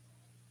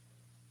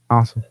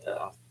awesome.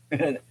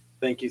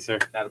 Thank you, sir.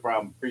 Not a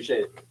problem.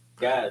 Appreciate it,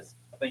 guys.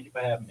 Thank you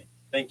for having me.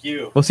 Thank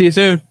you. We'll see you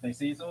soon.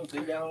 See you soon. See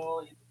you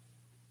all.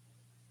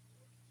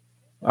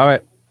 All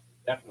right.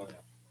 Definitely.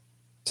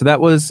 So that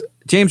was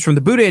James from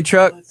the Boudin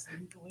Truck.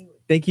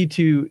 Thank you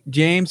to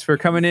James for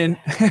coming in,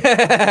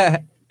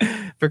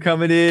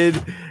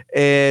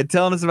 and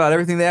telling us about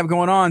everything they have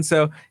going on.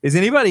 So, is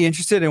anybody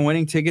interested in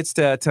winning tickets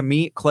to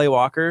meet Clay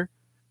Walker,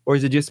 or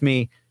is it just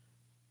me?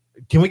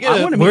 Can we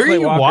get where are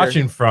you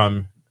watching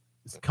from?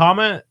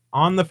 Comment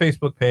on the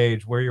Facebook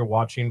page where you're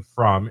watching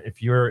from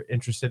if you're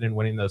interested in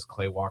winning those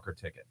Clay Walker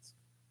tickets.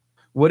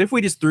 What if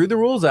we just threw the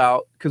rules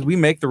out because we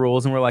make the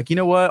rules and we're like, you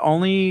know what?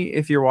 Only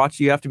if you're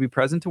watching, you have to be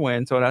present to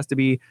win. So it has to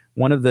be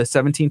one of the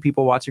 17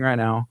 people watching right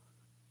now.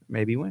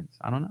 Maybe wins.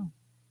 I don't know.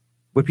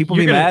 Would people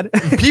be mad?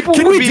 People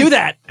Can we do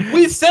that?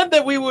 We said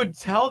that we would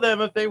tell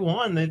them if they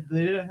won. They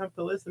didn't have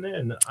to listen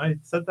in. I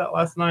said that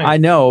last night. I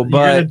know, but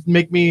you're gonna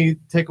make me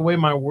take away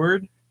my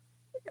word.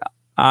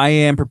 I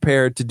am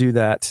prepared to do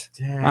that.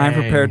 Dang. I'm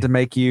prepared to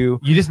make you.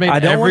 You just made I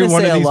don't every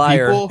one say of these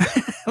liar. people.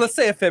 Let's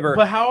say a fibber.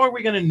 But how are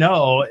we going to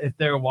know if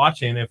they're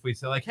watching if we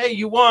say like, hey,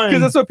 you won?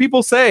 Because that's what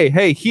people say.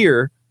 Hey,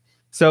 here.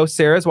 So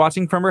Sarah's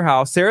watching from her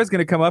house. Sarah's going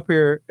to come up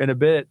here in a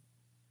bit.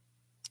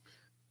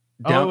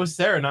 Oh, it was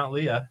Sarah, not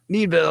Leah.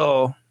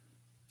 Needville.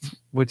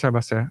 What talking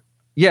about Sarah?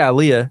 Yeah,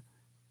 Leah.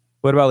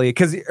 What about Leah?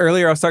 Because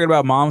earlier I was talking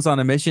about Moms on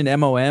a Mission,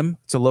 MOM.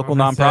 It's a local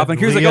nonprofit. And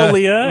here's like, oh,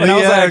 Leah. And I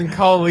was like, and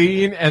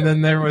Colleen, and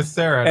then there was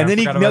Sarah. And then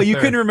you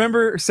couldn't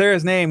remember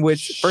Sarah's name,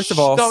 which, first of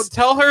all, don't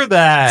tell her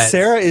that.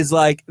 Sarah is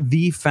like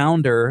the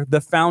founder,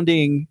 the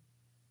founding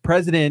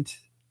president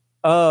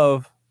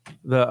of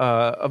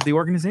the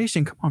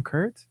organization. Come on,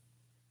 Kurt.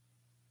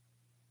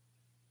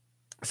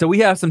 So we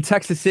have some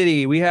Texas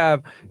City. We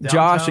have Downtown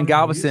Josh in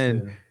Galveston,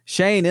 Houston.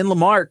 Shane in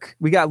Lamarck.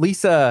 We got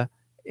Lisa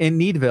in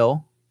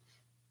Needville.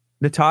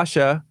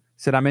 Natasha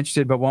said, I'm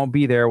interested, but won't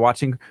be there,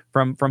 watching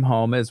from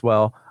home as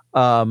well.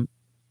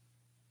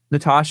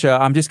 Natasha,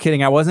 I'm just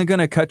kidding. I wasn't going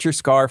to cut your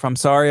scarf. I'm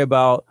sorry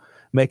about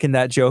making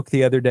that joke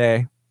the other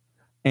day.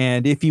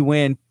 And if you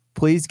win,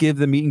 please give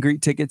the meet and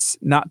greet tickets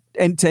to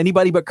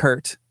anybody but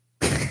Kurt.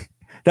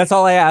 That's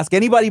all I ask.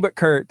 Anybody but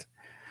Kurt.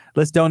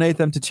 Let's donate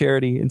them to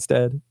charity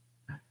instead.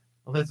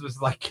 Liz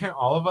was like, can't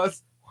all of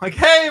us? Like,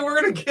 hey,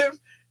 we're going to give.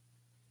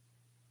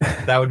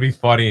 That would be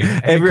funny.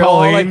 Hey,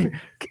 Colleen.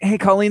 Hey,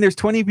 Colleen, there's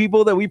 20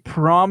 people that we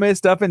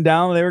promised up and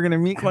down they were going to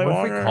meet. What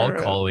if we called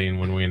Colleen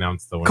when we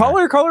announced the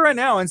winner? Call her right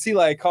now and see,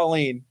 like,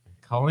 Colleen,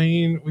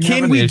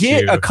 can we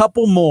get a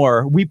couple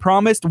more? We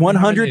promised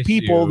 100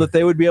 people that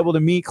they would be able to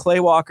meet Clay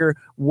Walker.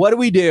 What do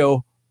we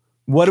do?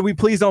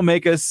 Please don't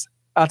make us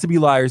out to be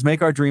liars.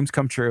 Make our dreams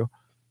come true.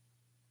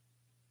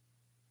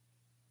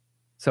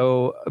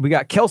 So we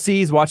got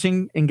Kelsey's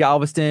watching in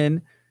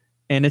Galveston,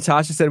 and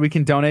Natasha said we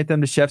can donate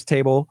them to Chef's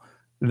Table.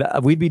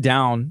 We'd be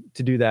down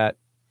to do that.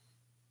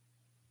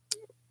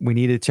 We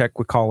need to check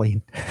with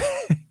Colleen.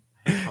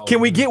 Can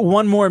we get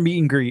one more meet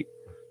and greet?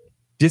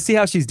 Just see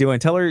how she's doing.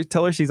 Tell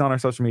her she's on our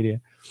social media.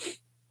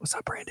 What's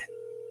up, Brandon?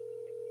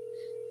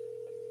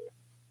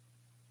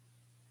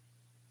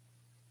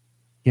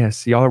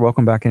 Yes, y'all are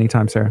welcome back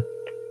anytime, Sarah.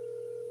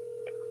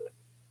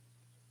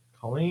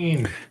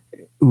 Colleen.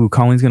 Ooh,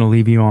 Colleen's gonna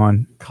leave you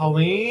on.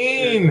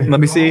 Colleen.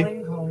 Let me see.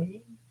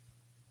 Colleen.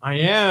 I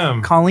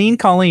am. Colleen.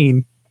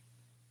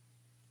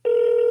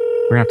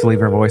 We're gonna have to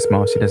leave her a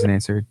voicemail if she doesn't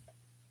answer.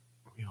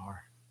 We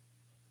are.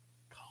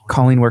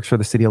 Colleen works for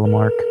the city of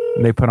Lamarck.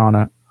 And they put on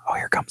a. Oh,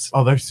 here it comes.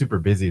 Oh, they're super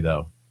busy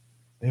though.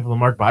 They have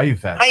Lamarck Bayou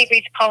Fest. Hi, you've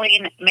reached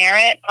Colleen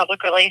Merritt,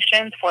 Public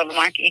Relations for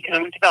Lamarck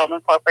Economic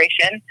Development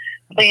Corporation.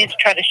 Please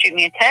try to shoot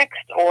me a text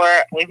or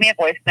leave me a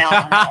voicemail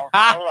and I'll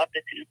follow up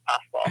as soon as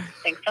possible.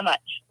 Thanks so much.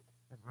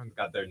 Everyone's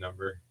got their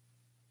number.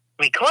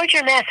 Record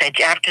your message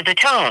after the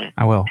tone.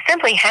 I will.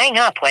 Simply hang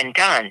up when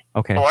done.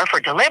 Okay. Or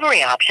for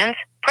delivery options,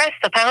 press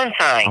the pound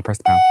sign. I'll press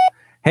the pound.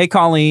 Hey,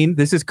 Colleen,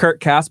 this is Kurt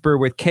Casper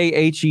with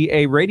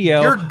KHEA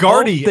Radio. You're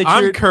Gardy.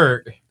 I'm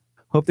Kurt.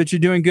 Hope that you're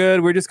doing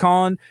good. We're just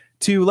calling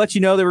to let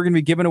you know that we're going to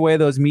be giving away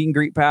those meet and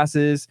greet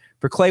passes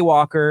for Clay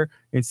Walker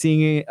and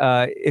seeing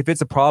if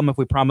it's a problem if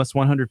we promise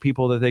 100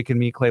 people that they can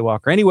meet Clay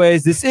Walker.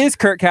 Anyways, this is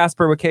Kurt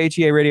Casper with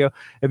KHEA Radio.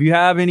 If you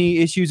have any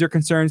issues or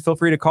concerns, feel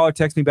free to call or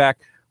text me back.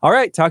 All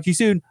right, talk to you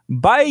soon.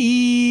 Bye.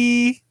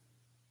 You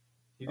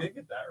did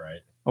get that right.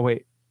 Oh,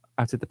 wait.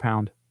 I have to hit the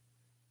pound.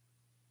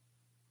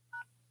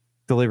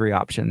 Delivery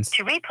options.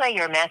 To replay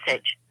your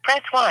message,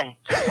 press 1.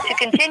 To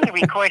continue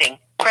recording,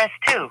 press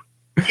 2.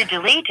 To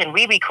delete and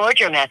re-record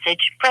your message,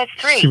 press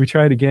 3. Should we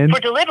try it again? For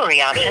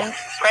delivery options,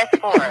 press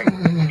 4.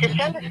 To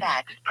send a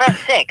fax, press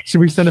 6. Should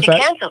we send a fax?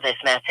 To cancel this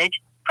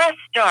message, press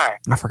star.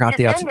 I forgot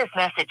the option. To send this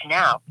message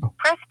now,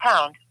 press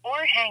pound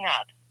or hang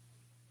up.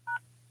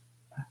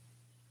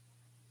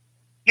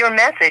 Your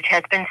message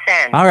has been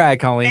sent. All right,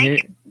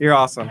 Colleen. You're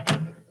awesome.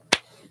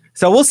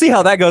 So we'll see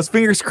how that goes.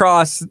 Fingers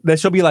crossed that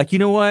she'll be like, you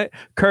know what,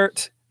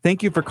 Kurt,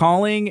 thank you for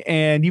calling.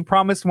 And you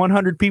promised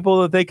 100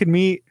 people that they could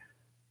meet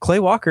Clay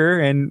Walker,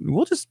 and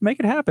we'll just make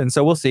it happen.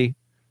 So we'll see.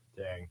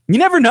 Dang. You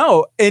never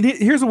know. And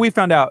here's what we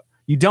found out.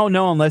 You don't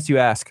know unless you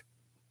ask.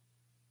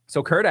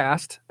 So Kurt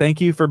asked.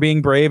 Thank you for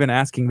being brave and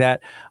asking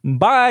that.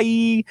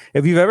 Bye.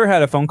 If you've ever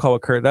had a phone call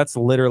with Kurt, that's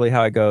literally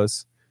how it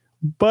goes.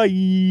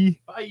 Bye.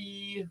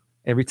 Bye.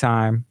 Every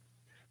time.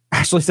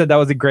 Ashley said that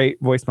was a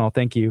great voicemail.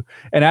 Thank you.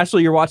 And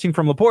Ashley, you're watching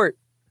from LaPorte.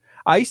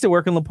 I used to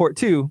work in LaPorte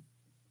too.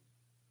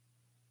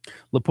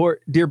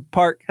 LaPorte, Deer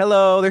Park.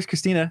 Hello, there's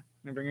Christina.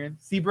 Let me bring her in.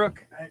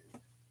 Seabrook.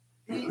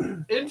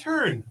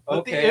 Intern.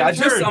 Okay,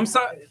 I'm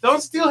sorry.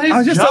 Don't steal his job.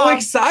 I'm just so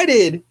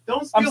excited.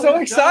 Don't steal I'm so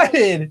his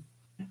excited.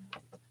 Job.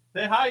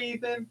 Say hi,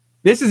 Ethan.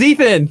 This is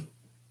Ethan.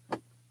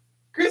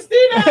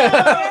 Christina.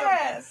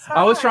 Yes.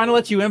 I was trying to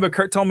let you in, but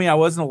Kurt told me I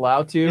wasn't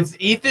allowed to. It's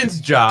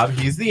Ethan's job.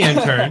 He's the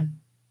intern.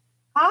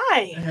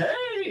 Hi.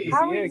 Hey.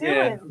 How are you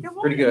doing? Good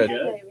morning, Pretty good.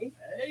 baby.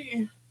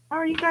 Hey. How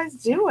are you guys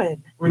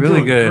doing? We're Really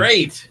doing good.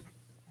 Great.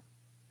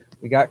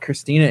 We got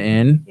Christina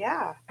in.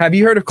 Yeah. Have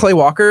you heard of Clay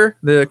Walker,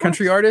 the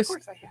country artist? Of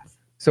course I have.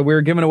 So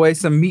we're giving away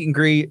some meet and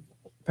greet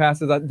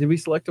passes. Did we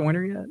select a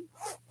winner yet?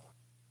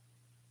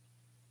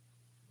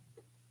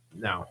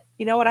 No.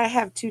 You know what? I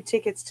have 2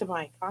 tickets to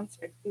my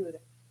concert too.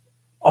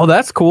 Oh,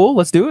 that's cool.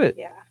 Let's do it.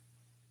 Yeah.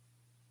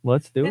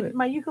 Let's do And it.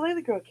 my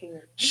ukulele girl came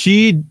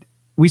in.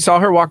 We saw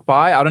her walk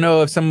by. I don't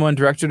know if someone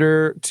directed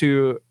her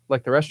to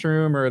like the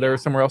restroom or there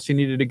was somewhere else she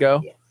needed to go.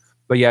 Yes.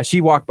 But yeah,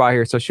 she walked by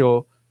here, so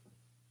she'll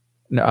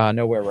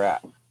know where we're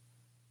at.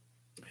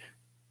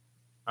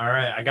 All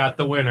right, I got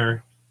the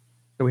winner.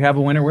 So we have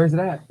a winner. Where's it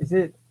at? Is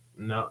it?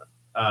 No,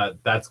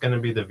 that's gonna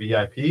be the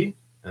VIP,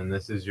 and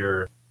this is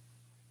your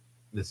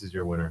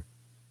winner.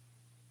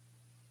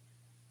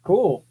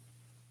 Cool.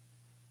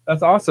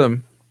 That's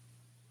awesome.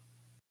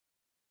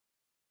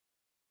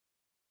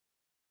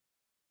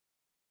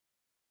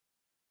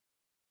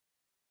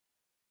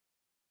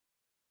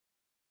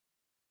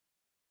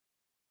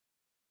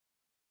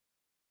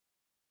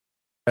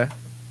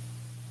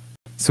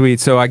 Sweet.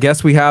 So I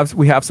guess we have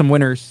some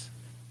winners,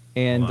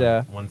 and Hold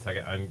on, 1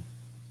 second.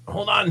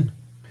 Hold on.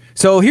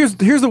 So here's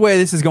the way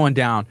this is going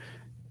down.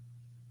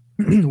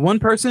 One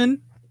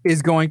person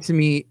is going to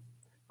meet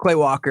Clay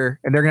Walker,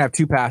 and they're gonna have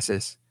 2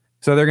 passes.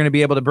 So they're gonna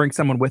be able to bring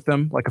someone with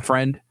them, like a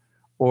friend,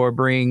 or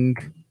bring,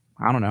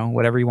 I don't know,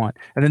 whatever you want.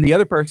 And then the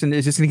other person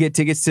is just gonna get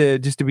tickets to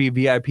be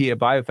VIP at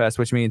BioFest,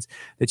 which means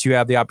that you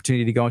have the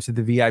opportunity to go into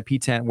the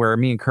VIP tent where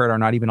me and Kurt are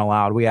not even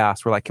allowed. We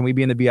asked, we're like, can we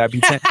be in the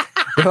VIP tent?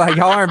 They're like,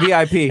 y'all aren't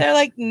VIP. They're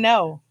like,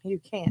 no, you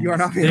can't. You are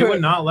not. They would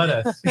not let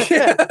us.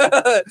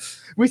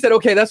 We said,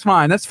 okay, that's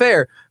fine. That's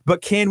fair.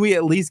 But can we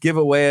at least give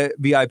away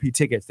VIP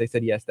tickets? They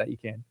said, yes, that you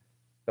can.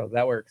 So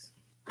that works.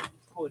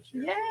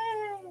 Yay!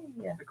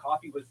 The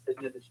coffee was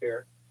sitting in the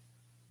chair.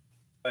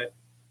 But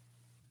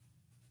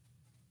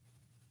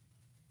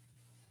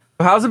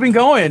how's it been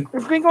going?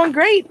 It's been going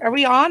great. Are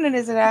we on and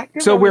is it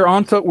active? So we're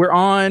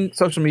on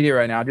social media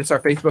right now, just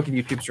our Facebook and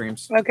YouTube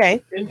streams.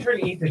 Okay.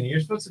 Intern Ethan, you're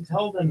supposed to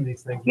tell them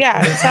these things.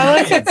 Yeah, tell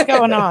us what's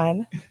going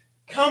on.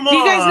 Come on. Do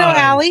you guys know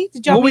Allie?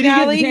 Did y'all Well, we meet didn't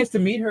get Allie? the chance to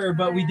meet her,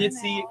 but we did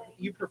see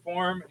you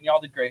perform, and y'all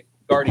did great.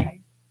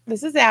 Guardy.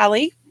 This is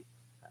Allie.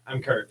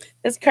 I'm Kurt.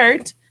 This is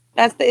Kurt.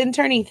 That's the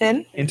intern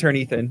Ethan. Intern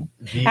Ethan.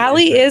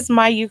 Allie is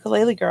my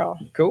ukulele girl.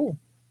 Cool.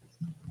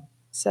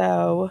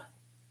 So.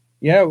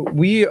 Yeah,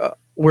 we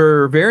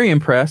were very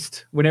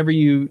impressed whenever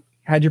you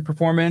had your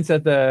performance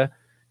at the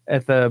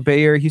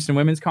Bay Area Houston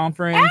Women's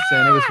Conference,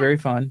 and it was very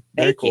fun.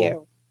 Very Thank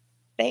you.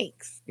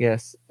 Thanks.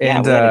 Yes. Yeah,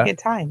 and we had a good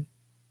time.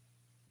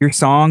 Your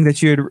song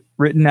that you had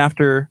written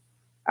after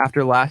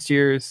last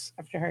year's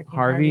After Hurricane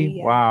Harvey.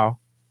 yeah. Wow.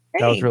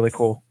 Thanks. That was really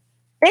cool.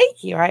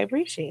 Thank you. I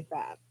appreciate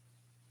that.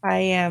 I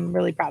am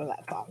really proud of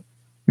that song.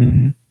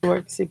 Mm-hmm. I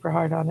worked super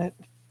hard on it.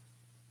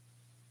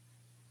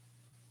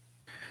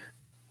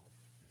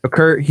 So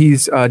Kurt,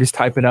 he's just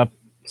typing up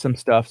some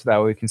stuff so that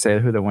way we can say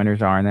who the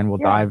winners are, and then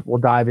we'll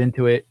dive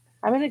into it.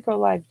 I'm gonna go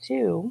live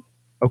too.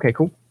 Okay,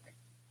 cool.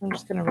 I'm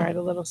just gonna write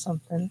a little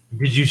something.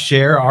 Did you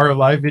share our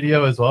live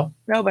video as well?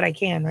 No, but I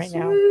can right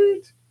now.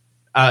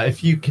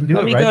 If you can do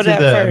Let it me right go to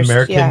to the first,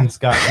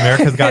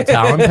 America's Got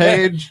Talent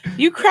page.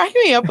 You crack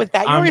me up with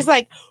that. You're always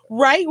like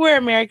right where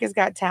America's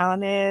Got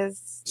Talent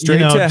is. Straight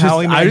to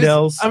Howie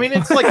Mandel's. I mean,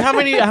 it's like how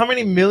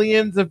many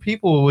millions of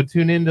people would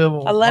tune into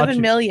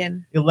 11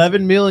 million.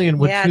 11 million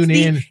would tune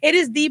in. It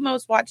is the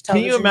most watched Can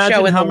television you imagine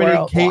show in how the many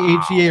world.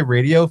 KHEA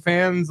radio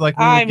fans like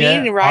we I would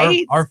get? mean,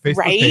 right? Our Facebook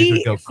Right? page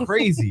would go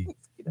crazy.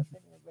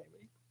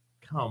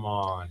 Come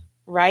on.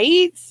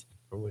 Right?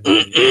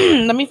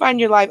 Let me find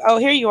your live. Oh,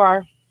 here you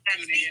are.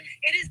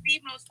 It is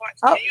the most watched.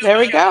 Oh, there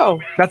we go.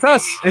 That's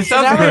us. It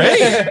sounds That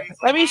great. was-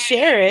 Let me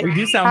share it. We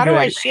do sound How good. do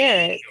I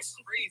share it?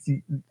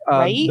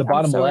 Right? The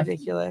bottom I'm so left.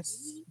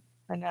 ridiculous.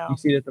 I know. You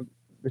see it at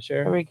the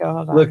share? Here we go.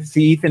 Hold on. Look,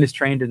 see, Ethan is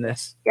trained in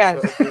this. Yeah.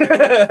 To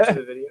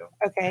the video.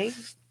 Okay.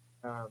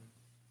 Um,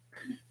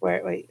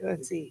 Wait.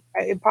 Let's see.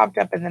 It popped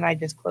up and then I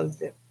just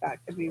closed it. That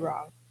could be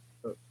wrong.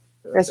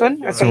 This one?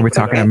 So Okay. we're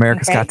talking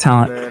America's Okay. Got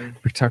Talent. and then,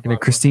 We're talking to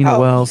Christina Oh.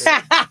 Wells.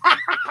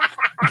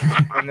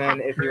 and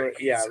then if you're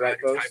right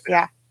post.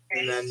 Yeah.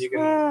 And then you can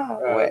Oh,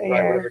 write wait,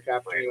 whatever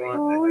caption you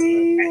want.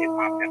 We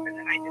are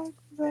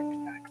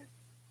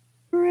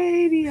the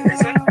radio.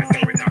 America's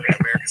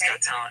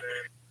Got Talent.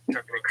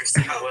 Talking to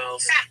Christina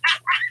Wells.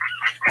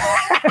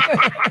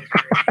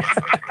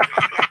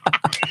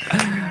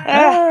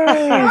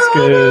 That's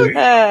good.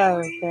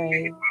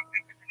 Okay.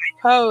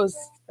 Post.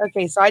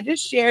 Okay, so I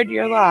just shared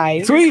your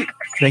live. Sweet.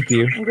 Thank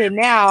you. Okay,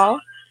 now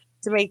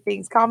to make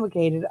things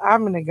complicated,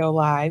 I'm gonna go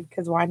live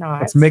because why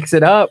not? Let's mix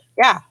it up.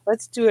 Yeah,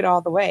 let's do it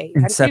all the way.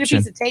 I just need a Inception.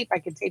 piece of tape. I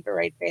can tape it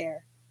right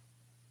there.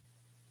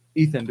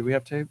 Ethan, do we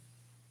have tape?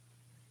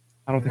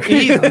 I don't think.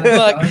 Ethan,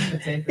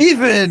 look.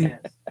 Ethan.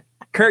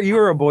 Kurt, you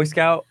were a Boy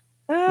Scout.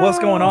 What's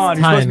going on?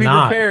 You're Tie supposed to be a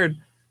knot. prepared.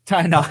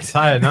 Tie a knot.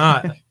 Tie a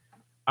knot.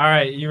 All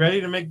right, you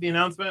ready to make the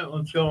announcement?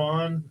 Let's go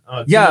on.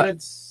 2 Yeah.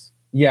 minutes.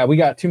 Yeah, we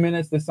got 2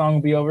 minutes. This song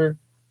will be over,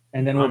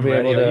 and then we'll I'm be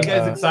ready. able to. Are you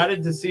guys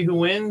excited to see who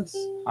wins?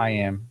 I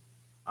am.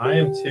 I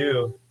am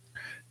too.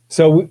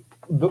 So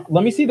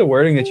let me see the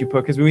wording that you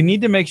put, because we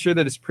need to make sure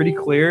that it's pretty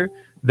clear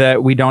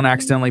that we don't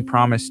accidentally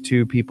promise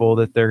two people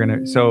that they're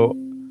gonna. So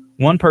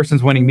one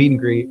person's winning meet and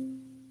greet.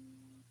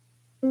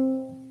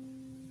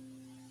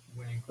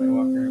 Winning Clay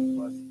Walker,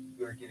 plus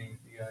you're getting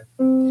you guys.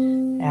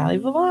 Allie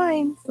the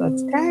lines.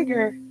 Let's tag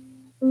her.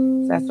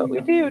 That's what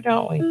we do,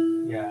 don't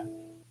we? Yeah.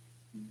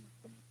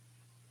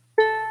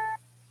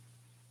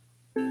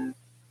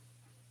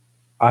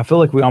 I feel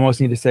like we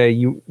almost need to say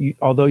you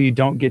although you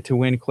don't get to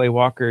win Clay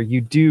Walker,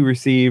 you do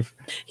receive.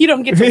 You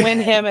don't get to win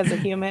him as a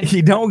human.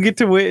 You don't get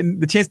to win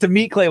the chance to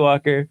meet Clay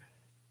Walker,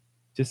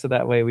 just so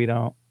that way we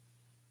don't.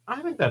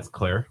 I think that's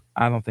clear.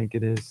 I don't think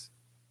it is.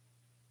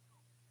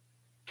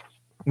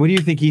 What do you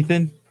think,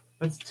 Ethan?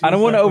 That's two I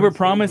don't want to separate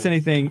overpromise statements.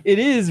 anything. It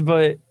is,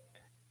 but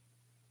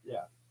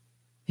Yeah.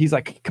 he's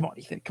like, "Come on,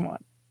 Ethan, come on."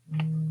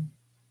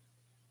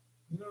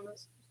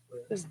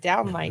 Just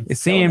downlight. It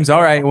seems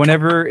all right.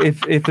 Whenever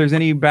if there's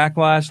any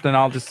backlash, then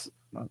I'll just.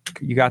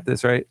 You got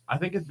this, right? I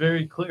think it's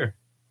very clear.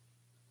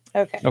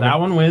 Okay. Okay. That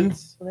one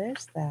wins, Well,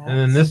 there's that. and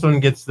then this one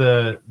gets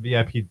the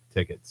VIP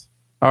tickets.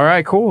 All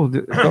right, cool.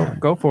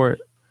 Go for it.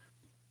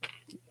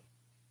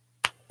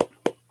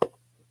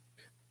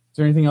 Is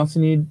there anything else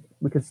you need?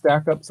 We could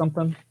stack up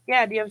something.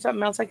 Yeah. Do you have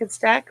something else I could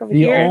stack over The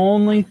here?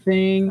 only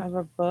thing. I have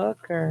a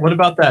book or. What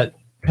about that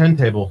pen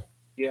table?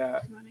 Yeah.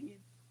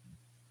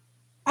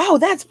 Oh,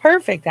 that's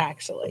perfect.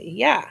 Actually,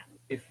 yeah.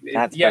 If,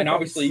 That's yeah, and perfect.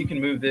 obviously you can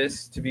move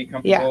this to be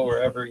comfortable Yeah.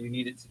 wherever you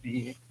need it to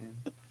be.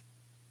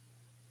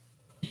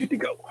 Good to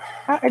go.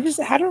 I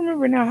don't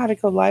remember now how to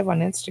go live on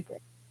Instagram.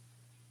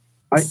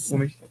 Let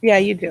me, Yeah,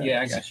 you do.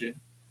 yeah, I got you.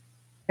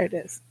 There it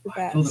is. The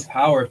I feel the best.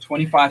 power of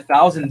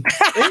 25,000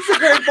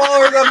 Instagram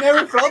followers. I've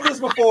never felt this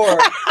before. Wait,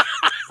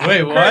 Kurt,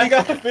 you what?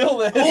 got to feel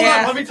this. Hold Yeah.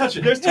 on, let me touch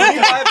it. There's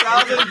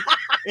 25,000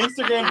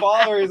 Instagram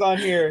followers on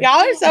here. Y'all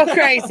are so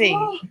crazy.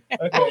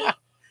 Okay.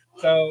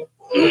 So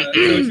what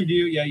you do,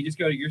 you just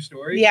go to your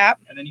story. Yeah.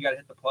 And then you got to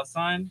hit the plus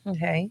sign.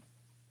 Okay.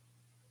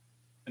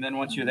 And then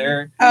once you're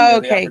there. Oh,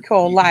 you go to the okay. upper-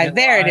 Cool. you can Live. hit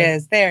There it live.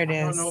 is. There it I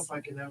don't know is. if I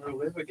can ever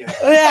live again.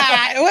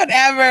 Yeah,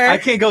 whatever. I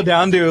can't go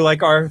down to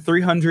like our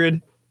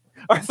 300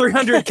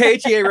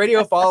 KHEA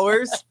radio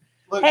followers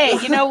Look, Hey,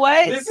 you know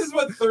what? This is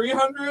what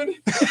 300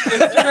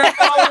 Instagram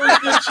followers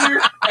get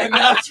you, and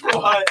that's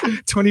what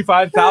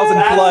 25,000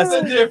 that's plus.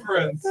 the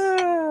difference.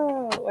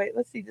 Oh, wait,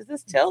 let's see. Does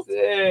this tilt? Oh,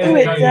 Dang.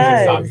 it No, you does. can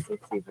Let's stop. see if we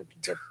can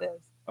get this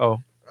Oh,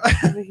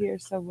 over here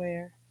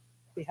somewhere.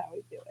 See how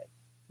we do it.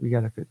 we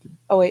got a 50.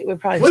 Oh wait, we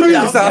probably Look should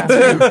at stop.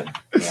 this.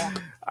 Yeah.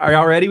 Are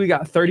y'all ready? We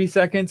got 30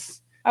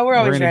 seconds. Oh, we're We're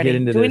always gonna ready. get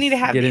into Do we this. need to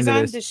have Get these into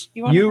on? this. Does-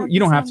 wanna You don't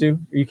these have on? to.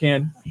 You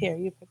can. Here,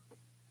 you put.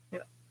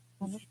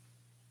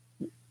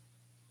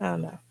 I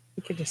don't know.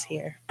 We could just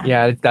hear.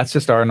 Yeah, that's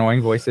just our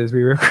annoying voices.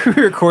 We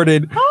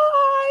recorded.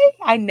 Hi.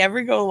 I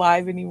never go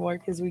live anymore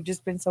because we've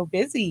just been so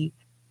busy.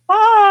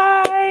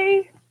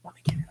 Hi. Let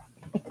me get it on.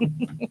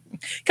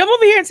 Come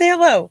over here and say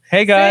hello.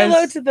 Hey Say guys.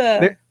 hello to the.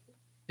 There-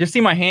 Just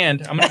see my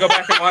hand. I'm gonna go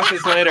back and watch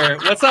this later.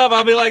 What's up?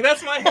 I'll be like,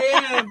 that's my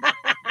hand.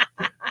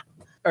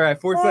 All right,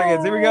 4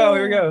 seconds. Here we go.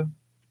 Here we go.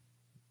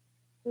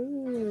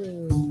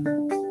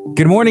 Ooh.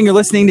 Good morning. You're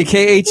listening to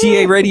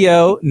KHEA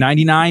Radio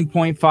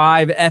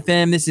 99.5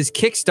 FM. This is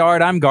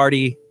Kickstart. I'm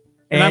Gardy.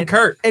 And I'm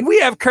Kurt. And we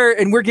have Kurt,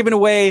 and we're giving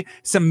away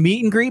some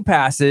meet and greet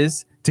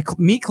passes to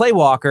meet Clay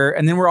Walker.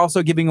 And then we're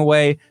also giving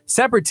away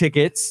separate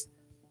tickets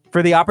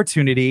for the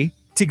opportunity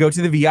to go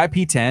to the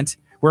VIP tent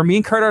where me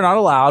and Kurt are not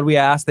allowed. We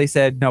asked, they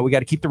said, no, we got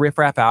to keep the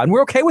riffraff out. And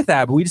we're okay with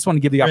that, but we just want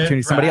to give the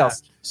opportunity to somebody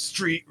else.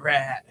 Street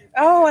rat.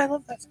 Oh, I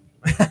love that.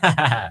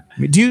 I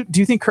mean, do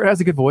you think Kurt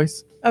has a good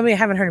voice? I mean, I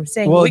haven't heard him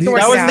sing. Well, we can that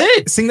work was it out.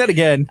 it. Sing that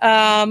again.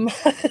 I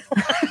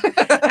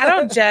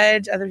don't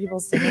judge other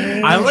people's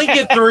singing. I only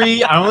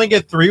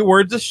get three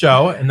words a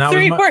show, and that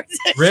Three was my, words.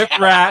 riff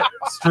rat,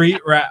 street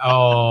rat.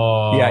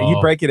 Oh, Yeah, you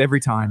break it every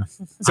time.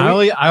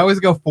 I always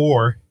go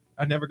 4.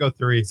 I never go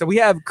 3. So we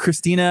have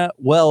Christina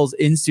Wells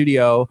in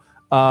studio,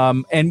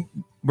 and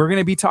we're going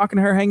to be talking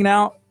to her, hanging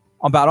out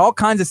about all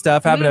kinds of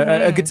stuff, having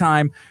a good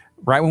time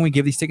right when we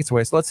give these tickets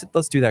away. So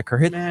let's do that,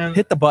 Kurt. Man,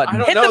 Hit the button. I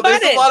don't Hit know. the There's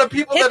button. a lot of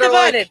people Hit that the are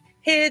button. like,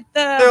 Hit the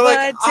they're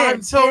like, button.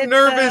 I'm so Hit the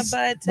nervous.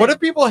 button. What if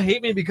people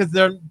hate me because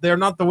they're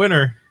not the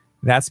winner?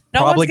 That's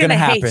No probably one's going to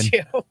hate happen.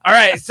 you. All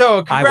right, so I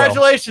will.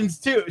 congratulations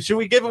too. Should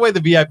we give away the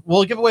VIP?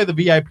 We'll give away the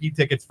VIP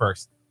tickets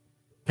first.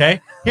 Okay.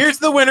 Here's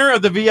the winner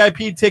of the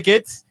VIP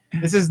tickets.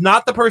 This is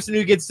not the person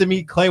who gets to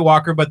meet Clay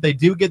Walker, but they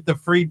do get the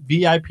free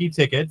VIP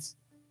tickets.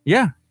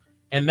 Yeah.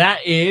 And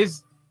that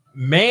is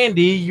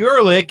Mandy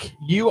Urlich.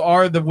 You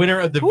are the winner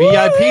of the Woo!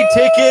 VIP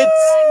tickets.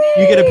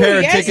 You get a pair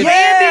of Yes, tickets.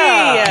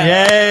 Mandy.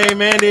 Yay,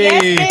 Mandy.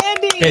 Yes,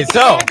 Mandy. Okay,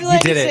 so you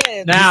did it.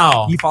 Congratulations.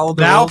 Now, You followed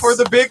the now rules. for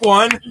the big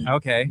one.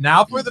 Okay.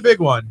 Now for the big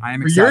one. I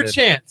am for your excited.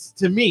 chance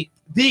to meet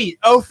the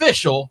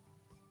official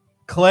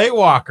Clay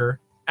Walker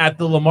at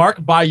the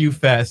Lamarck Bayou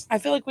Fest I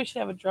feel like we should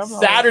have a drum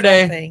roll.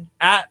 Saturday.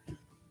 at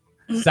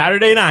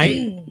Saturday night.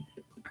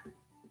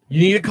 You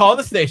need to call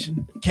the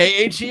station,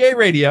 KHEA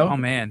Radio. Oh,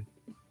 man.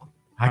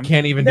 I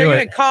can't even They're do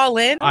gonna it. call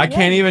in. I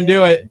can't even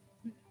do it.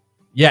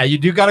 Yeah, you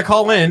do got to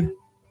call in.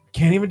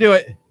 Can't even do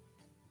it.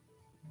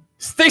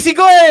 Stacy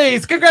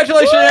Glaze,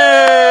 congratulations!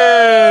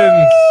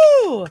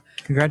 Woo!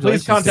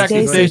 Congratulations. Please contact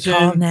Stacey. the Stacey, station.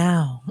 call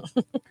now.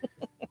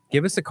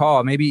 Give us a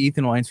call. Maybe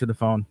Ethan will answer the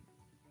phone.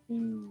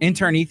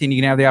 Intern Ethan,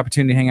 you can have the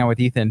opportunity to hang out with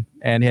Ethan,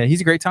 and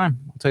he's a great time.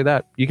 I'll tell you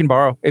that. You can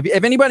borrow.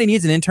 If anybody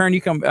needs an intern,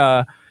 you come.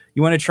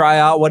 You want to try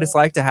out what it's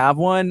like to have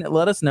one?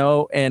 Let us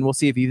know, and we'll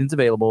see if Ethan's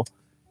available.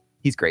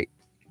 He's great.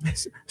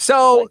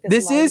 So like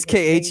this this is live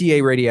is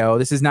KHEA Radio.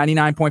 This is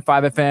 99.5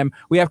 FM.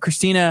 We have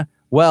Christina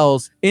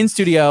Wells in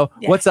studio.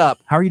 Yes. What's up?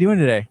 How are you doing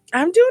today?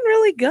 I'm doing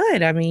really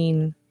good. I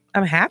mean,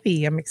 I'm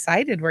happy. I'm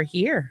excited. We're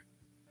here.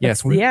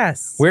 Yes,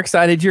 Yes. we're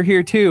excited you're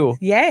here too.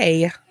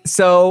 Yay.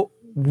 So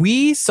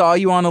we saw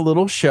you on a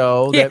little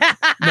show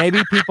that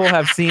maybe people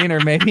have seen or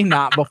maybe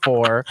not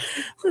before.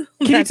 Can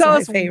you That's tell my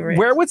us favorite.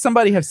 where would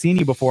somebody have seen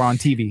you before on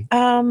TV?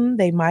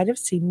 They might have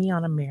seen me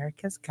on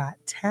America's Got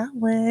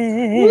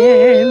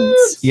Talent.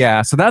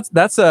 Yeah, so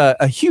that's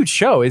a huge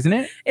show, isn't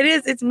it? It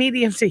is. It's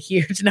medium to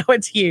huge. No,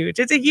 it's huge.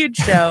 It's a huge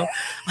show.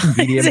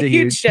 Medium it's a to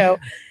huge huge. show.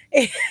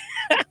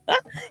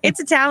 It's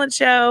a talent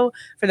show.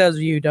 For those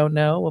of you who don't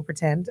know, we'll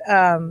pretend.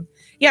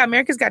 Yeah,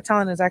 America's Got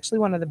Talent is actually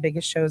one of the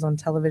biggest shows on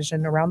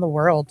television around the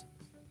world.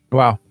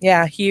 Wow.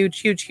 Yeah,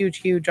 huge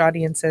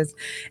audiences.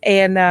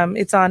 And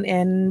it's on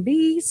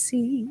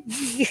NBC.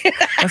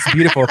 That's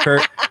beautiful,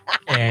 Kurt.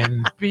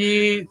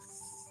 NBC.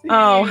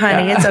 Oh,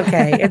 honey, it's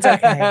okay. It's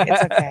okay.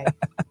 It's okay.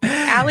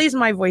 Allie's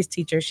my voice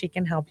teacher. She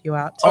can help you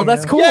out. Oh, too.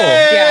 that's cool.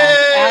 Yeah,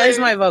 Allie's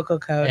my vocal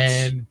coach.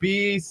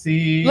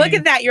 NBC. Look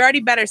at that. You're already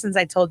better since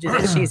I told you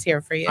that she's here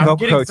for you. I'm Vocal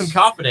getting coach. some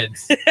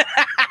confidence.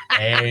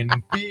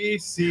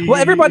 NBC. Well,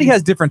 everybody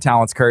has different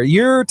talents, Kurt.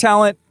 Your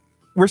talent,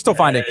 we're still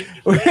finding.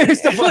 We're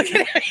still, Look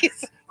at him.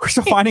 we're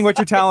still finding what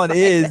your talent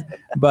is,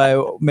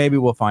 but maybe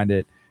we'll find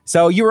it.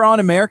 So you were on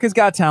America's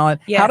Got Talent.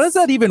 How Yes. does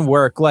that even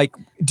work? Like,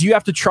 do you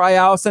have to try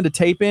out, send a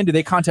tape in? Do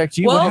they contact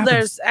you? What Well, happens?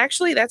 there's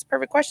actually, that's a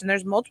perfect question.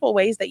 There's multiple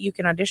ways that you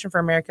can audition for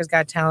America's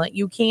Got Talent.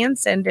 You can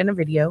send in a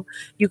video.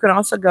 You can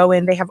also go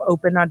in, they have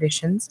open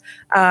auditions.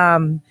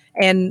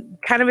 And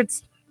kind of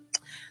it's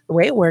the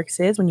way it works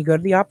is when you go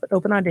to the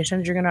open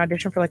auditions, you're going to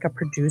audition for like a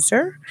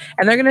producer,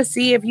 and they're going to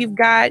see if you've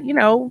got,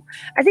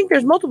 I think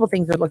there's multiple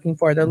things they're looking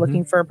for. They're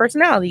looking for a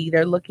personality.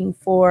 They're looking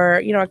for,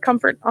 a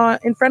comfort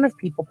in front of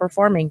people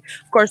performing.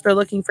 Of course, they're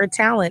looking for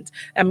talent.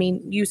 I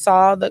mean, you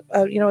saw that,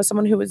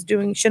 someone who was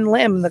doing Shin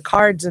Lim, the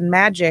cards and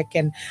magic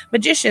and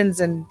magicians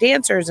and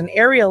dancers and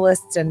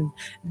aerialists and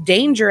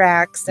danger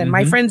acts and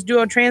my friends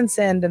duo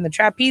Transcend and the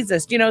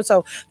trapezist,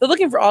 so they're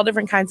looking for all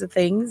different kinds of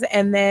things.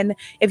 And then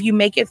if you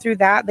make it through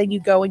that, then you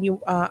go and you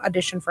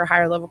audition for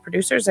higher level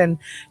producers and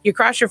you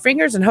cross your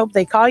fingers and hope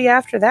they call you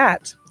after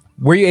that.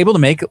 Were you able to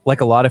make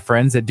like a lot of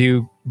friends that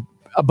do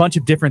a bunch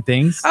of different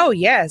things? Oh,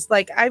 yes.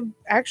 Like I'm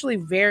actually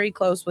very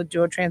close with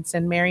Duo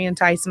Transcend. Mary and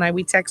Tyson and I,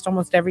 we text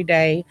almost every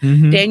day.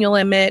 Daniel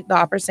Emmett, the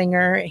opera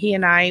singer, he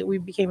and I, we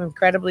became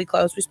incredibly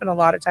close. We spent a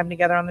lot of time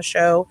together on the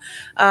show.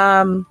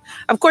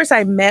 Of course,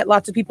 I met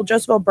lots of people.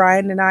 Joseph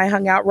O'Brien and I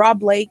hung out. Rob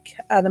Blake,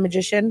 the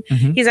magician,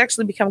 he's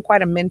actually become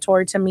quite a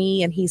mentor to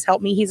me, and he's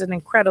helped me. He's an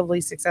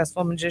incredibly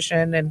successful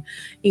magician, and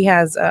he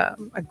has a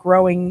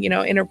growing,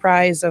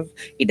 enterprise of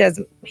he does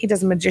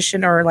a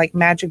magician or like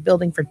magic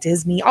building for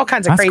Disney, all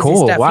kinds of crazy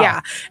stuff. Wow.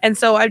 Yeah. And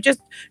so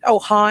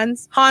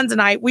Hans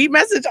and I, we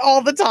message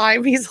all the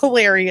time. He's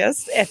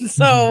hilarious. And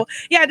so,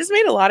 I just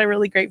made a lot of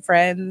really great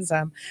friends.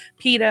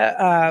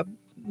 PETA,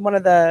 one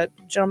of the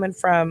gentlemen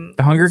from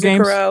The Hunger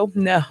Zucchero.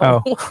 Games? No.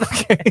 Oh,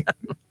 okay.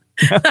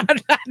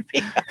 Not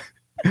PETA.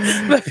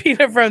 But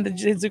PETA from the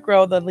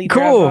Zucchero, the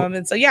leader of them.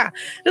 And so,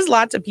 there's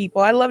lots of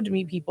people. I love to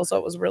meet people. So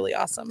it was really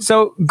awesome.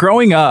 So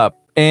growing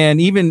up and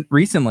even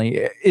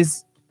recently,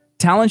 is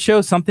talent show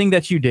something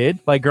that you did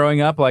like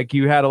growing up, like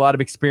you had a lot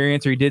of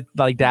experience or you did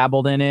like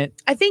dabbled in it?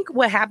 I think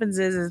what happens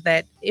is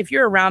that if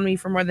you're around me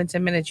for more than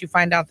 10 minutes, you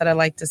find out that I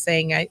like to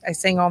sing. I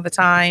sing all the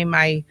time.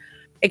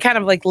 It kind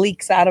of like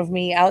leaks out of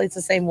me. Allie's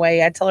the same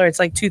way. I tell her it's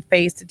like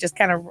toothpaste. It just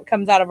kind of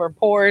comes out of her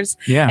pores.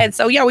 Yeah. And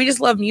so, we just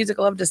love music.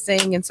 I love to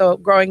sing. And so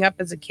growing up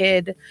as a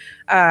kid,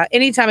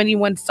 anytime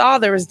anyone saw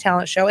there was a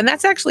talent show, and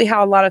that's actually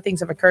how a lot of things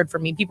have occurred for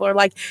me. People are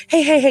like,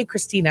 hey,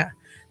 Christina,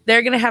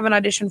 they're going to have an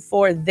audition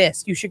for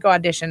this. You should go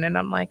audition. And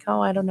I'm like,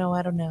 oh, I don't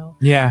know.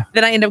 Yeah.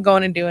 Then I end up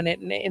going and doing it.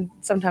 And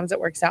sometimes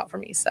it works out for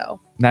me. So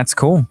that's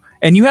cool.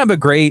 And you have a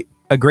great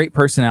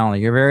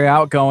personality. You're very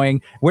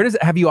outgoing.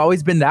 Have you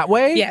always been that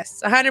way?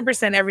 Yes,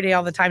 100% every day,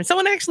 all the time.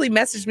 Someone actually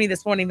messaged me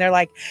this morning. They're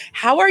like,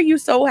 how are you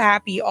so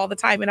happy all the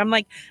time? And I'm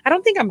like, I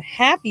don't think I'm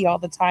happy all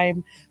the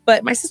time,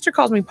 but my sister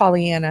calls me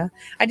Pollyanna.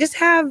 I just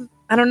have,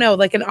 I don't know,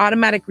 like an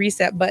automatic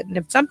reset button.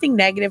 If something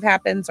negative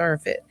happens or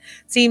if it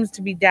seems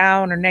to be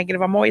down or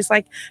negative, I'm always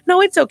like,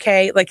 no, it's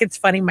okay. Like, it's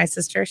funny. My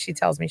sister, she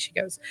tells me,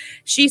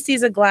 she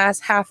sees a glass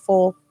half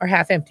full or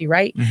half empty,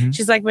 right?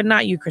 She's like, but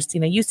not you,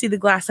 Christina. You see the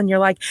glass and you're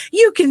like,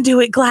 you can do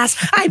it, glass.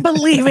 I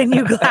believe in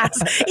you, glass.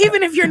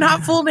 Even if you're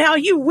not full now,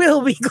 you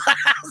will be,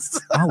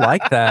 glass. I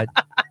like that.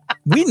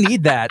 We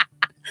need that.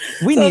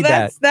 We need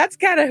that. That's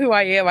kind of who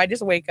I am. I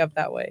just wake up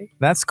that way.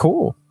 That's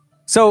cool.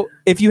 So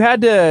if you had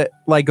to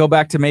like go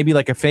back to maybe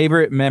like a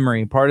favorite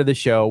memory part of the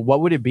show,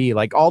 what would it be?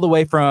 Like all the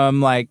way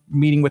from like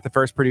meeting with the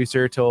first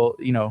producer till,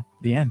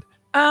 the end.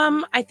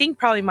 I think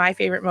probably my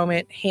favorite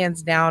moment,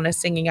 hands down, is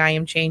singing I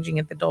Am Changing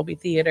at the Dolby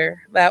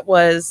Theater. That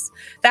was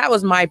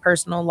my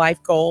personal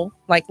life goal.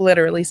 Like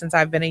literally since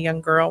I've been a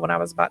young girl. When I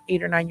was about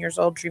 8 or 9 years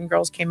old,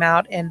 Dreamgirls came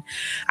out, and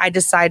I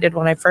decided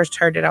when I first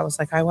heard it, I was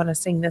like, I want to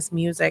sing this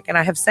music. And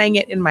I have sang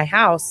it in my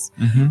house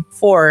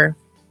for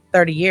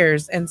 30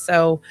 years. And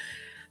so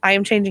I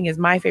Am Changing is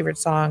my favorite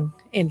song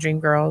in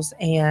Dreamgirls,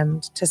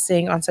 and to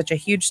sing on such a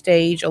huge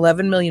stage,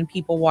 11 million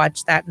people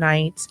watched that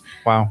night.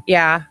 Wow.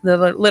 Yeah,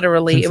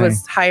 literally, it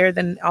was higher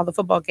than all the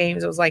football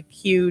games. It was like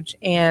huge,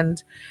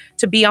 and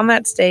to be on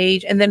that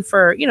stage, and then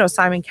for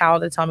Simon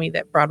Cowell to tell me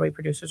that Broadway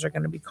producers are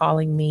going to be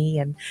calling me,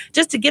 and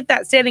just to get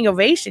that standing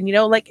ovation,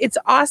 like it's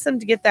awesome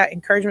to get that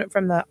encouragement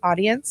from the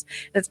audience.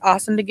 It's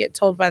awesome to get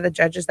told by the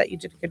judges that you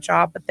did a good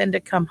job, but then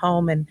to come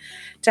home and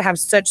to have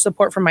such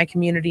support from my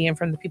community and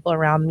from the people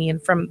around me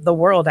and from the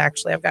world.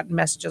 Actually, I've gotten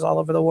messages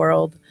all over the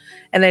world,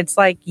 and it's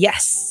like,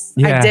 yes,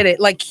 I did it.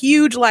 Like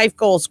huge life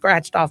goals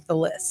scratched off the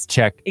list.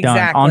 Check.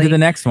 Exactly. Done. On to the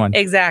next one.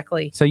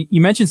 Exactly. So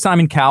you mentioned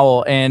Simon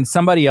Cowell, and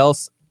somebody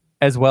else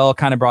as well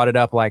kind of brought it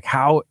up, like,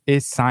 how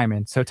is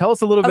Simon? So tell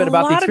us a little bit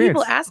about the experience. A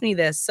lot of people ask me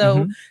this.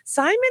 So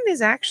Simon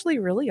is actually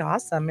really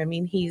awesome. I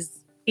mean, he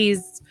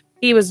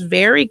was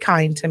very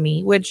kind to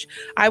me, which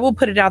I will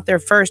put it out there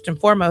first and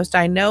foremost.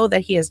 I know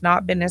that he has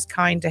not been as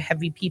kind to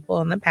heavy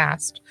people in the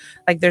past.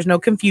 Like, there's no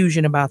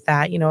confusion about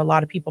that. A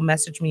lot of people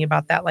message me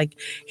about that. Like,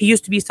 he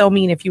used to be so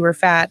mean if you were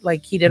fat.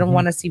 Like, he didn't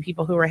want to see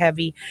people who were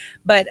heavy.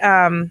 But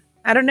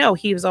I don't know.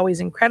 He was always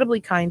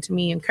incredibly kind to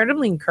me,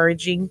 incredibly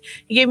encouraging.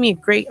 He gave me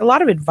a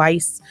lot of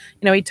advice.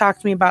 He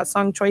talked to me about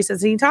song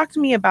choices, and he talked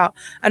to me about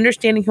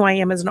understanding who I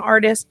am as an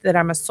artist, that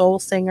I'm a soul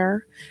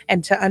singer,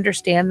 and to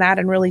understand that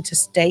and really to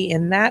stay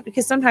in that,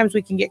 because sometimes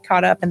we can get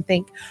caught up and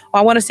think, oh,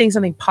 I want to sing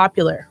something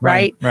popular,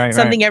 right?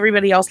 Something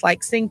everybody else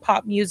likes, sing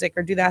pop music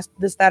or do this,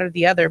 that, or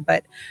the other.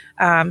 But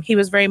he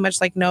was very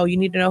much like, no, you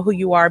need to know who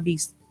you are,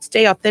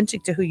 stay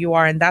authentic to who you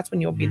are, and that's when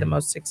you'll be the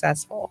most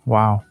successful.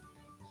 Wow.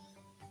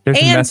 There's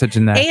a message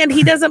in that. And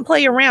he doesn't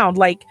play around.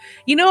 Like,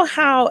 you know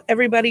how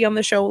everybody on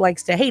the show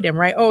likes to hate him,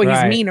 right? Oh,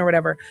 he's mean or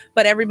whatever.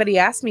 But everybody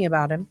asked me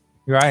about him.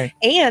 Right.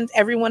 And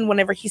everyone,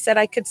 whenever he said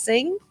I could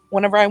sing,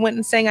 whenever I went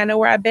and sang I Know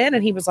Where I've Been,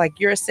 and he was like,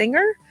 you're a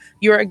singer,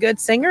 you're a good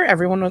singer,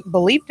 everyone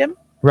believed him.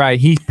 Right.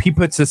 He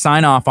puts the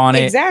sign off on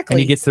it. Exactly. And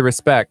he gets the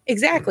respect.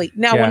 Exactly.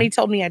 Now, when he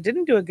told me I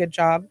didn't do a good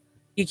job,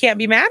 you can't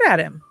be mad at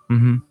him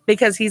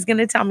because he's going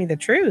to tell me the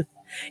truth.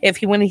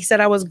 When he said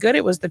I was good,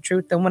 it was the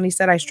truth. And when he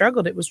said I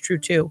struggled, it was true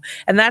too.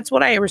 And that's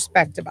what I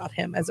respect about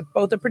him as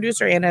both a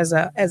producer and as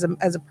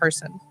a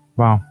person.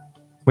 Wow.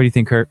 What do you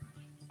think, Kurt?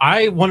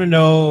 I want to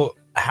know,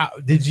 how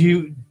did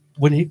you,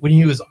 when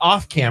he was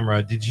off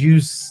camera, did you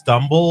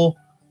stumble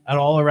at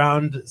all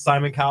around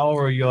Simon Cowell,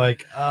 or you're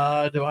like,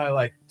 do I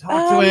like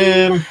talk to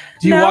him?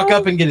 Do you walk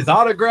up and get his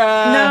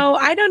autograph? No,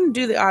 I don't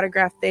do the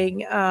autograph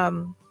thing.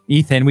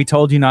 Ethan, we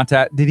told you not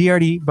to. Did he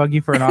already bug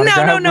you for an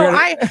autograph? No.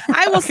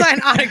 I will sign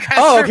autographs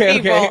for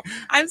people. Okay.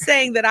 I'm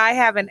saying that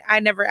I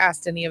never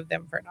asked any of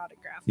them for an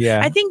autograph.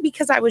 Yeah. I think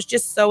because I was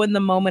just so in the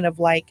moment of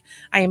like,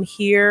 I am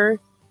here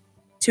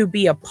to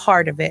be a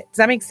part of it. Does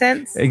that make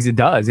sense? It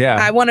does, yeah.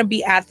 I want to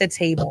be at the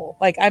table.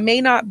 Like, I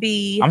may not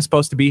be. I'm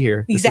supposed to be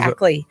here.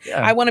 Exactly.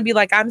 I want to be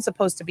like, I'm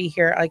supposed to be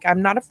here. Like,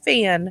 I'm not a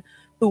fan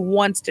who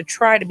wants to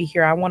try to be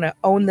here. I want to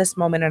own this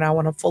moment and I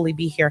want to fully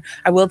be here.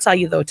 I will tell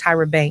you though,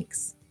 Tyra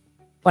Banks.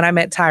 When I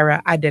met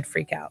Tyra, I did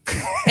freak out.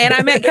 And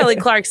I met Kelly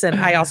Clarkson.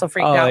 I also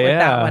freaked out with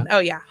that one. Oh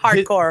yeah,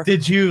 hardcore.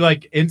 Did you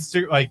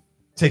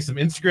take some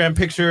Instagram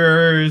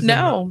pictures?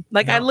 No,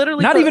 I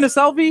literally not even a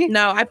selfie.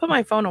 No, I put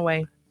my phone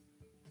away.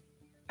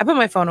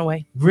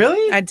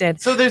 Really? I did.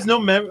 So there's no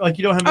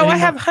you don't have. I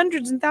have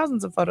hundreds and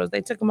thousands of photos.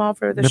 They took them all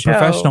for the show.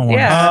 Professional ones.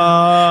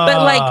 Yeah. But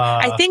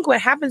I think what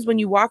happens when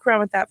you walk around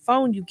with that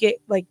phone, you get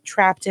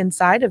trapped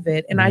inside of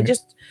it. And I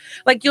just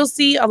you'll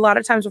see a lot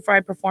of times before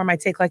I perform, I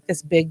take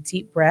this big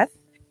deep breath.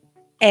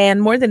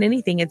 And more than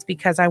anything, it's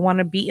because I want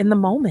to be in the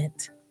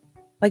moment.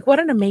 What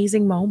an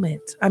amazing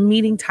moment. I'm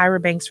meeting Tyra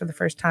Banks for the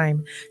first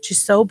time.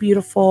 She's so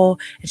beautiful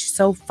and she's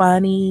so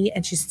funny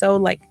and she's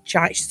so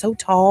she's so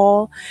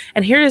tall.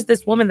 And here is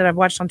this woman that I've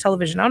watched on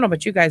television. I don't know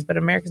about you guys, but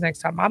America's Next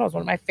Top Model is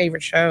one of my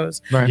favorite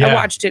shows. Right.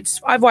 Yeah.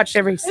 I've watched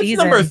every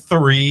season. Number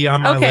 3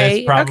 on my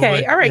list, probably.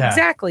 Okay. All right. Yeah.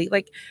 Exactly.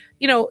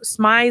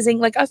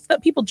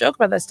 Smizing. People joke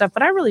about that stuff,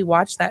 but I really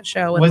watched that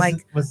show.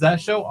 And was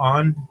that show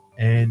on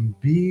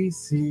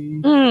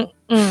NBC?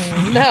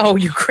 No,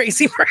 you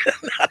crazy person.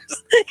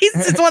 He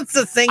just wants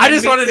to sing. I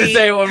just wanted to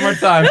say it one more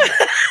time.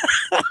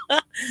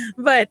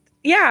 But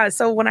yeah,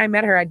 so when I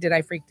met her,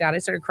 I freaked out. I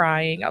started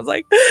crying. I was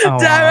like,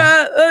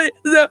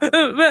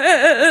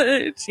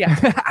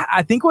 yeah.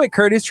 I think what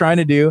Kurt is trying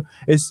to do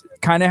is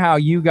kind of how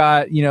you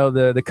got,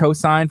 the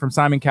co-sign from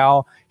Simon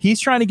Cowell. He's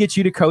trying to get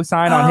you to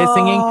co-sign on his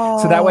singing,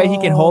 so that way he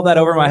can hold that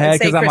over my head.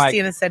 Because I'm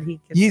Christina said he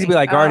could he's be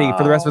like, Artie,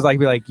 for the rest of his life,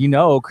 be like,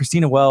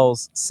 Christina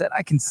Wells said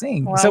I can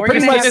sing. Well, so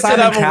pretty much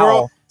Simon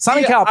Cowell.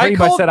 Simon Cowell pretty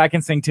much said I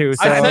can sing too.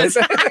 So it's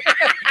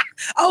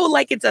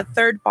a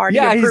third party.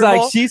 Yeah, approval? He's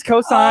like, she's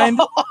co-signed.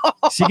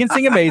 She can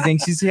sing amazing.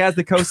 She has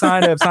the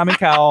co-sign of Simon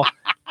Cowell.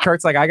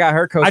 Kurt's like, I got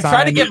her co-sign. I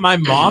tried to get my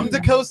mom to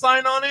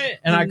co-sign on it,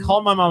 and I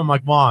called my mom. I'm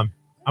like, Mom,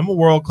 I'm a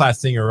world-class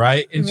singer,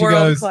 right? And she goes,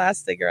 world-class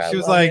singer. She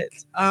was like,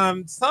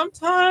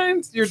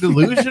 sometimes you're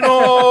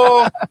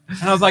delusional.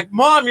 And I was like,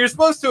 Mom, you're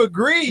supposed to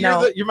agree.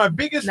 No. You're my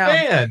biggest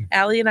fan.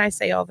 Allie and I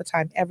say all the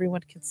time,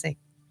 everyone can sing.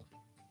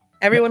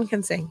 Everyone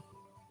can sing.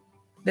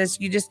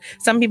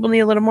 Some people need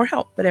a little more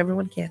help, but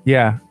everyone can.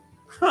 Yeah.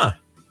 Huh.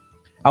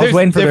 I was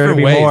waiting for there to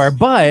be more,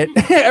 but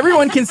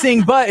everyone can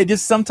sing, but it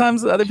just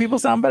sometimes other people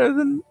sound better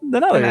than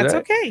others. And that's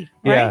right? okay.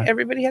 Right? Yeah.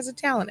 Everybody has a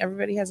talent.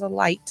 Everybody has a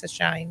light to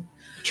shine.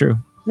 True.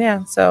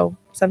 Yeah. So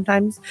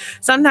sometimes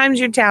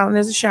your talent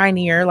is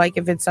shinier,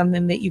 if it's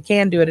something that you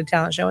can do at a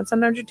talent show, and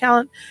sometimes your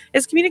talent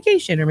is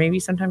communication, or maybe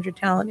sometimes your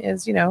talent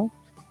is,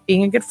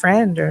 being a good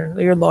friend or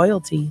your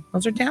loyalty.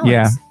 Those are talents.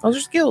 Yeah. Those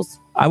are skills.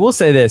 I will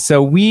say this.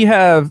 So we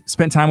have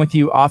spent time with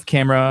you off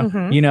camera,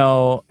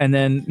 and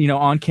then,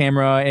 on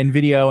camera and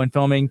video and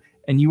filming,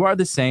 and you are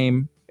the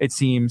same, it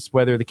seems,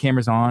 whether the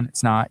camera's on,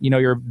 it's not.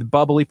 You're the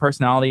bubbly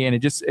personality, and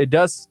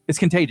it's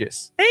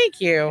contagious. Thank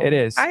you. It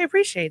is. I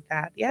appreciate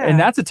that. Yeah. And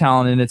that's a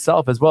talent in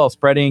itself as well,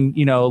 spreading,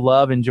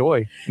 love and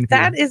joy.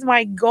 That is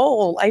my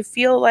goal. I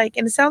feel like,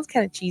 and it sounds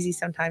kind of cheesy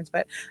sometimes,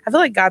 but I feel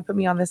like God put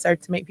me on this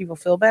earth to make people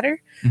feel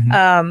better.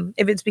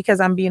 If it's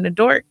because I'm being a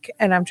dork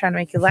and I'm trying to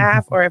make you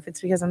laugh, or if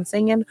it's because I'm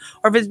singing,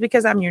 or if it's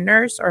because I'm your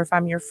nurse, or if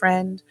I'm your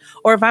friend,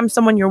 or if I'm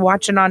someone you're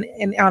watching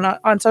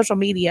on social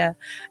media,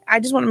 I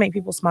just want to make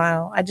people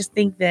smile. I just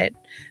think that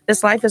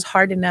this life is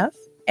hard enough,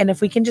 and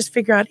if we can just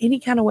figure out any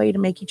kind of way to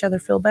make each other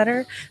feel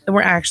better, then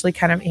we're actually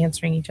kind of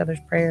answering each other's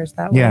prayers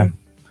that way.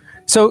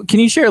 So can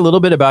you share a little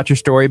bit about your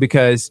story,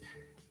 because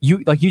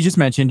you just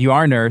mentioned you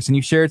are a nurse, and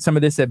you shared some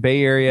of this at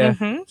Bay Area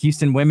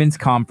Houston Women's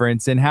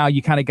Conference, and how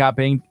you kind of got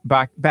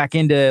back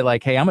into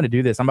hey, I'm going to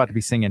do this. I'm about to be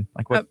singing.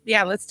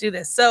 Yeah, let's do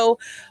this. So,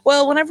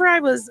 well, whenever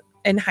I was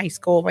in high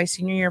school, my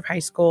senior year of high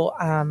school,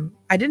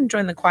 I didn't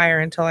join the choir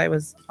until I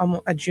was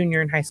a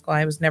junior in high school.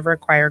 I was never a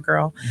choir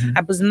girl.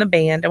 I was in the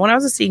band. And when I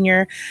was a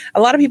senior,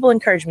 a lot of people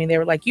encouraged me. They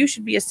were like, you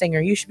should be a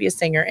singer. You should be a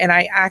singer. And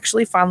I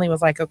actually finally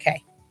was like,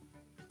 okay,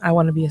 I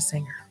want to be a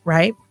singer.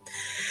 Right.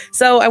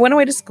 So I went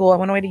away to school. I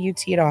went away to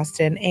UT at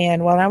Austin.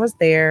 And while I was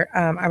there,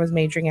 I was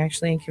majoring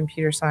actually in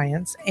computer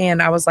science.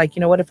 And I was like, you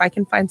know what, if I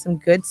can find some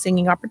good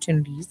singing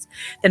opportunities,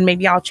 then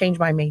maybe I'll change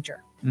my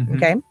major.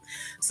 Okay.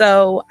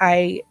 So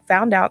I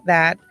found out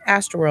that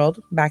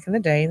Astroworld back in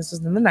the day, this was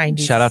in the 90s.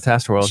 Shout out to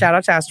Astroworld. Shout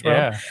out to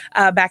Astroworld.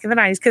 Yeah. Back in the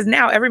 90s, because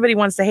now everybody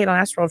wants to hate on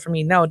Astroworld for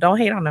me. No, don't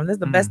hate on them. This is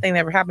the best thing that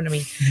ever happened to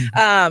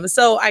me.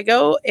 So I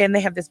go and they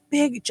have this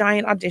big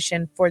giant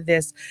audition for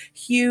this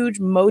huge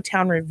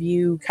Motown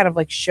review kind of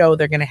like show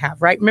they're going to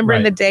have, right? Remember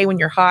in the day when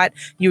you're hot,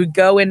 you would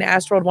go into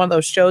Astroworld, one of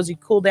those shows, you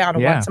cool down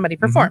and watch somebody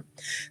perform.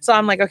 So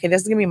I'm like, okay,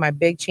 this is going to be my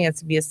big chance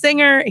to be a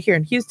singer here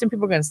in Houston.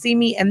 People are going to see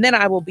me and then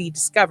I will be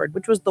discovered,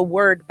 which was the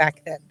word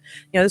back then.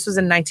 You know, this was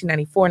in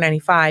 1994,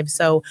 95.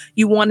 So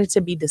you wanted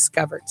to be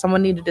discovered.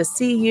 Someone needed to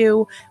see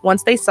you.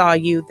 Once they saw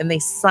you, then they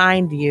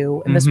signed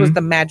you. And this was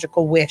the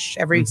magical wish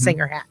every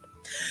singer had.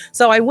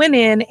 So I went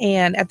in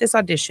and at this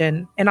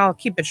audition, and I'll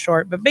keep it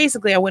short, but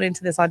basically I went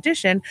into this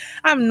audition.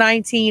 I'm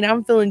 19,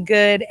 I'm feeling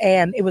good.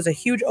 And it was a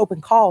huge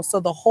open call. So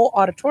the whole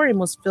auditorium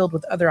was filled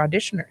with other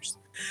auditioners.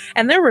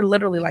 And there were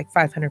literally like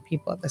 500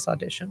 people at this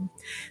audition.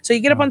 So you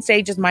get up on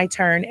stage, it's my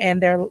turn,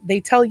 and they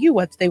tell you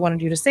what they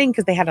wanted you to sing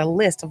because they had a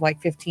list of like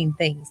 15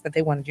 things that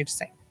they wanted you to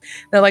sing.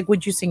 They're like,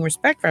 would you sing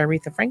Respect for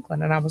Aretha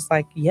Franklin? And I was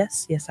like,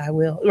 yes, I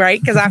will. Right.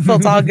 Because I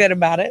felt all good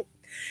about it.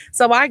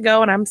 So I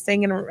go and I'm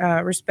singing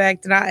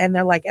Respect. And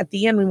they're like, at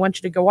the end, we want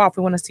you to go off.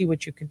 We want to see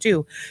what you could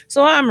do.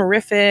 So I'm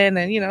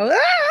riffing and, you know,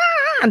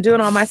 I'm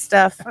doing all my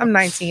stuff. I'm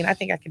 19. I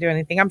think I could do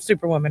anything. I'm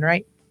Superwoman.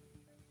 Right.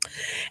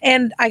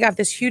 And I got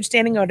this huge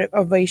standing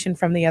ovation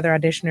from the other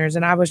auditioners.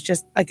 And I was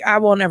just like, I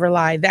will never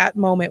lie. That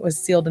moment was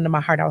sealed into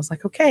my heart. I was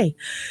like, okay,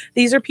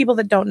 these are people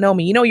that don't know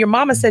me. You know, your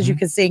mama says you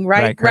can sing,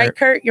 right? Right,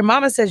 Kurt? Your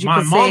mama says you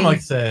can sing. My mama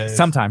says.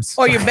 Sometimes.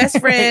 Or your best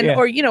friend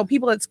or, you know,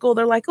 people at school,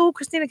 they're like, oh,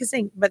 Christina can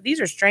sing. But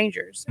these are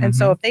strangers. And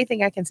so if they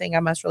think I can sing, I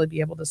must really be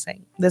able to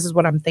sing. This is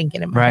what I'm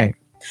thinking in my head.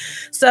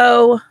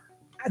 So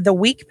the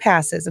week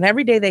passes and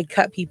every day they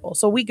cut people.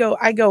 So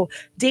I go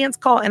dance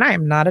call and I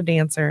am not a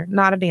dancer,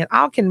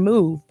 I can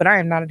move, but I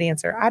am not a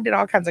dancer. I did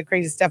all kinds of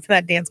crazy stuff in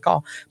that dance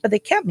call, but they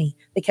kept me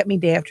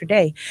day after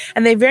day.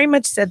 And they very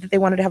much said that they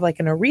wanted to have like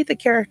an Aretha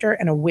character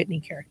and a Whitney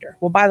character.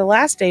 Well, by the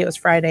last day, it was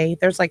Friday.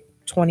 There's like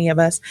 20 of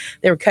us.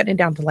 They were cutting it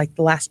down to like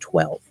the last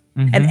 12.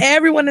 And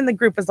everyone in the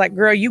group was like,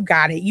 girl, you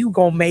got it. You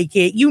gonna make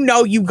it. You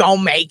know, you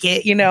gonna make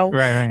it, you know,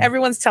 right.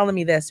 Everyone's telling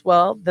me this.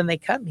 Well, then they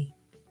cut me.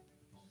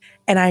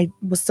 And I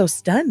was so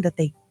stunned that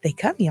they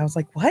cut me. I was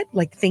like, what?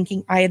 Like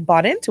thinking I had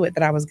bought into it,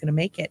 that I was going to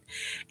make it.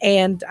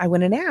 And I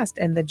went and asked.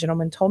 And the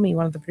gentleman told me,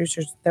 one of the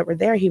producers that were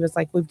there, he was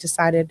like, we've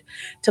decided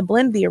to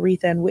blend the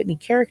Aretha and Whitney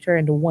character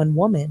into one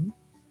woman.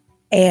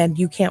 And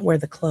you can't wear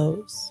the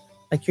clothes.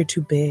 Like you're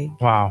too big.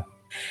 Wow.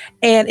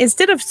 And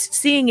instead of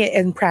seeing it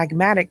in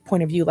pragmatic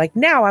point of view, like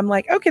now I'm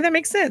like, okay, that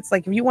makes sense.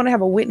 Like if you want to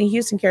have a Whitney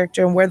Houston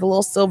character and wear the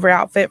little silver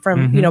outfit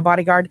from, you know,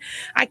 Bodyguard,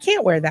 I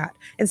can't wear that.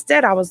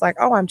 Instead, I was like,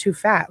 oh, I'm too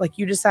fat. Like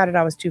you decided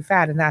I was too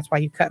fat and that's why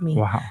you cut me.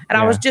 Wow. And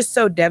I was just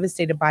so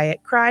devastated by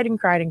it. Cried and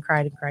cried and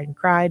cried and cried and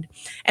cried.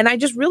 And I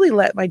just really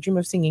let my dream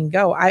of singing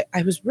go. I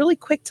was really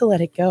quick to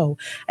let it go.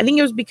 I think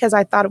it was because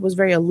I thought it was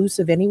very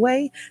elusive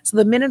anyway. So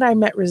the minute I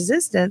met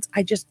resistance,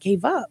 I just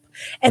gave up.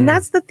 And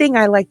that's the thing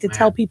I like to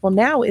tell people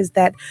now is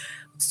that,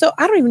 so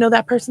I don't even know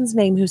that person's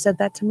name who said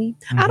that to me.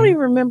 I don't even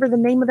remember the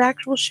name of the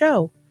actual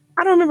show.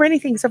 I don't remember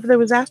anything except for there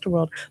was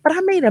Astroworld. But I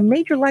made a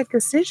major life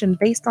decision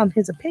based on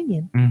his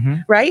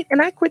opinion, right?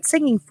 And I quit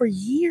singing for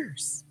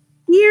years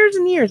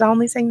and years. I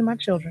only sang to my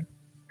children.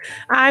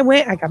 I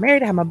got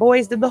married, I had my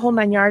boys, did the whole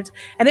 9 yards.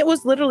 And it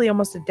was literally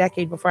almost a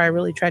decade before I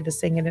really tried to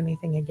sing at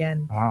anything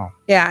again. Wow.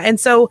 Yeah.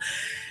 And so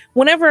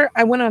whenever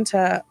I went on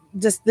to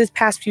just this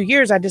past few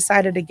years, I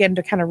decided again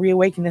to kind of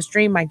reawaken this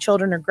dream. My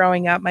children are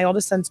growing up. My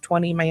oldest son's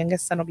 20. My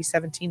youngest son will be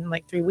 17 in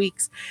like 3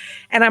 weeks.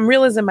 And I'm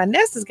realizing my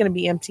nest is going to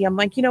be empty. I'm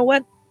like, you know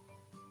what?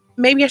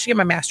 Maybe I should get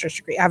my master's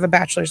degree. I have a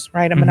bachelor's,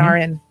 right? I'm an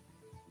RN. And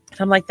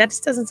I'm like, that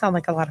just doesn't sound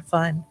like a lot of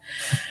fun.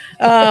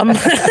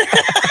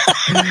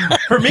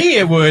 For me,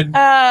 it would.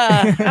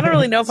 I don't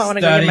really know if I want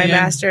to go get my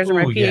master's or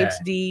my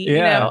PhD. Yeah.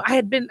 You know,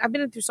 I've been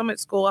through so much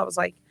school. I was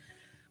like,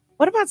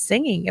 what about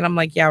singing? And I'm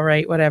like, yeah,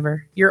 right,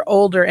 whatever. You're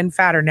older and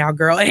fatter now,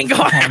 girl. It ain't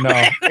going to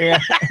happen. Yeah.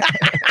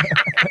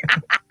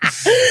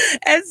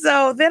 And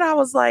so then I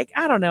was like,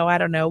 I don't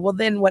know. Well,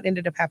 then what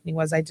ended up happening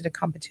was I did a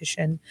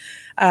competition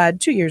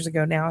 2 years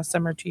ago now,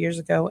 summer 2 years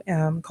ago,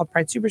 called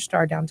Pride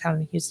Superstar downtown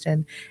in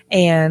Houston.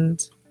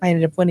 And I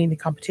ended up winning the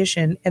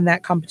competition. And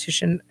that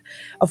competition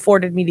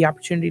afforded me the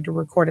opportunity to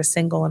record a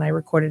single. And I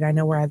recorded I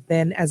Know Where I've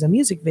Been as a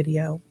music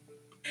video.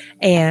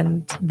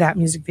 And that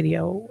music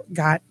video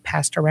got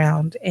passed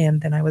around,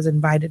 and then I was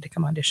invited to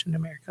come audition to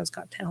America's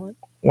Got Talent.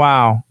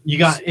 Wow. You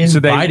got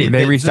invited. So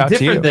they reached out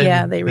to you.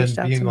 Yeah, they reached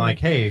out to me. Like,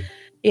 hey.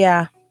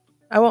 Yeah.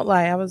 I won't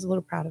lie. I was a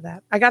little proud of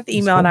that. I got the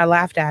email and I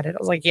laughed at it. I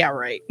was like, yeah,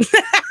 right.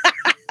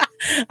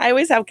 I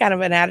always have kind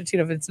of an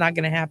attitude of it's not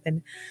going to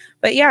happen.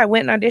 But yeah, I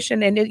went and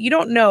auditioned, and you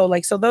don't know.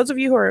 Like, so those of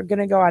you who are going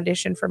to go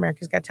audition for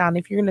America's Got Talent,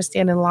 if you're going to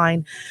stand in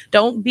line,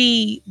 don't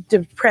be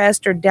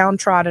depressed or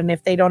downtrodden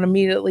if they don't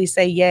immediately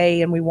say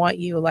yay and we want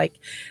you. Like,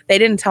 they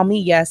didn't tell me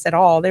yes at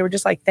all. They were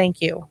just like,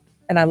 thank you.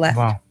 And I left.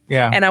 Wow.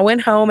 Yeah. And I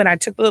went home and I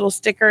took the little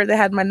sticker that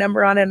had my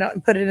number on it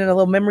and put it in a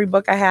little memory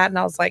book I had. And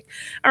I was like,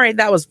 all right,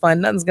 that was fun.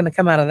 Nothing's going to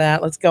come out of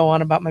that. Let's go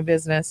on about my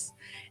business.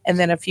 And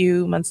then a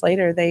few months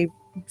later, they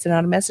sent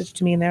out a message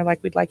to me and they're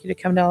like, we'd like you to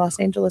come to Los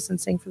Angeles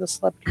and sing for the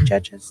celebrity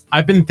judges.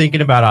 I've been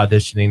thinking about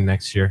auditioning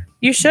next year.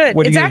 You should.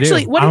 It's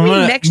actually, what do you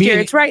mean next year?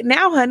 It's right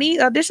now, honey.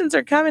 Auditions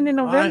are coming in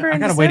November. I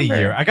gotta wait a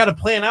year. I gotta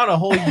plan out a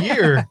whole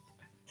year.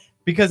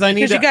 Because I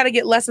need you got to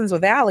get lessons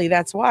with Allie.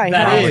 That's why.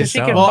 That is. She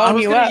can I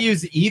was going to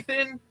use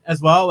Ethan as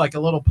well, like a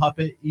little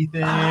puppet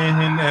Ethan.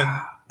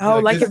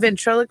 and like a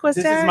ventriloquist.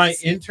 This is my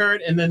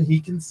intern, and then he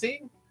can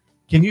sing.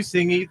 Can you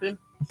sing, Ethan?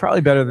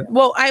 Probably better than.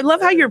 Well, I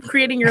love how you're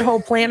creating your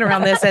whole plan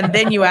around this, and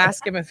then you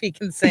ask him if he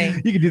can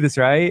sing. You can do this,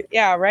 right?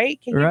 Yeah, right.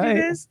 Can you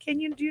do this?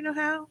 Do you know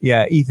how?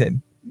 Yeah,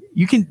 Ethan,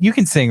 you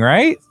can sing,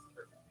 right?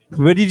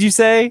 What did you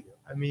say?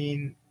 I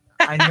mean,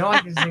 I know I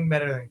can sing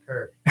better than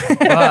Kurt.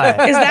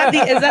 But is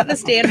that the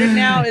standard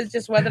now? Is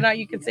just whether or not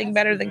you can sing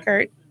better than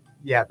Kurt?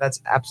 Yeah,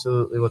 that's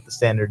absolutely what the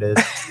standard is.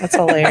 That's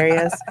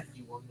hilarious.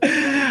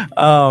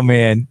 Oh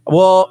man.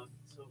 Well,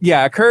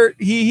 yeah, Kurt,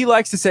 he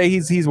likes to say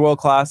he's world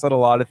class at a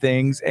lot of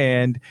things,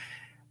 and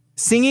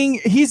singing,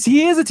 he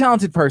is a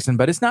talented person,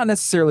 but it's not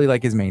necessarily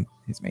like his main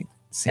singing.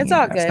 It's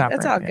all good.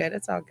 It's all good.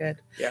 It's all good.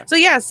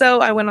 Yeah. So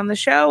I went on the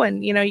show,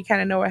 and you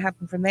kind of know what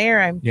happened from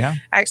there.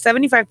 I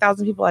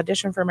 75,000 people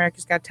auditioned for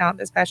America's Got Talent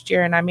this past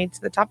year, and I made it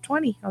to the top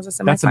 20. I was a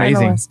semifinalist. That's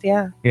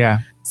amazing. Yeah.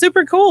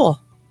 Super cool.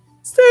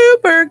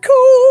 Super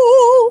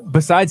cool.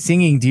 Besides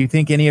singing, do you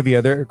think any of the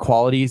other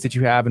qualities that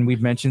you have, and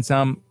we've mentioned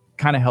some,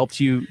 kind of helped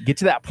you get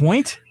to that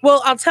point?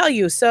 Well, I'll tell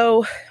you.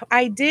 So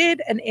I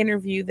did an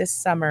interview this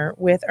summer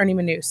with Ernie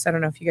Manous. I don't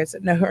know if you guys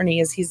know who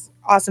Ernie is. He's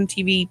awesome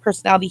TV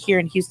personality here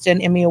in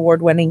Houston, Emmy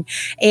Award winning.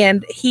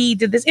 And he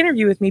did this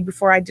interview with me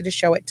before I did a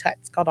show at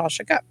Tuts called All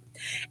Shook Up.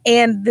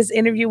 And this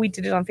interview, we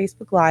did it on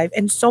Facebook Live,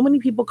 and so many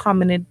people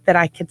commented that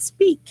I could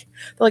speak.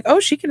 They're like,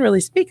 oh, she can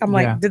really speak. I'm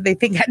like, did they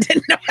think I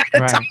didn't know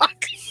how to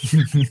talk?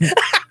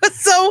 I was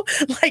so,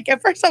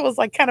 at first I was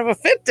kind of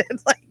offended.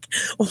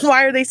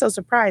 Why are they so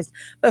surprised?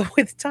 But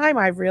with time,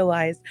 I've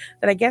realized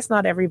that I guess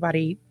not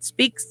everybody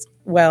speaks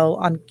well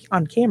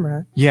on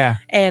camera. Yeah.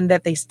 And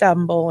that they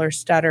stumble or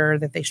stutter,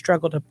 that they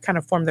struggle to kind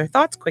of form their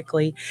thoughts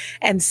quickly.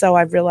 And so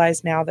I've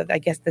realized now that I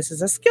guess this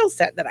is a skill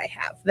set that I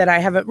have that I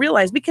haven't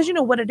realized, because you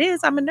know what it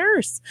is? I'm a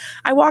nurse.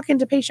 I walk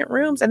into patient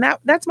rooms, and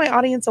that's my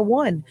audience of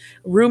one.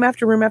 Room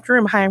after room after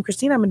room. Hi, I'm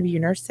Christina. I'm going to be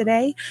your nurse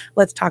today.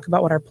 Let's talk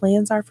about what our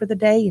plans are for the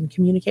day and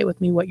communicate with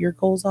me what your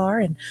goals are.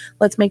 And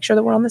let's make sure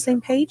that we're on the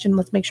same page, and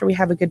let's make sure we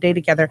have a good day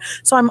together.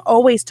 So I'm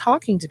always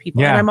talking to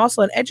people. And I'm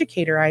also an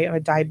educator. I'm a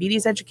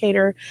diabetes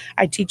educator.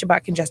 I teach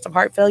about congestive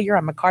heart failure.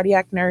 I'm a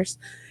cardiac nurse.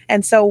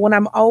 And so when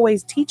I'm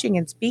always teaching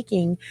and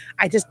speaking,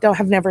 I just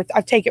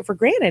I take it for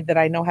granted that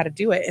I know how to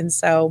do it. And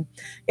so,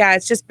 yeah,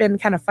 it's just been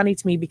kind of funny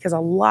to me, because a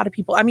lot of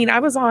people, I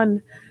was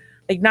on,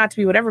 not to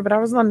be whatever, but I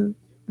was on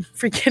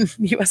freaking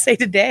USA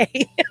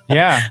Today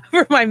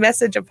for my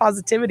message of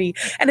positivity.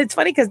 And it's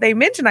funny because they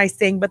mention I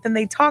sing, but then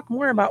they talk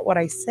more about what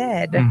I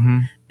said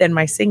than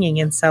my singing.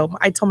 And so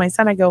I told my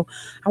son, I go,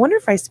 I wonder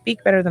if I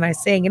speak better than I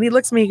sing. And he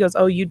looks at me, he goes,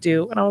 oh, you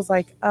do. And I was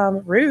like,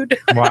 rude.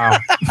 Wow.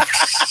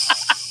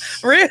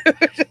 Rude.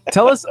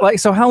 Tell us,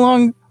 so how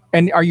long,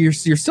 and you're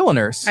still a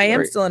nurse? I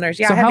am still a nurse.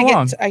 Yeah. So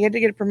I had to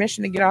get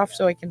permission to get off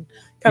so I can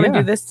come and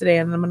do this today,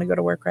 and I'm going to go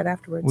to work right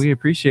afterwards. We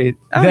appreciate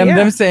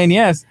them saying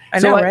yes. I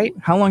know, right?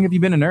 How long have you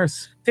been a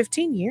nurse?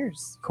 15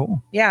 years.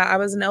 Cool. Yeah, I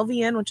was an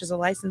LVN, which is a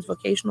licensed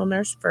vocational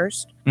nurse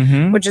first,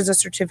 which is a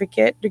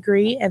certificate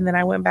degree. And then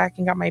I went back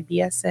and got my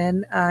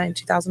BSN in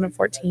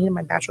 2014 and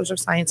my Bachelor's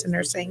of Science in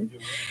Nursing.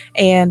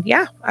 And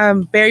yeah,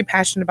 I'm very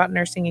passionate about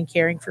nursing and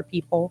caring for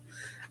people.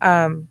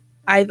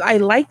 I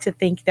like to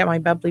think that my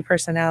bubbly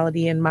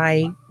personality and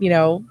my,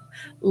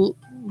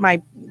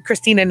 my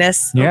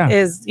Christina-ness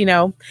is,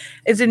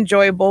 is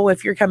enjoyable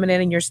if you're coming in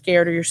and you're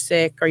scared or you're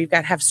sick or you've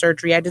got to have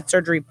surgery. I did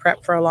surgery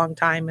prep for a long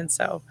time. And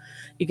so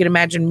you can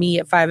imagine me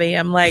at 5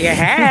 a.m. like,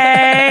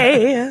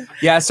 hey.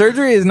 Yeah,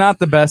 surgery is not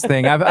the best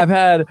thing. I've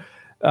had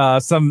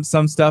some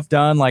stuff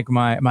done, like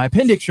my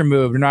appendix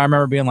removed, and I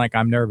remember being like,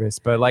 I'm nervous,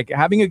 but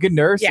having a good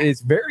nurse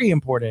is very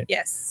important.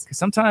 Yes, because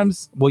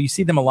sometimes you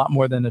see them a lot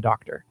more than a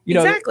doctor.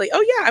 Exactly.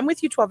 Oh yeah, I'm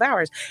with you 12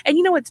 hours. And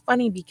it's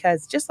funny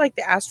because just like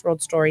the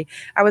Astroworld story,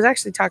 I was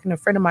actually talking to a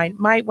friend of mine.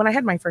 When I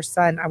had my first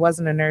son, I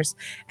wasn't a nurse,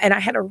 and I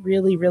had a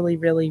really, really,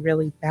 really,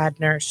 really bad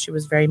nurse. She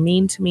was very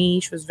mean to me.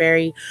 She was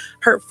very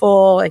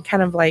hurtful and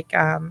kind of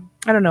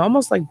I don't know,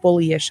 almost like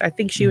bullyish. I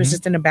think she was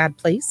just in a bad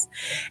place.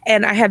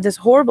 And I had this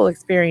horrible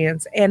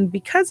experience. And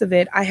because of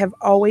it, I have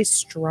always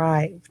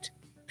strived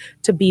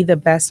to be the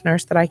best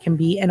nurse that I can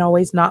be, and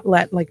always not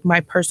let like my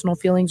personal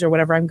feelings or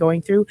whatever I'm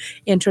going through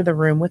enter the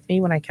room with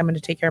me when I come in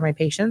to take care of my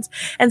patients.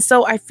 And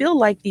so I feel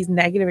like these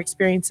negative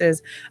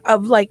experiences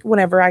of like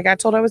whenever I got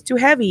told I was too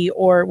heavy,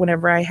 or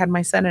whenever I had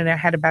my son and I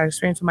had a bad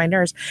experience with my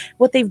nurse,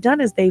 what they've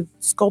done is they've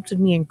sculpted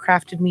me and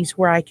crafted me to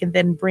where I can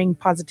then bring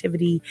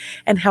positivity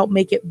and help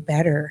make it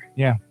better.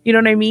 Yeah. You know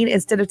what I mean?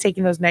 Instead of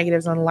taking those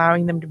negatives and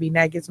allowing them to be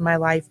negatives in my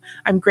life,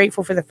 I'm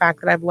grateful for the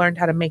fact that I've learned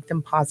how to make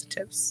them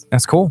positives.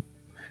 That's cool.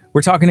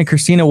 We're talking to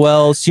Christina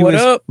Wells. She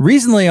was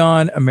recently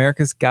on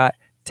America's Got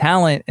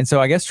Talent. And so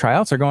I guess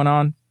tryouts are going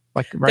on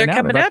like right now.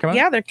 They're coming up.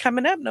 Yeah, they're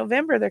coming up.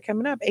 November, they're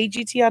coming up.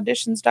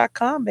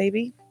 AGTauditions.com,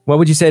 baby. What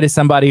would you say to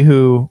somebody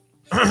who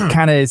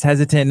kind of is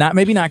hesitant?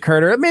 Maybe not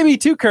Kurt, or maybe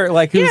too Kurt.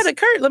 Like to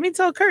Kurt. Let me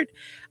tell Kurt.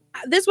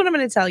 This is what I'm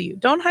going to tell you.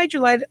 Don't hide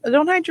your light.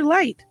 Don't hide your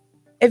light.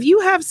 If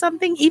you have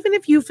something, even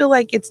if you feel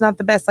like it's not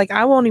the best, like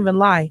I won't even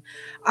lie.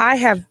 I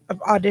have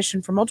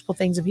auditioned for multiple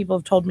things and people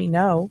have told me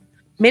no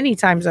many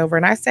times over.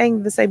 And I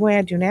sang the same way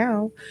I do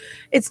now.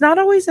 It's not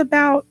always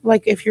about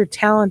like if your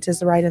talent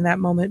is right in that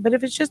moment, but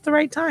if it's just the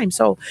right time.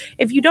 So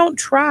if you don't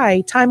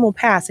try, time will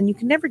pass and you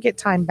can never get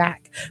time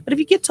back. But if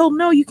you get told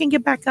no, you can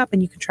get back up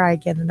and you can try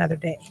again another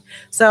day.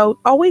 So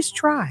always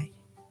try.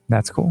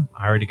 That's cool.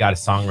 I already got a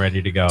song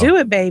ready to go. Do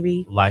it,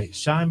 baby. Light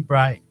shine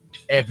bright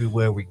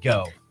everywhere we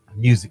go.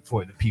 Music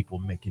for the people,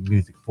 making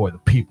music for the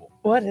people.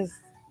 What is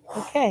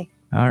okay?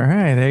 All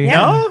right, there you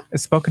go. A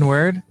spoken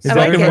word.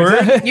 Spoken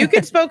word. You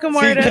could spoken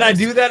word. Can I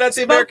do that at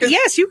the American?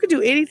 Yes, you could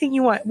do anything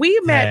you want. We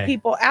met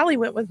people. Allie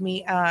went with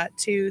me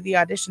to the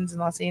auditions in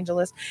Los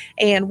Angeles,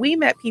 and we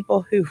met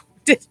people who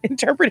did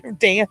interpretive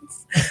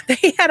dance.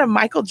 They had a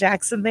Michael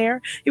Jackson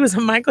there. He was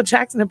a Michael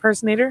Jackson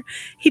impersonator.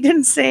 He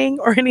didn't sing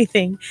or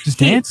anything. Just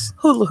dance?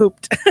 Hula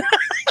hooped.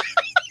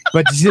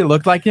 But did it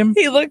look like him?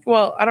 He looked,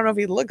 well, I don't know if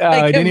he looked like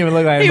him. He didn't even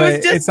look like him. He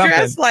was just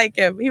dressed like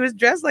him. He was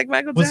dressed like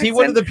Michael Jackson. Was he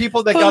one of the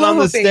people that got on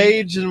the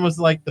stage and was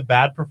like the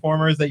bad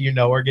performers that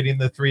are getting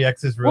the 3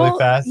 X's really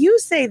fast? You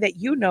say that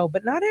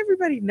but not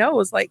everybody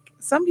knows. Like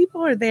some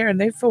people are there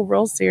and they feel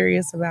real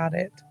serious about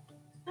it.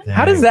 Dang.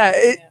 How does that,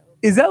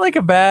 is that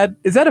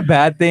a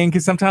bad thing?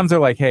 Because sometimes they're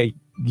like, hey,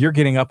 you're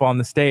getting up on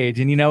the stage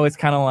and it's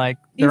kind of like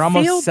they're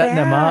almost setting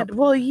them up.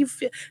 Well,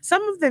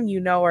 some of them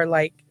are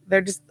like, they're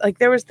just like,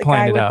 there was the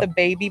guy with the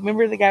baby.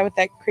 Remember the guy with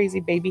that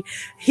crazy baby?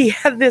 He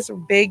had this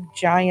big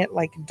giant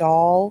like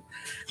doll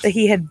that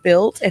he had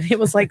built and it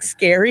was like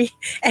scary.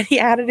 And he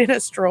had it in a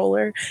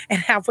stroller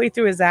and halfway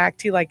through his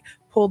act, he like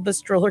pulled the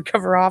stroller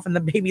cover off and the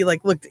baby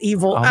like looked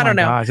evil. I don't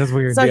know. Gosh, that's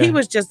weird. So he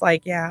was just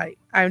like,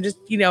 I'm just,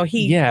 he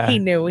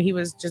knew he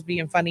was just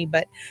being funny.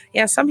 But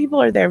yeah, some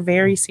people are there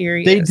very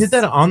serious. They did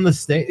that on the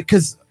stage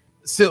because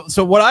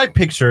so what I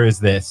picture is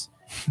this.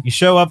 You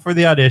show up for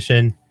the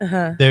audition.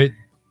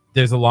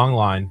 There's a long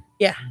line.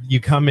 Yeah. You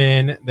come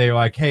in, they're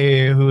like,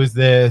 hey, who is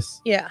this?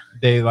 Yeah.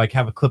 They like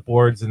have a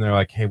clipboards and they're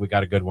like, hey, we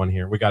got a good one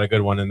here. We got a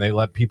good one. And they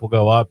let people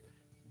go up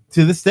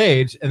to the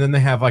stage. And then they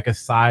have like a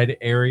side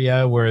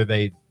area where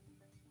they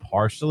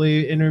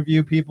partially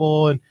interview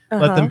people and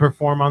let them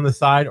perform on the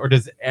side. Or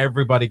does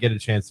everybody get a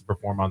chance to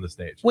perform on the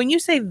stage? When you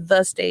say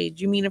the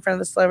stage, you mean in front of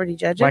the celebrity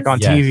judges? Like on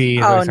TV?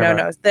 Oh,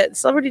 no. The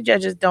celebrity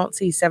judges don't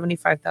see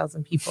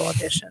 75,000 people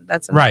audition.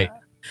 That's enough. Right.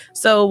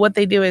 So what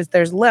they do is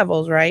there's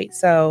levels, right?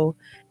 So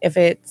if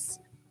it's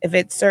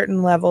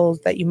certain levels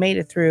that you made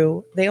it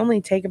through, they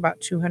only take about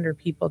 200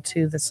 people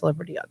to the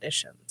celebrity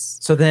auditions.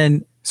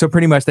 So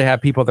pretty much they have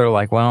people that are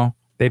like, well,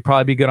 they'd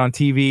probably be good on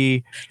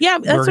TV. Yeah,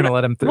 we're gonna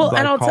let them through. Well,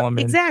 and call them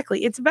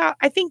exactly. It's about.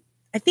 I think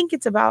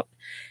it's about.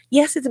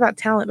 Yes, it's about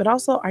talent, but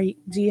also,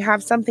 do you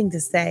have something to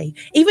say?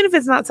 Even if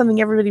it's not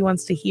something everybody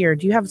wants to hear,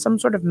 do you have some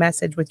sort of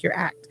message with your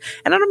act?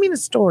 And I don't mean a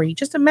story,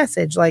 just a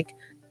message, like.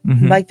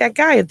 Mm-hmm. Like that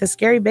guy with the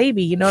scary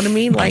baby, you know what I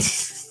mean? Like,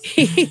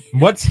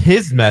 what's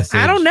his message?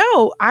 I don't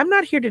know. I'm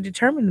not here to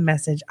determine the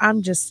message.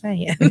 I'm just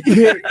saying.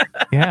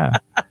 Yeah.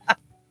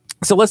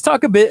 So let's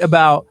talk a bit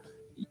about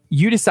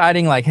you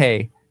deciding, like,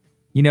 hey,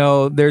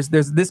 there's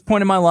this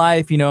point in my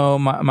life.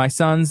 My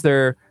sons,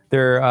 they're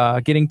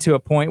getting to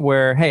a point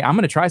where, hey, I'm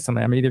going to try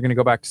something. I'm either going to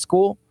go back to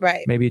school,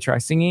 right? Maybe try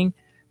singing.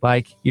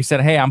 Like you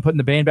said, hey, I'm putting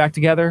the band back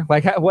together.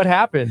 Like, what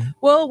happened?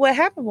 Well, what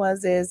happened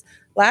is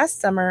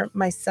last summer,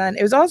 my son,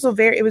 it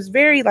was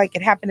very like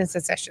it happened in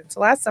succession.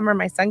 So last summer,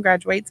 my son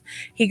graduates,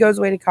 he goes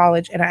away to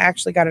college, and I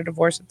actually got a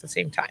divorce at the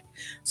same time.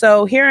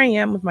 So here I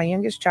am with my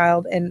youngest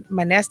child, and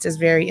my nest is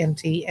very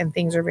empty, and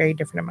things are very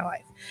different in my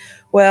life.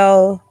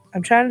 Well,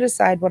 I'm trying to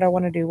decide what I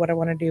want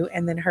to do,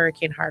 and then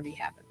Hurricane Harvey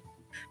happened.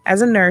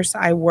 As a nurse,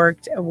 I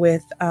worked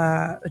with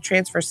a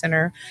transfer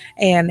center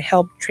and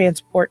helped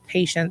transport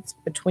patients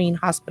between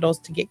hospitals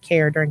to get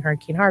care during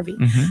Hurricane Harvey.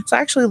 Mm-hmm. So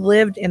I actually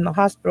lived in the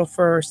hospital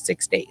for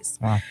 6 days.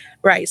 Wow.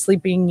 Right,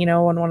 sleeping,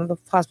 on one of the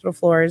hospital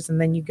floors, and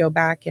then you go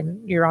back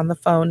and you're on the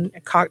phone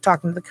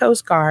talking to the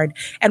Coast Guard,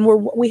 and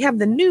we have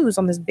the news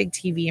on this big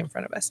TV in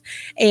front of us,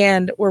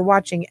 and we're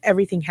watching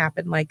everything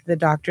happen, like the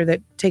doctor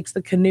that takes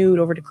the canoe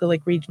over to Clear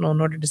Lake Regional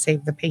in order to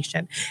save the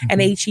patient,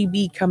 mm-hmm. and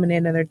HEB coming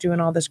in, and they're doing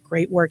all this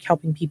great work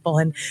helping people,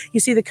 and you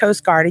see the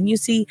Coast Guard, and you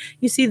see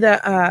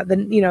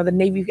the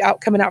Navy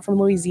coming out from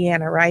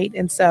Louisiana, right?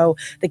 And so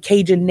the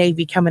Cajun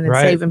Navy coming and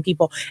saving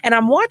people, and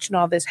I'm watching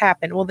all this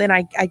happen. Well, then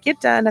I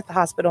get done at the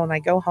hospital and I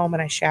go home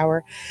and I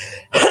shower.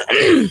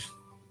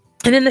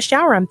 And in the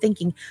shower, I'm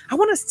thinking, I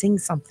want to sing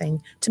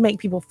something to make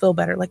people feel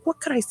better. Like, what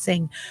could I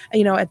sing?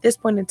 At this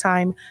point in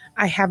time,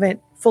 I haven't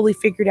fully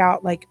figured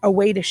out like a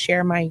way to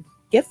share my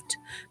gift,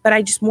 but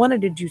I just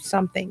wanted to do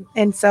something.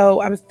 And so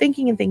I was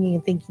thinking and thinking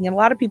and thinking. And a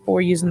lot of people were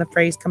using the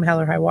phrase "come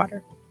hell or high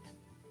water."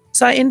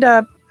 So I end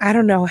up, I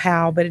don't know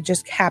how, but it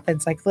just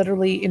happens. Like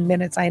literally in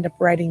minutes, I end up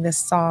writing this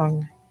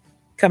song,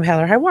 "Come hell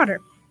or high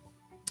water."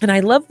 And I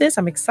love this.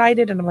 I'm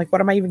excited. And I'm like, what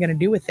am I even going to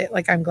do with it?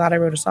 Like, I'm glad I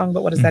wrote a song,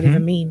 but what does that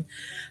even mean?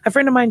 A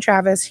friend of mine,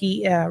 Travis,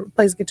 he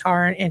plays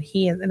guitar, and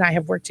he and I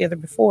have worked together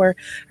before.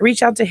 I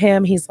reached out to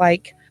him. He's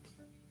like,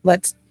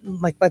 let's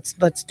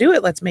do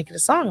it. Let's make it a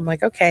song. I'm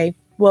like, okay.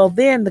 Well,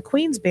 then the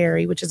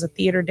Queensberry, which is a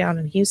theater down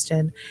in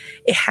Houston,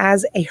 it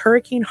has a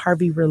Hurricane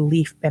Harvey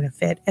relief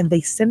benefit. And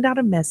they send out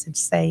a message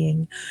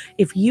saying,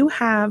 if you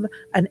have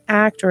an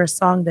act or a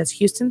song that's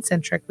Houston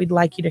centric, we'd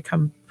like you to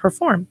come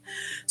perform.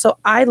 So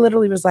I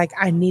literally was like,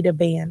 I need a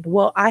band.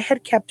 Well, I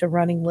had kept a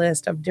running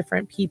list of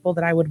different people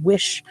that I would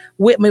wish,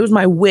 it was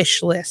my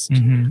wish list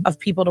of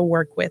people to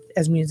work with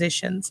as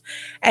musicians.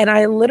 And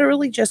I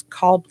literally just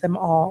called them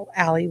all.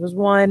 Allie was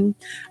one.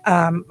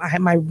 I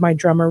had my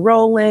drummer,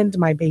 Roland,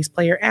 my bass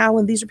player,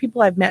 Alan. These are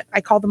people I've met.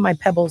 I call them my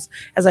pebbles.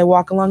 As I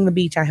walk along the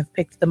beach, I have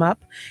picked them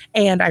up,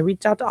 and I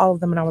reached out to all of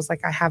them and I was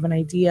like, I have an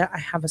idea. I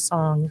have a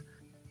song.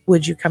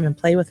 Would you come and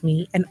play with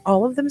me? And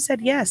all of them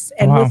said yes.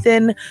 And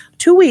within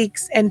 2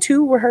 weeks and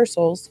 2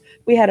 rehearsals,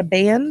 we had a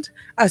band,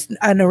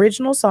 an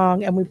original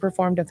song, and we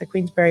performed at the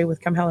Queensberry with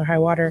Come Hell or High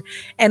Water.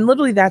 And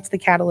literally that's the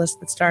catalyst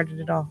that started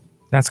it all.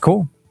 That's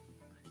cool.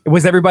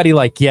 Was everybody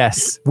like,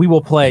 yes, we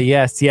will play,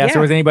 yes. Yeah.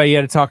 Or was anybody you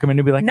had to talk them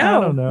into be like, no,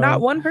 I don't know.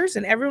 Not one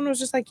person. Everyone was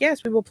just like,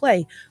 yes, we will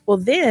play. Well,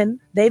 then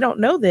they don't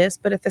know this,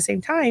 but at the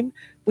same time,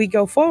 we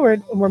go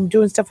forward and we're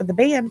doing stuff with the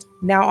band.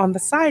 Now on the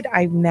side,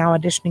 I'm now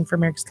auditioning for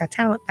America's Got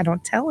Talent. I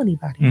don't tell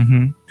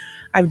anybody.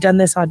 I've done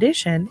this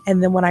audition.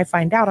 And then when I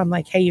find out, I'm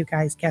like, hey, you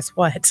guys, guess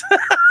what?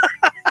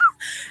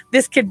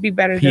 This could be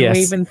better than we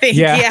even think.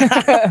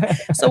 Yeah.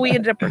 So we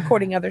ended up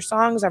recording other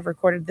songs. I've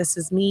recorded This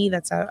Is Me.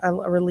 That's a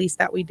release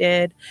that we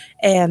did.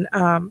 And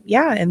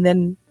and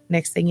then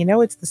next thing you know,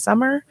 it's the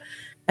summer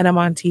and I'm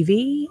on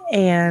TV,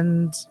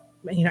 and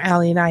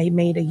Allie and I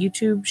made a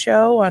YouTube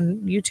show on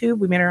YouTube.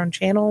 We made our own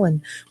channel,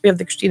 and we have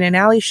the Christina and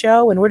Allie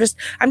show. And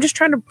I'm just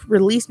trying to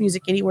release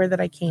music anywhere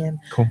that I can.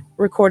 Cool.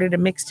 Recorded a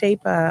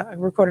mixtape. I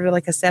recorded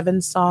like a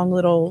 7-song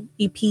little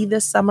EP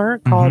this summer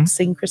called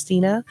Sing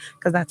Christina,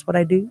 because that's what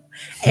I do.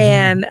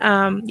 And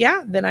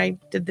then I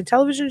did the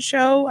television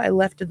show. I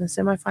left in the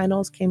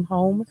semifinals, came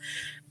home.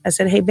 I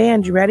said, hey,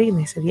 band, you ready? And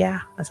they said,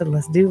 yeah. I said,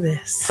 let's do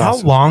this. How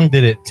long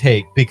did it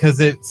take? Because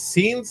it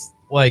seems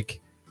like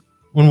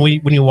when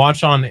you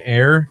watch on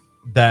air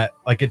that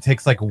like it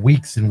takes like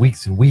weeks and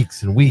weeks and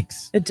weeks and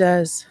weeks. It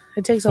does.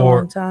 It takes a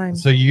long time.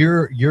 So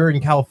you're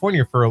in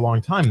California for a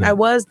long time then. I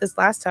was. This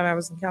last time I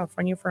was in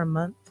California for a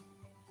month.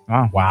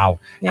 Wow.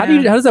 Yeah.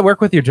 How does that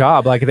work with your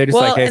job? Like, are they just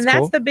like, hey, and that's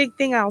cool? the big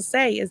thing I'll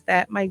say is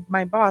that my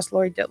boss,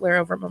 Lori Dittler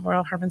over at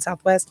Memorial Harmon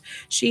Southwest,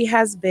 she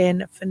has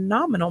been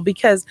phenomenal,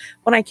 because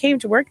when I came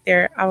to work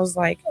there, I was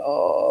like,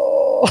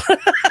 oh,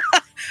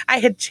 I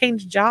had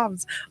changed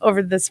jobs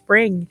over the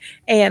spring.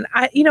 And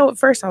at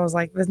first I was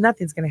like, there's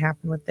nothing's going to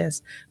happen with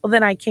this. Well,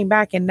 then I came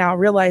back and now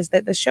realized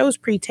that the show's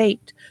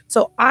pre-taped.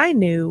 So I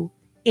knew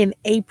in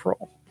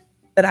April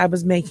that I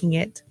was making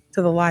it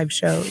to the live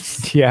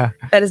shows. Yeah.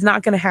 That is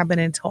not going to happen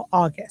until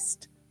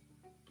August.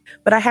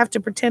 But I have to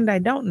pretend I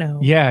don't know.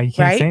 Yeah, you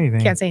can't say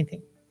anything. Can't say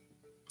anything.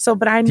 So,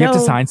 but I know. Do you have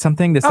to sign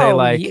something to say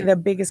like the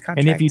biggest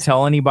contract. And if you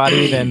tell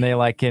anybody, then they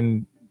like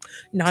can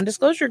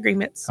non-disclosure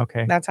agreements.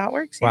 Okay. That's how it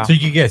works. Wow. So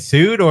you get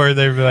sued, or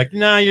they're like,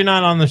 no, you're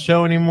not on the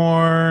show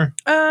anymore.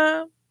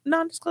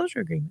 Non-disclosure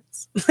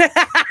agreements.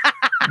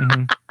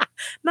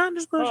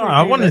 Non-disclosure.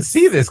 I want to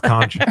see this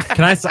contract.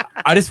 Can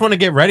I just want to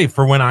get ready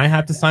for when I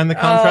have to sign the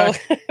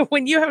contract.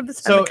 When you have to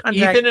sign the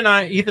contract.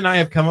 Ethan and I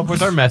have come up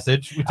with our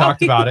message. We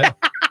talked about it.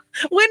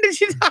 When did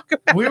you talk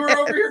about We were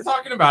over here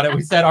talking about it.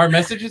 We said our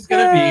message is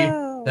going to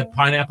be that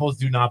pineapples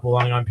do not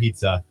belong on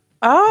pizza.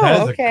 Oh,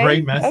 that is a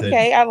great message.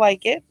 Okay, I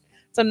like it.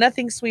 So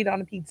nothing sweet on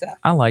a pizza.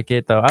 I like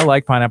it though. I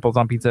like pineapples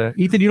on pizza.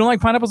 Ethan, you don't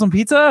like pineapples on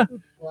pizza?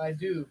 Well, I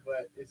do,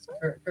 but it's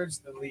Kurt's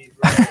the lead.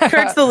 Right?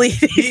 Kurt's the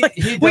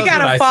lead. We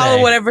gotta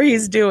follow whatever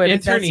he's doing.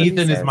 Intern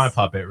Ethan is my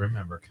puppet.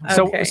 Remember.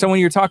 Okay. So when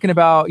you're talking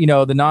about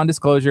the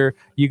non-disclosure,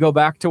 you go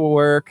back to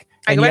work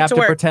and you have to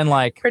pretend.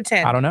 I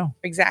don't know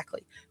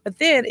exactly. But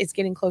then it's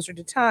getting closer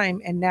to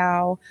time, and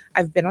now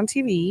I've been on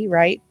TV,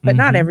 right? But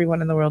not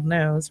everyone in the world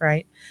knows,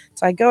 right?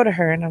 So I go to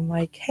her and I'm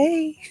like,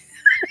 hey,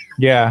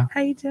 yeah,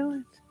 how you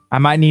doing? I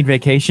might need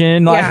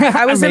vacation. Yeah,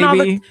 I was in all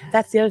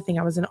that's the other thing.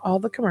 I was in all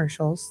the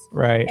commercials.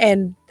 Right.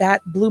 And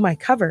that blew my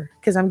cover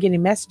because I'm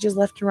getting messages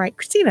left and right.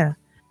 Christina,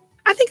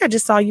 I think I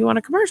just saw you on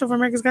a commercial for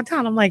America's Got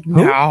Talent. I'm like,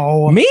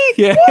 no. Me?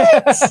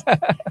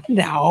 What?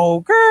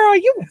 No, girl,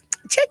 you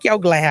check your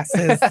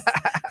glasses,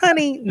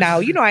 honey. No,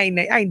 you know I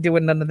ain't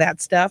doing none of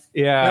that stuff.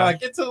 Yeah,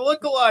 like it's a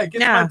lookalike. It's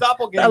my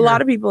doppelganger. A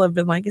lot of people have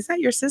been like, "Is that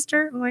your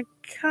sister?" I'm like,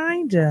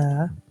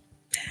 kinda.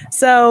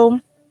 So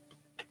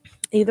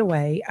either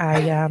way,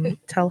 I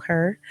tell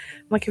her,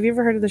 I'm like, "Have you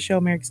ever heard of the show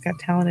America's Got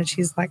Talent?" And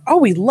she's like, "Oh,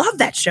 we love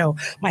that show.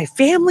 My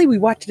family, we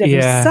watch it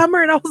every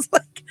summer." And I was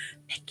like,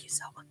 "Thank you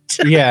so much."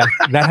 Yeah,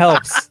 that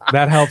helps.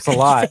 That helps a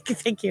lot.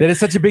 Thank you. That is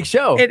such a big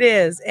show. It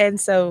is. And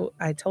so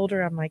I told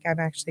her, I'm like, I'm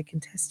actually a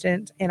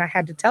contestant. And I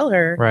had to tell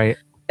her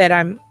that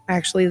I'm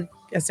actually,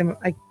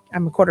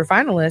 I'm a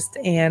quarterfinalist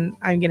and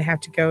I'm going to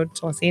have to go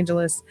to Los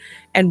Angeles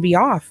and be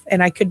off.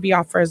 And I could be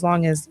off for as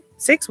long as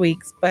 6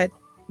 weeks, but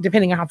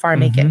depending on how far I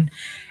make it.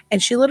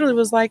 And she literally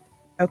was like,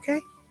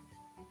 okay,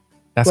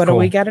 that's what cool. do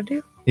we got to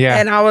do? Yeah.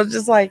 And I was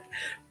just like,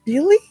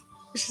 really?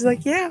 She's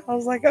like, yeah. I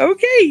was like,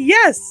 okay,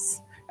 yes.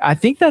 I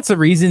think that's the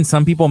reason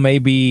some people may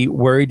be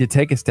worried to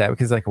take a step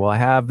because like, well, I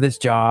have this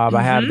job,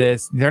 I have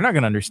this. They're not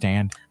going to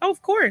understand. Oh,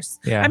 of course.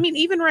 Yeah. I mean,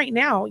 even right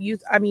now,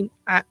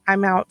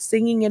 I'm out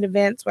singing at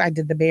events. I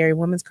did the Bay Area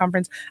Women's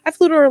Conference. I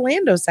flew to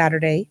Orlando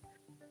Saturday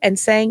and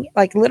sang,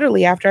 like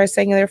literally after I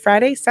sang there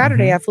Friday,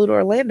 Saturday, I flew to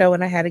Orlando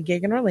and I had a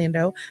gig in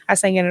Orlando. I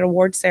sang at an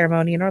award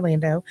ceremony in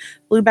Orlando,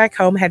 flew back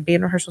home, had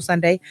band rehearsal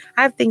Sunday.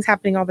 I have things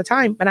happening all the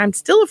time, but I'm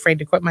still afraid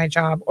to quit my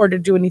job or to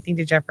do anything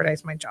to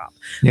jeopardize my job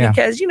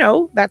because, you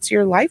know, that's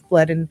your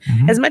lifeblood. And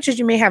as much as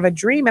you may have a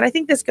dream, and I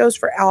think this goes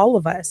for all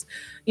of us,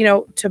 you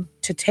know,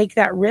 to take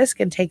that risk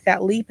and take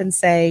that leap and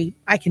say,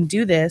 I can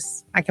do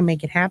this, I can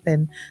make it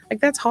happen. Like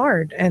that's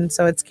hard. And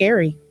so it's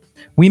scary.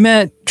 We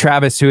met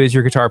Travis, who is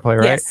your guitar player,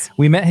 right? Yes.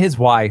 We met his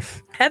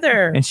wife,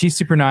 Heather, and she's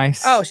super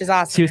nice. Oh, she's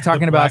awesome. She was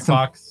talking about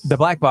the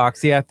Black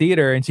Box,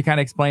 theater, and she kind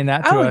of explained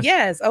that to us. Oh,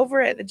 yes,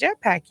 over at the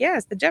Jetpack.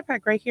 Yes, the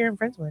Jetpack right here in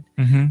Friendswood.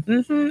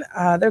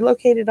 They're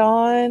located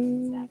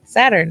on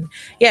Saturn.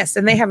 Yes,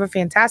 and they have a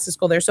fantastic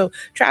school there. So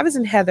Travis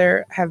and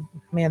Heather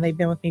they've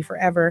been with me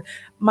forever.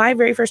 My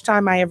very first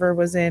time I ever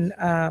was in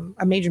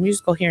a major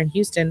musical here in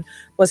Houston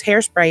was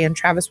Hairspray, and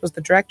Travis was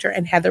the director,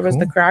 and Heather was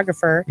the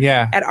choreographer.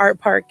 Yeah, at Art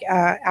Park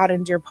out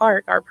in Deer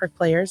Park, Art Park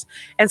Players.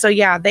 And so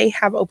they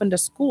have opened a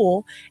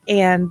school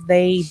and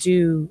they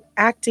do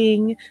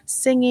acting,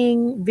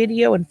 singing,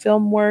 video and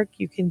film work.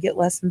 You can get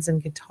lessons in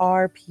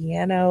guitar,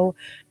 piano.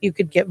 You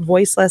could get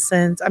voice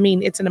lessons. I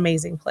mean, it's an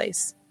amazing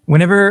place.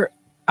 Whenever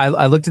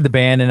I looked at the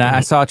band and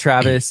I saw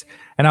Travis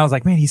and I was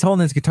like, man, he's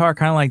holding his guitar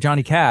kind of like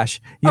Johnny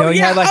Cash. You know, he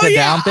had like the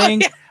down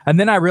thing. And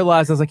then I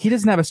realized, I was like, he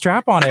doesn't have a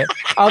strap on it.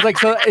 I was like,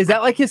 so is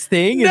that like his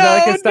thing? Is that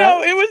like his stuff?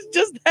 No, it was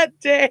just that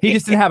day. He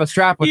just didn't have a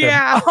strap with him.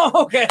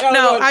 Oh, okay.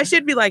 No, I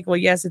should be like, well,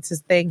 yes, it's his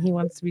thing. He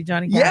wants to be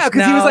Johnny Cash. Yeah,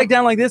 because he was like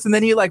down like this, and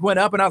then he like went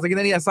up, and I was like, and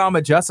then I saw him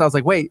adjust. I was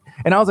like, wait,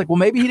 and I was like, well,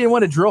 maybe he didn't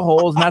want to drill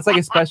holes, and that's like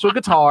a special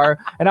guitar.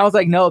 And I was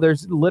like, no,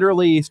 there's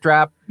literally a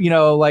strap, you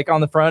know, like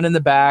on the front and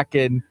the back,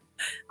 and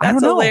I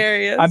don't know.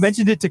 Hilarious. I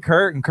mentioned it to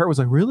Kurt, and Kurt was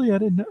like, really? I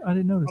didn't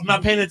know this. I'm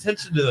not paying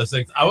attention to those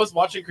things. I was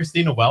watching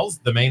Christina Wells,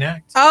 the main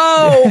act.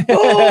 Oh,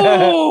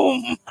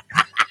 boom.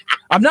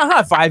 I'm not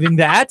high-fiving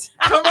that.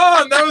 Come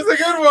on, that was a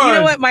good one. You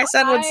know what my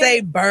son would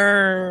say?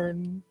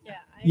 Burn.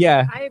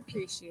 Yeah. I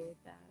appreciate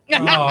that.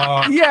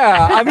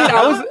 Yeah, I mean,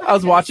 I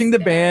was watching the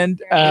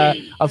band. I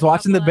was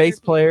watching the bass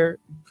player.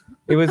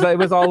 It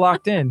was all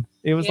locked in.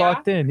 It was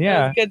locked in.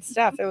 Yeah, it was good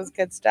stuff. It was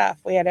good stuff.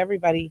 We had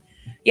everybody.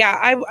 Yeah,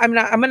 I'm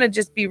gonna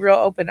just be real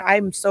open.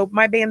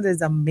 My band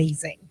is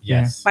amazing.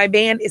 Yes, my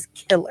band is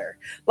killer.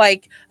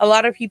 Like a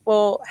lot of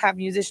people have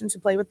musicians who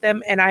play with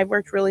them, and I've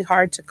worked really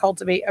hard to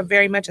cultivate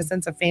very much a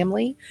sense of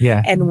family.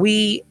 Yeah, and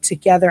we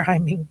together,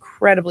 I'm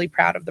incredibly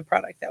proud of the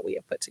product that we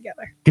have put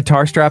together.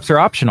 Guitar straps are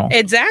optional.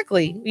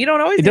 Exactly. You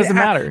don't always. It doesn't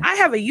matter. I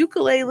have a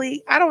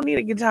ukulele. I don't need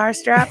a guitar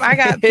strap. I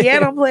got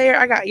piano player.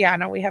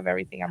 We have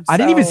everything. I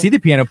didn't even see the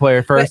piano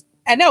player first.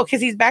 I know, because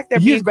he's back there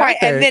being quiet,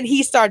 and then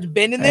he starts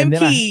bending them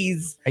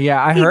keys.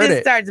 I heard it.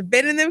 He starts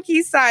bending them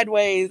keys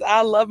sideways.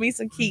 I love me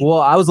some keys.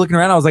 Well, I was looking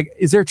around. I was like,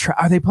 "Is there?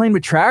 Are they playing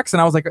with tracks?"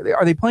 And I was like,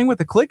 "Are they playing with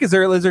the click? Is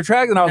there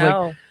tracks?" And I was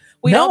like,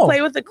 "We don't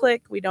play with the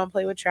click. We don't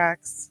play with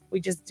tracks.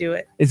 We just do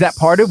it." Is that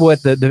part of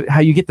what the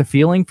how you get the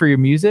feeling for your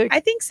music?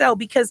 I think so,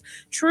 because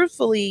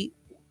truthfully,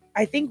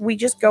 I think we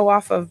just go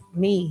off of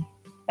me.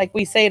 Like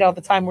we say it all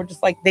the time. We're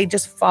just like, they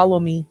just follow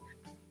me.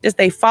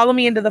 They follow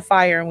me into the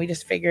fire and we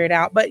just figure it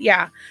out. But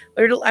yeah,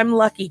 I'm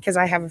lucky because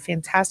I have a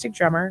fantastic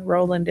drummer.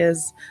 Roland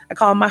I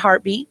call him my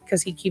heartbeat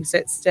because he keeps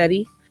it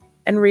steady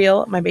and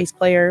real. My bass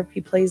player,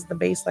 he plays the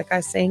bass like I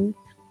sing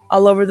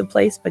all over the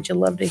place, but you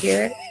love to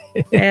hear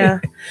it. Yeah.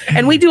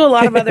 And we do a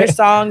lot of other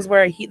songs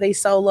where they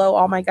solo,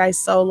 all my guys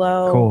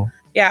solo. Cool.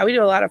 Yeah, we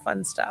do a lot of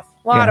fun stuff.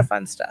 A lot of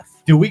fun stuff.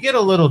 Do we get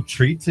a little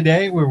treat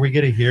today where we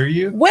get to hear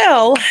you?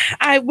 Well,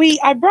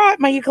 I brought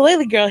my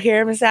ukulele girl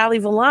here, Miss Allie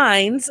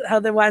Valines,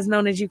 otherwise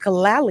known as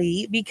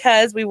Ukulele,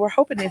 because we were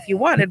hoping if you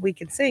wanted, we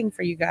could sing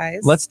for you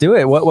guys. Let's do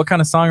it. What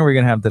kind of song are we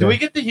gonna have today? Do we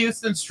get the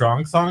Houston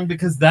Strong song?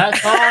 Because that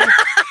song,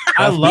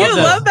 I love You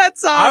love that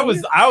song.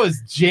 I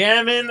was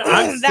jamming.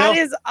 That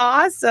is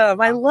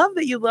awesome. I love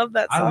that you love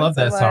that song. I love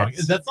that so song. much.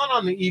 That's not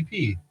on the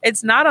EP.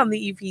 It's not on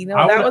the EP.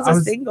 No, that was a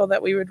single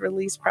that we would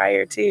release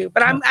prior to.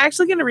 But I'm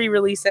actually going to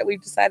re-release it.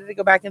 We've decided to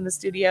go back in the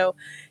studio,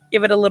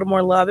 give it a little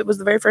more love. It was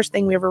the very first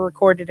thing we ever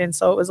recorded, and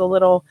so it was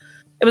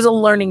a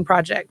learning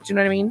project. Do you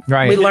know what I mean?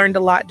 Right. We learned a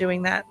lot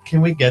doing that.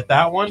 Can we get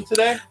that one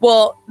today?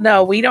 Well,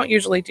 no, we don't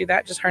usually do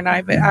that, just her and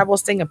I, but I will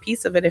sing a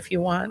piece of it if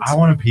you want. I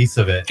want a piece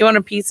of it. Do you want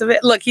a piece of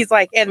it? Look, he's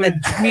like, and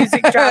the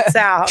music drops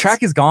out.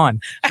 Track is gone.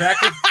 No,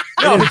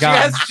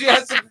 she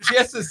has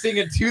to sing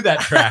it to that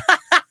track.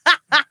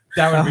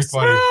 That would be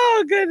funny.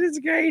 Oh, goodness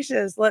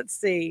gracious. Let's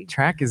see.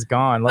 Track is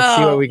gone. Let's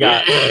see what we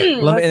got.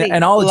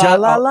 And I'll adjust.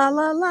 La la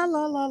la la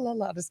la la la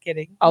la. Just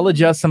kidding. I'll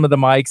adjust some of the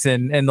mics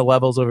and the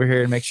levels over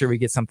here and make sure we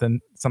get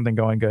something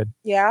going good.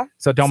 Yeah.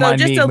 So don't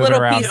mind me moving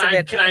around. Piece of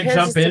it. Can I Here's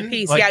jump just a in?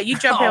 piece. Like, yeah, you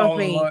jump in with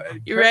me.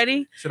 You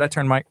ready? Should I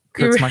turn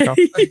Kurt's mic off?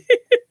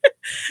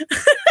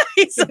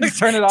 He's like,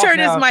 Turn it off. turn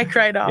now. his mic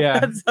right off. Yeah.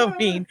 That's so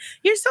mean.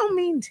 You're so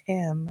mean,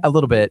 Tim. A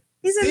little bit.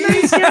 He's a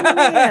nice young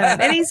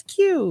man, and he's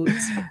cute.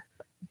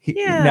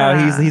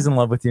 No, he's in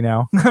love with you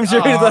now. I'm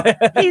sure he's like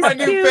He's my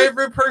new cute,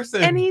 favorite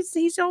person. and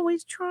he's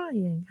always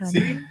trying. Honey.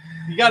 See,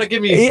 you got to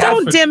give me.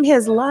 Don't dim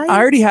his light. I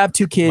already have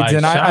 2 kids,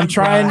 and I'm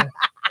trying.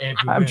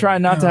 I'm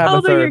trying not to have How a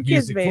old are your third.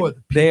 kids, babe?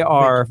 They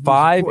are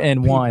 5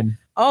 and 1.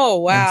 Oh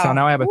wow! And so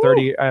now I have a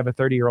 30. I have a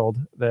 30-year-old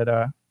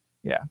that.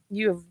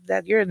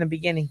 You're in the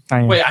beginning. I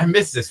am. Wait, I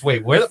missed this.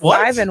 Wait, what?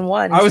 5 and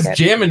 1. I was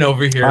jamming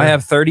over here. I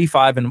have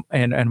 35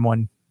 and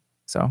 1.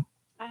 So.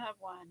 I have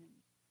one.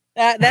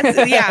 That's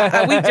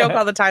we joke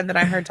all the time that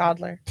I'm her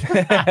toddler.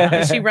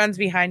 She runs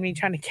behind me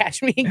trying to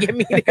catch me and get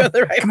me to go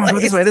the right Come on,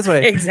 place. go this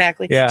way.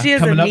 Exactly. Yeah. She has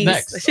Coming a up niece.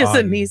 next She has a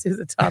on niece who's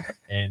a toddler.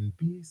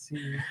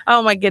 NBC.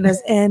 Oh my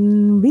goodness.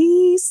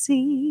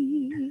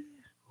 NBC.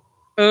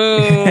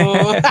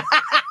 Oh.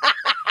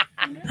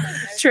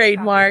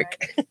 Trademark.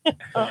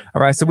 All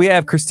right, so we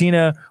have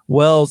Christina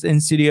Wells in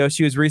studio.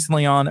 She was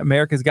recently on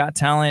America's Got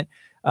Talent.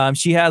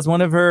 She has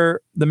one of the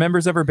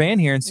members of her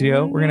band here in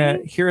studio. We're gonna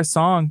hear a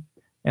song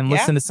and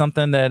listen to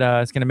something that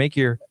is gonna make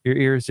your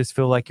ears just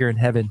feel like you're in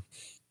heaven.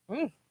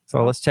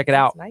 So let's check it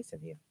out. Nice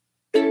of you.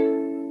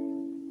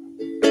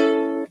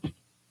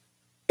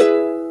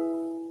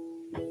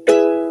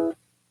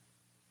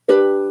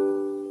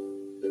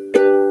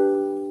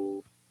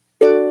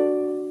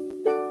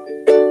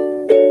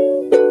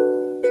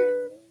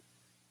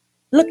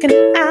 Looking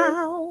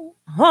out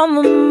on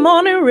the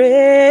morning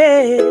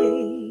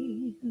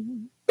rain,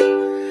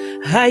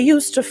 I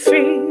used to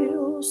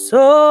feel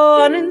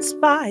so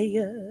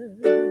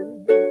uninspired.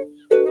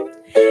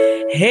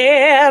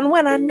 And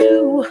when I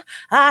knew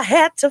I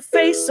had to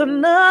face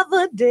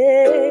another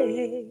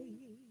day,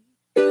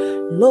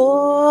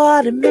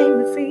 Lord, it made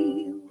me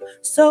feel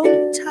so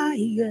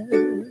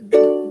tired.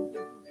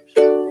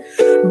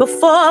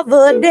 Before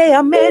the day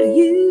I met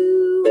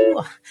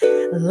you,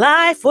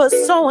 life was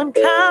so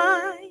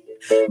unkind,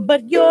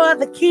 but you're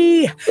the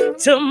key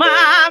to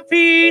my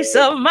peace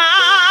of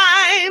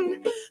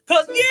mind.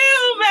 'Cause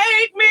you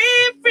make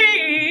me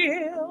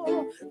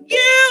feel,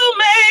 you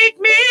make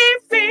me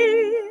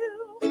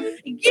feel,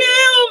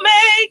 you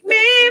make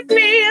me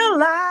feel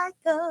like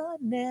a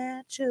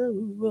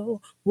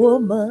natural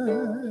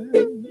woman.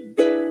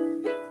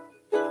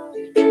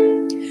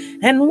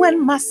 And when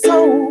my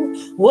soul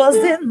was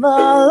in the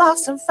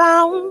lost and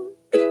found,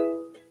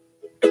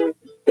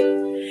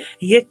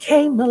 you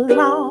came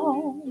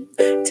along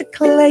to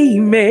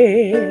claim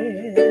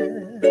it.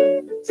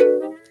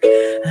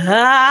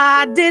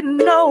 I didn't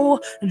know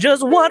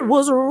just what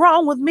was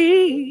wrong with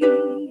me,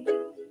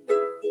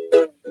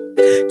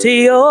 till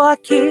your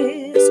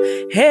kiss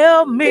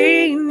helped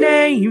me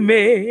name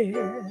it.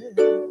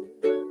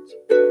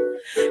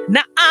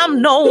 Now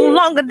I'm no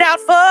longer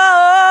doubtful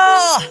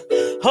of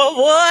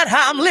what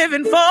I'm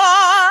living for.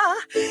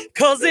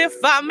 'Cause if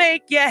I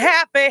make you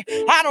happy,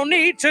 I don't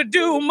need to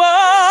do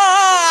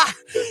more.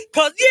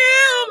 'Cause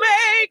you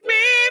make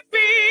me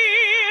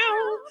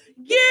feel,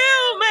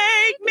 you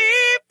make me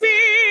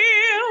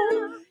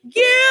feel,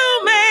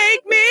 you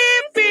make me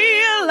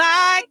feel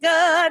like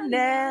a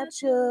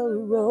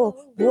natural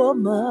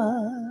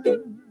woman.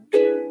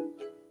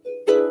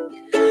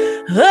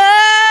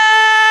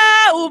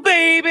 Oh,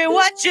 baby,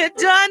 what you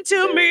done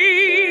to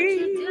me?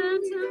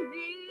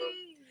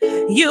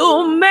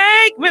 You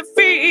make me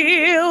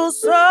feel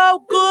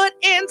so good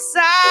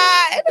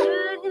inside.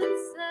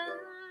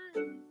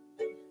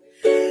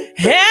 And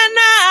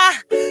I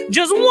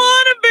just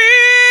want to be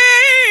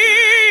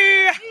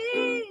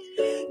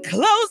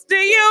close to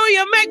you.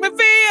 You make me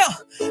feel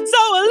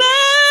so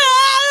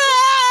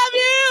alive.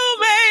 You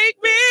make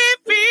me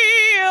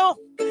feel.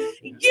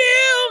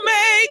 You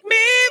make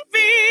me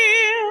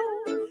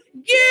feel.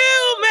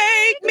 You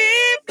make me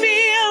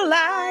feel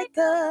like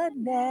a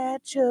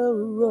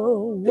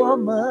natural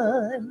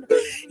woman.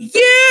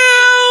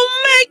 You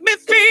make me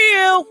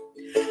feel.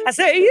 I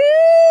say you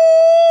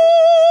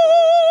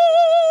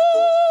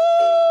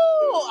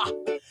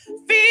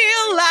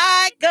feel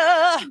like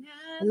a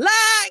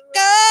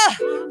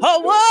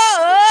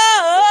woman.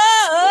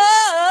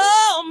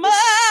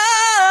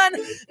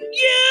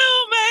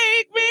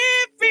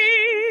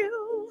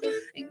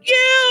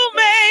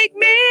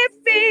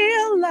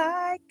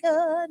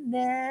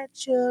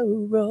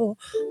 natural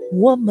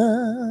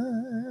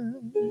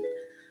woman.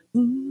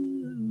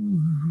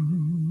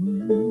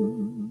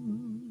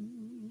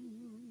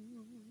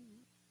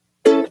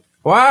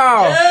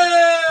 Wow.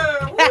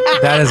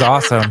 That is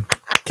awesome.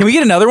 Can we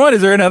get another one?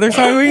 Is there another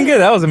song we can get?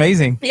 That was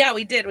amazing. Yeah,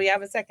 we did. We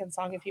have a second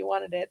song if you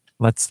wanted it.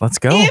 Let's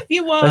go. If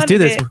you wanted Let's do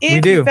this. it. We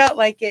If do. you felt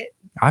like it.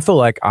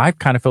 I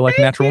kind of feel like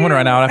a natural woman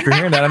right now after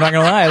hearing that. I'm not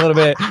gonna lie a little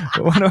bit.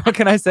 What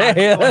can I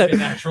say? Like a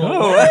natural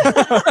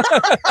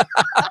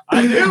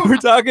I knew. We're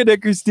talking to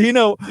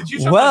Christina Did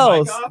you shut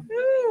Wells. my mic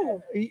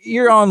off?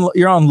 You're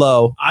on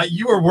low.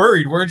 You were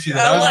worried, weren't you?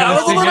 That I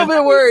was a little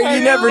bit worried.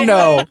 You never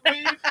know.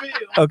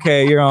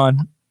 Okay, you're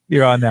on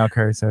now,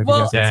 Kurt. So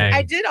Well, Dang.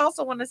 I did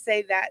also want to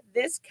say that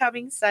this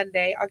coming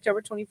Sunday, October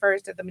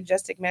 21st at the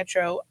Majestic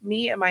Metro,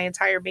 me and my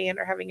entire band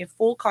are having a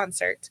full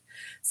concert.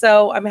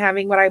 So I'm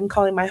having what I'm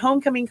calling my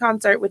homecoming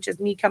concert, which is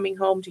me coming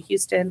home to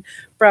Houston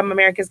from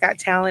America's Got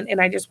Talent.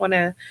 And I just want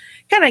to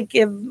kind of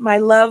give my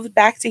love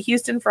back to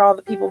Houston for all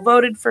the people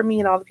voted for me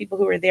and all the people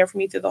who were there for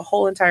me through the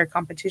whole entire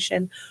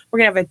competition. We're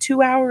going to have a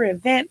 2-hour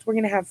event. We're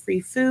going to have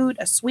free food,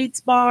 a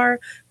sweets bar,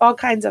 all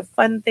kinds of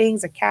fun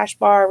things, a cash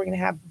bar.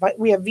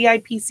 We have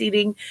VIP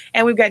seating,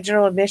 and we've got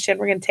general admission.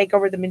 We're going to take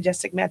over the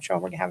Majestic Metro,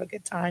 and we're going to have a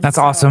good time. That's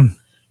awesome.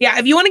 Yeah,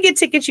 if you want to get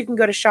tickets, you can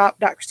go to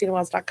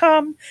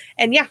shop.christinawells.com,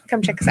 and yeah,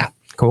 come check us out.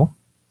 Cool. All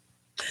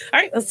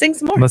right, let's sing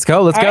some more. Let's go.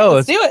 All right,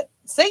 let's do it.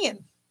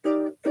 Singing.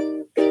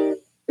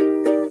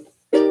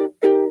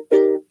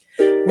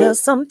 Well,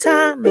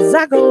 sometimes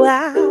I go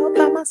out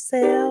by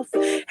myself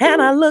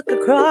and I look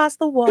across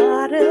the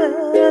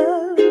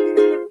water.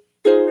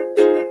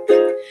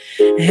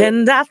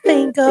 And I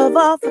think of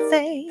all the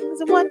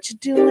things and what you're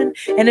doing.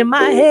 And in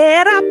my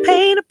head, I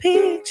paint a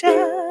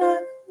picture.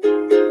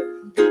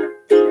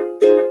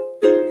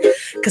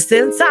 'Cause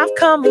since I've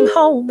come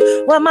home,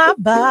 well, my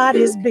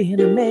body's been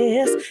a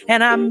mess.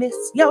 And I miss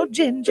your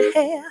ginger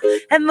hair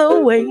and the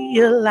way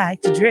you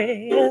like to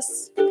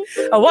dress.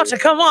 I want you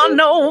to come on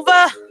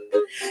over.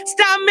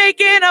 Stop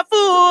making a fool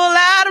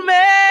out of me.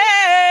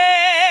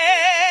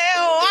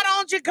 Why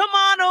don't you come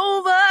on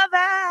over,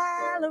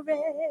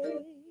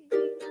 Valerie?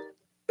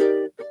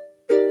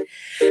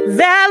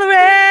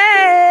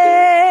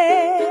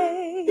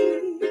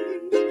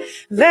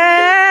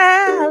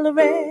 Valerie,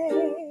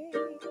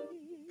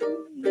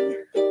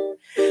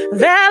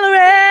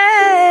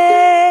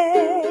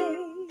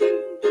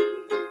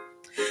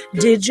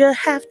 did you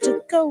have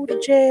to go to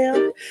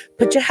jail?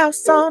 Put your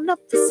house on up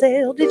for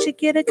sale? Did you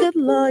get a good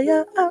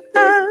lawyer?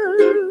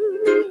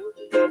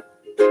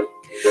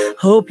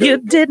 Hope you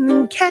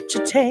didn't catch a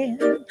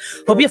tan.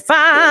 Hope you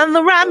find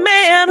the right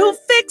man who'll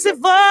fix it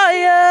for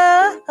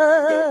you.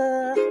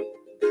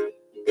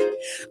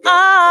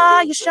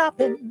 Are you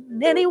shopping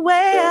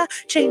anywhere?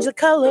 Change the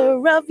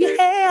color of your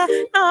hair.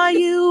 Are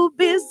you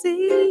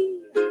busy?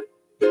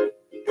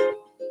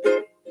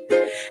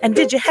 And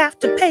did you have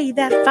to pay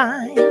that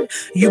fine?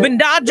 You've been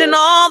dodging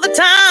all the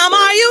time.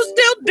 Are you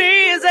still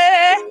dizzy?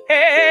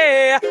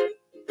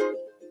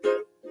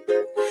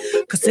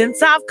 'Cause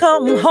since I've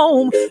come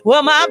home,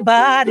 well, my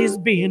body's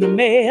been a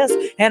mess.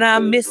 And I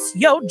miss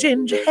your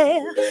ginger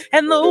hair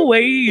and the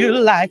way you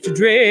like to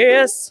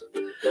dress.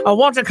 I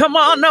want you to come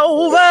on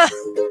over.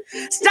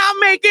 Stop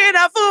making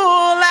a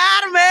fool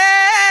out of me.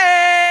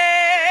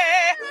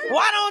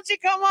 Why don't you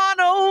come on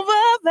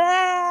over,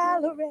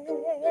 Valerie?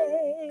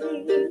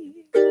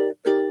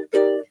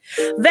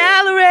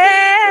 Valerie.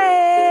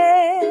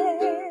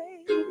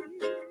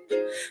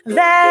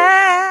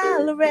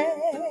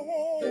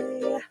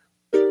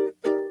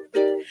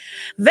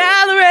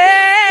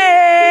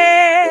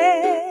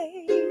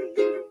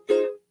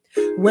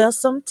 Well,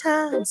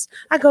 sometimes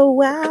I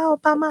go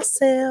out by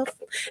myself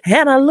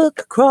and I look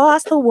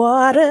across the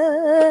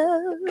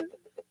water.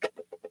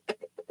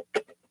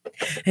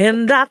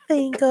 And I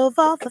think of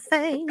all the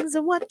things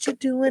and what you're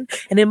doing.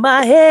 And in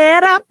my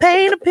head, I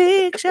paint a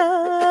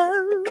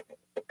picture.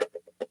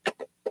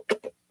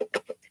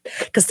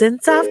 'Cause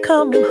since I've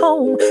come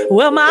home,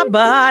 well, my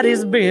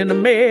body's been a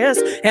mess.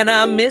 And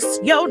I miss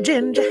your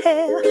ginger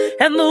hair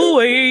and the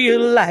way you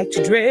like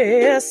to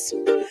dress.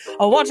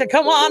 I want you to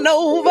come on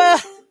over.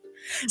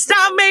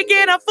 Stop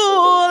making a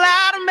fool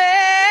out of me.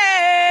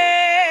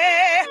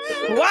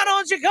 Why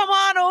don't you come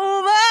on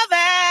over,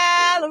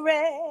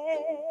 Valerie?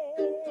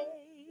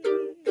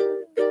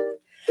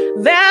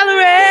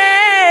 Valerie,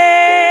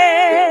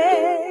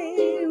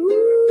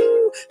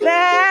 ooh,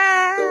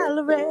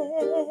 Valerie,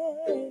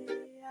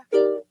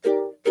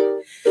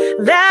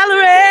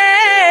 Valerie,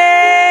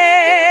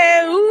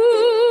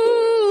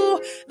 ooh,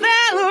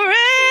 Valerie,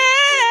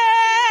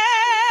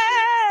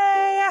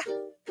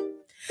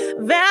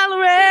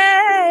 Valerie,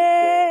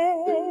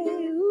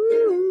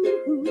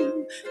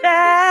 ooh,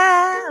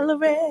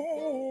 Valerie,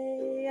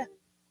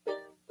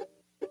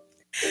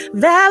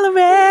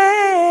 Valerie,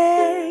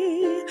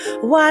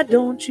 why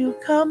don't you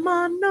come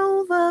on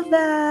over,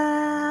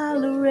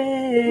 Valerie?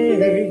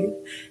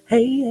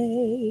 Hey,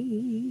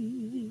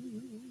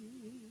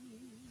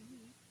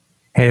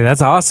 Hey,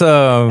 that's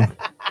awesome.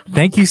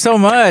 Thank you so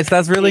much.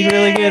 That's really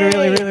good.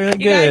 Really you good.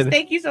 Guys,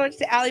 thank you so much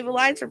to Allie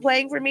Valines for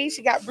playing for me.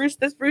 She got Bruce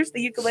the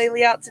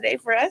ukulele out today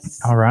for us.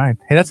 All right.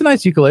 Hey, that's a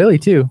nice ukulele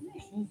too.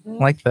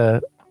 Like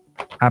I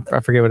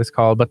forget what it's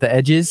called, but the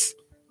edges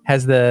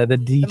has the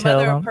detail.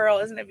 The mother of pearl,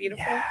 isn't it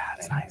beautiful? Yeah,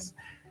 that's nice.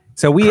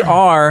 So we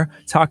are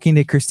talking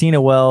to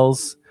Christina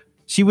Wells.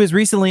 She was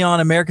recently on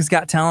America's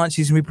Got Talent.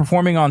 She's going to be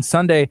performing on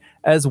Sunday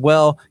as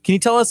well. Can you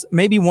tell us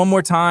maybe one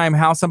more time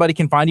how somebody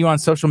can find you on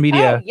social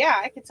media? Oh, yeah,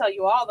 I can tell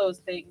you all those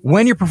things.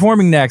 When you're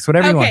performing next,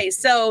 whatever you want. Okay,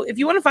 so if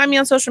you want to find me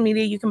on social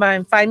media, you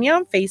can find me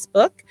on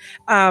Facebook,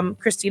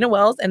 Christina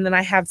Wells, and then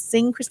I have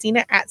Sing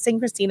Christina at Sing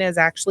Christina is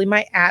actually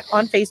my @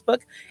 on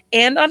Facebook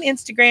and on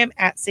Instagram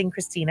at Sing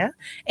Christina.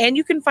 And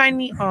you can find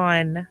me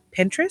on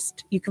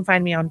Pinterest. You can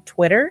find me on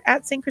Twitter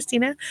at Sing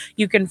Christina.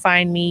 You can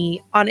find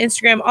me on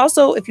Instagram.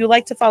 Also, if you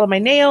like to follow my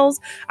nails,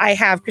 I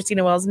have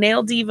Christina Wells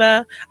Nail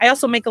Diva. I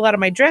also make a lot of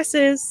my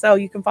dresses, so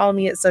you can follow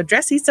me at So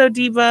Dressy So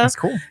Diva. That's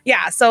cool.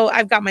 Yeah, so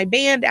I've got my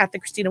band at the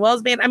Christina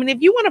Wells Band. I mean,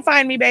 if you want to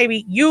find me,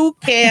 baby, you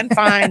can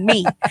find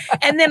me.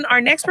 And then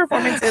our next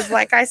performance is,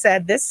 like I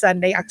said, this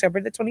Sunday,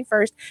 October the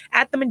 21st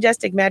at the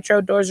Majestic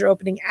Metro. Doors are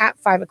opening at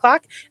 5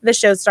 o'clock. The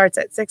show starts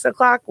at 6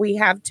 o'clock. We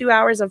have 2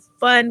 hours of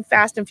fun,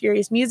 fast and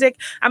furious music.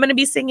 I'm going to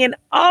be singing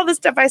all the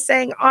stuff I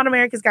sang on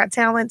America's Got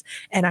Talent,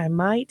 and I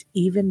might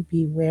even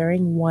be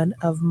wearing one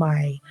of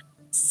my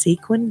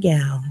sequin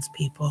gowns,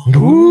 people.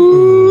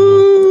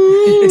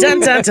 Ooh.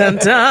 Dun, dun, dun,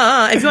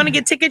 dun. If you want to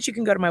get tickets, you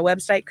can go to my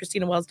website,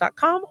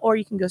 ChristinaWells.com, or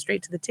you can go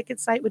straight to the ticket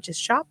site, which is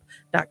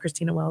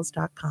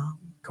shop.ChristinaWells.com.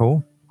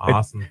 Cool.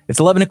 Awesome. It's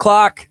 11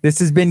 o'clock. This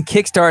has been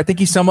Kickstart.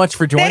 Thank you so much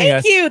for joining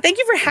us. Thank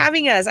you for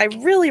having us. I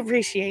really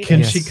appreciate it.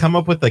 Can she come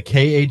up with a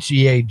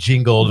KHEA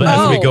jingle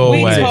as we go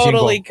away? We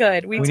totally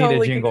could. We totally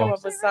could jingle. come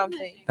up with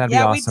something. That'd be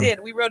awesome. We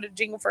did. We wrote a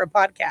jingle for a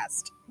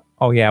podcast.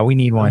 Oh, yeah. We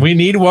need one. We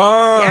need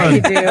one. Yeah,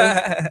 you do.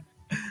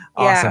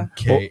 Awesome.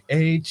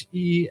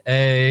 KHEA.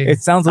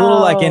 It sounds a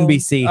little like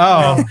NBC.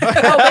 Oh.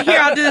 But here,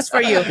 I'll do this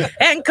for you.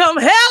 And come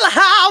hell or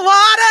high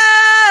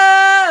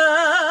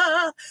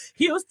water,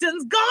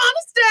 Houston's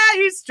gonna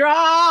stay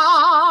strong.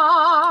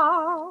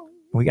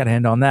 We got to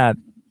end on that.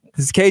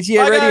 This is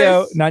KGA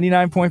Radio,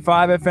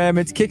 99.5 FM.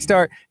 It's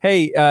Kickstart.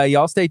 Hey,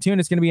 y'all stay tuned.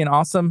 It's going to be an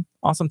awesome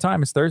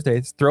time. It's Thursday.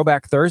 It's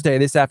Throwback Thursday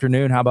this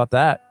afternoon. How about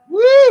that? Woo!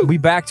 We'll be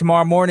back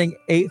tomorrow morning,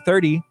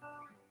 8:30.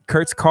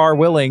 Kurt's car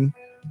willing.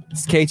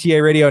 It's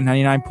KGA Radio,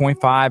 99.5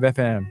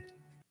 FM.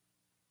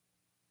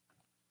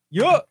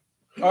 Yeah.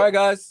 All right,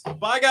 guys.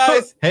 Bye,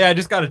 guys. Hey, I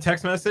just got a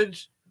text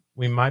message.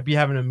 We might be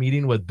having a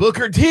meeting with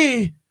Booker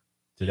T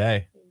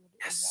today.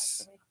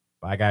 Yes.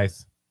 Bye,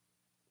 guys.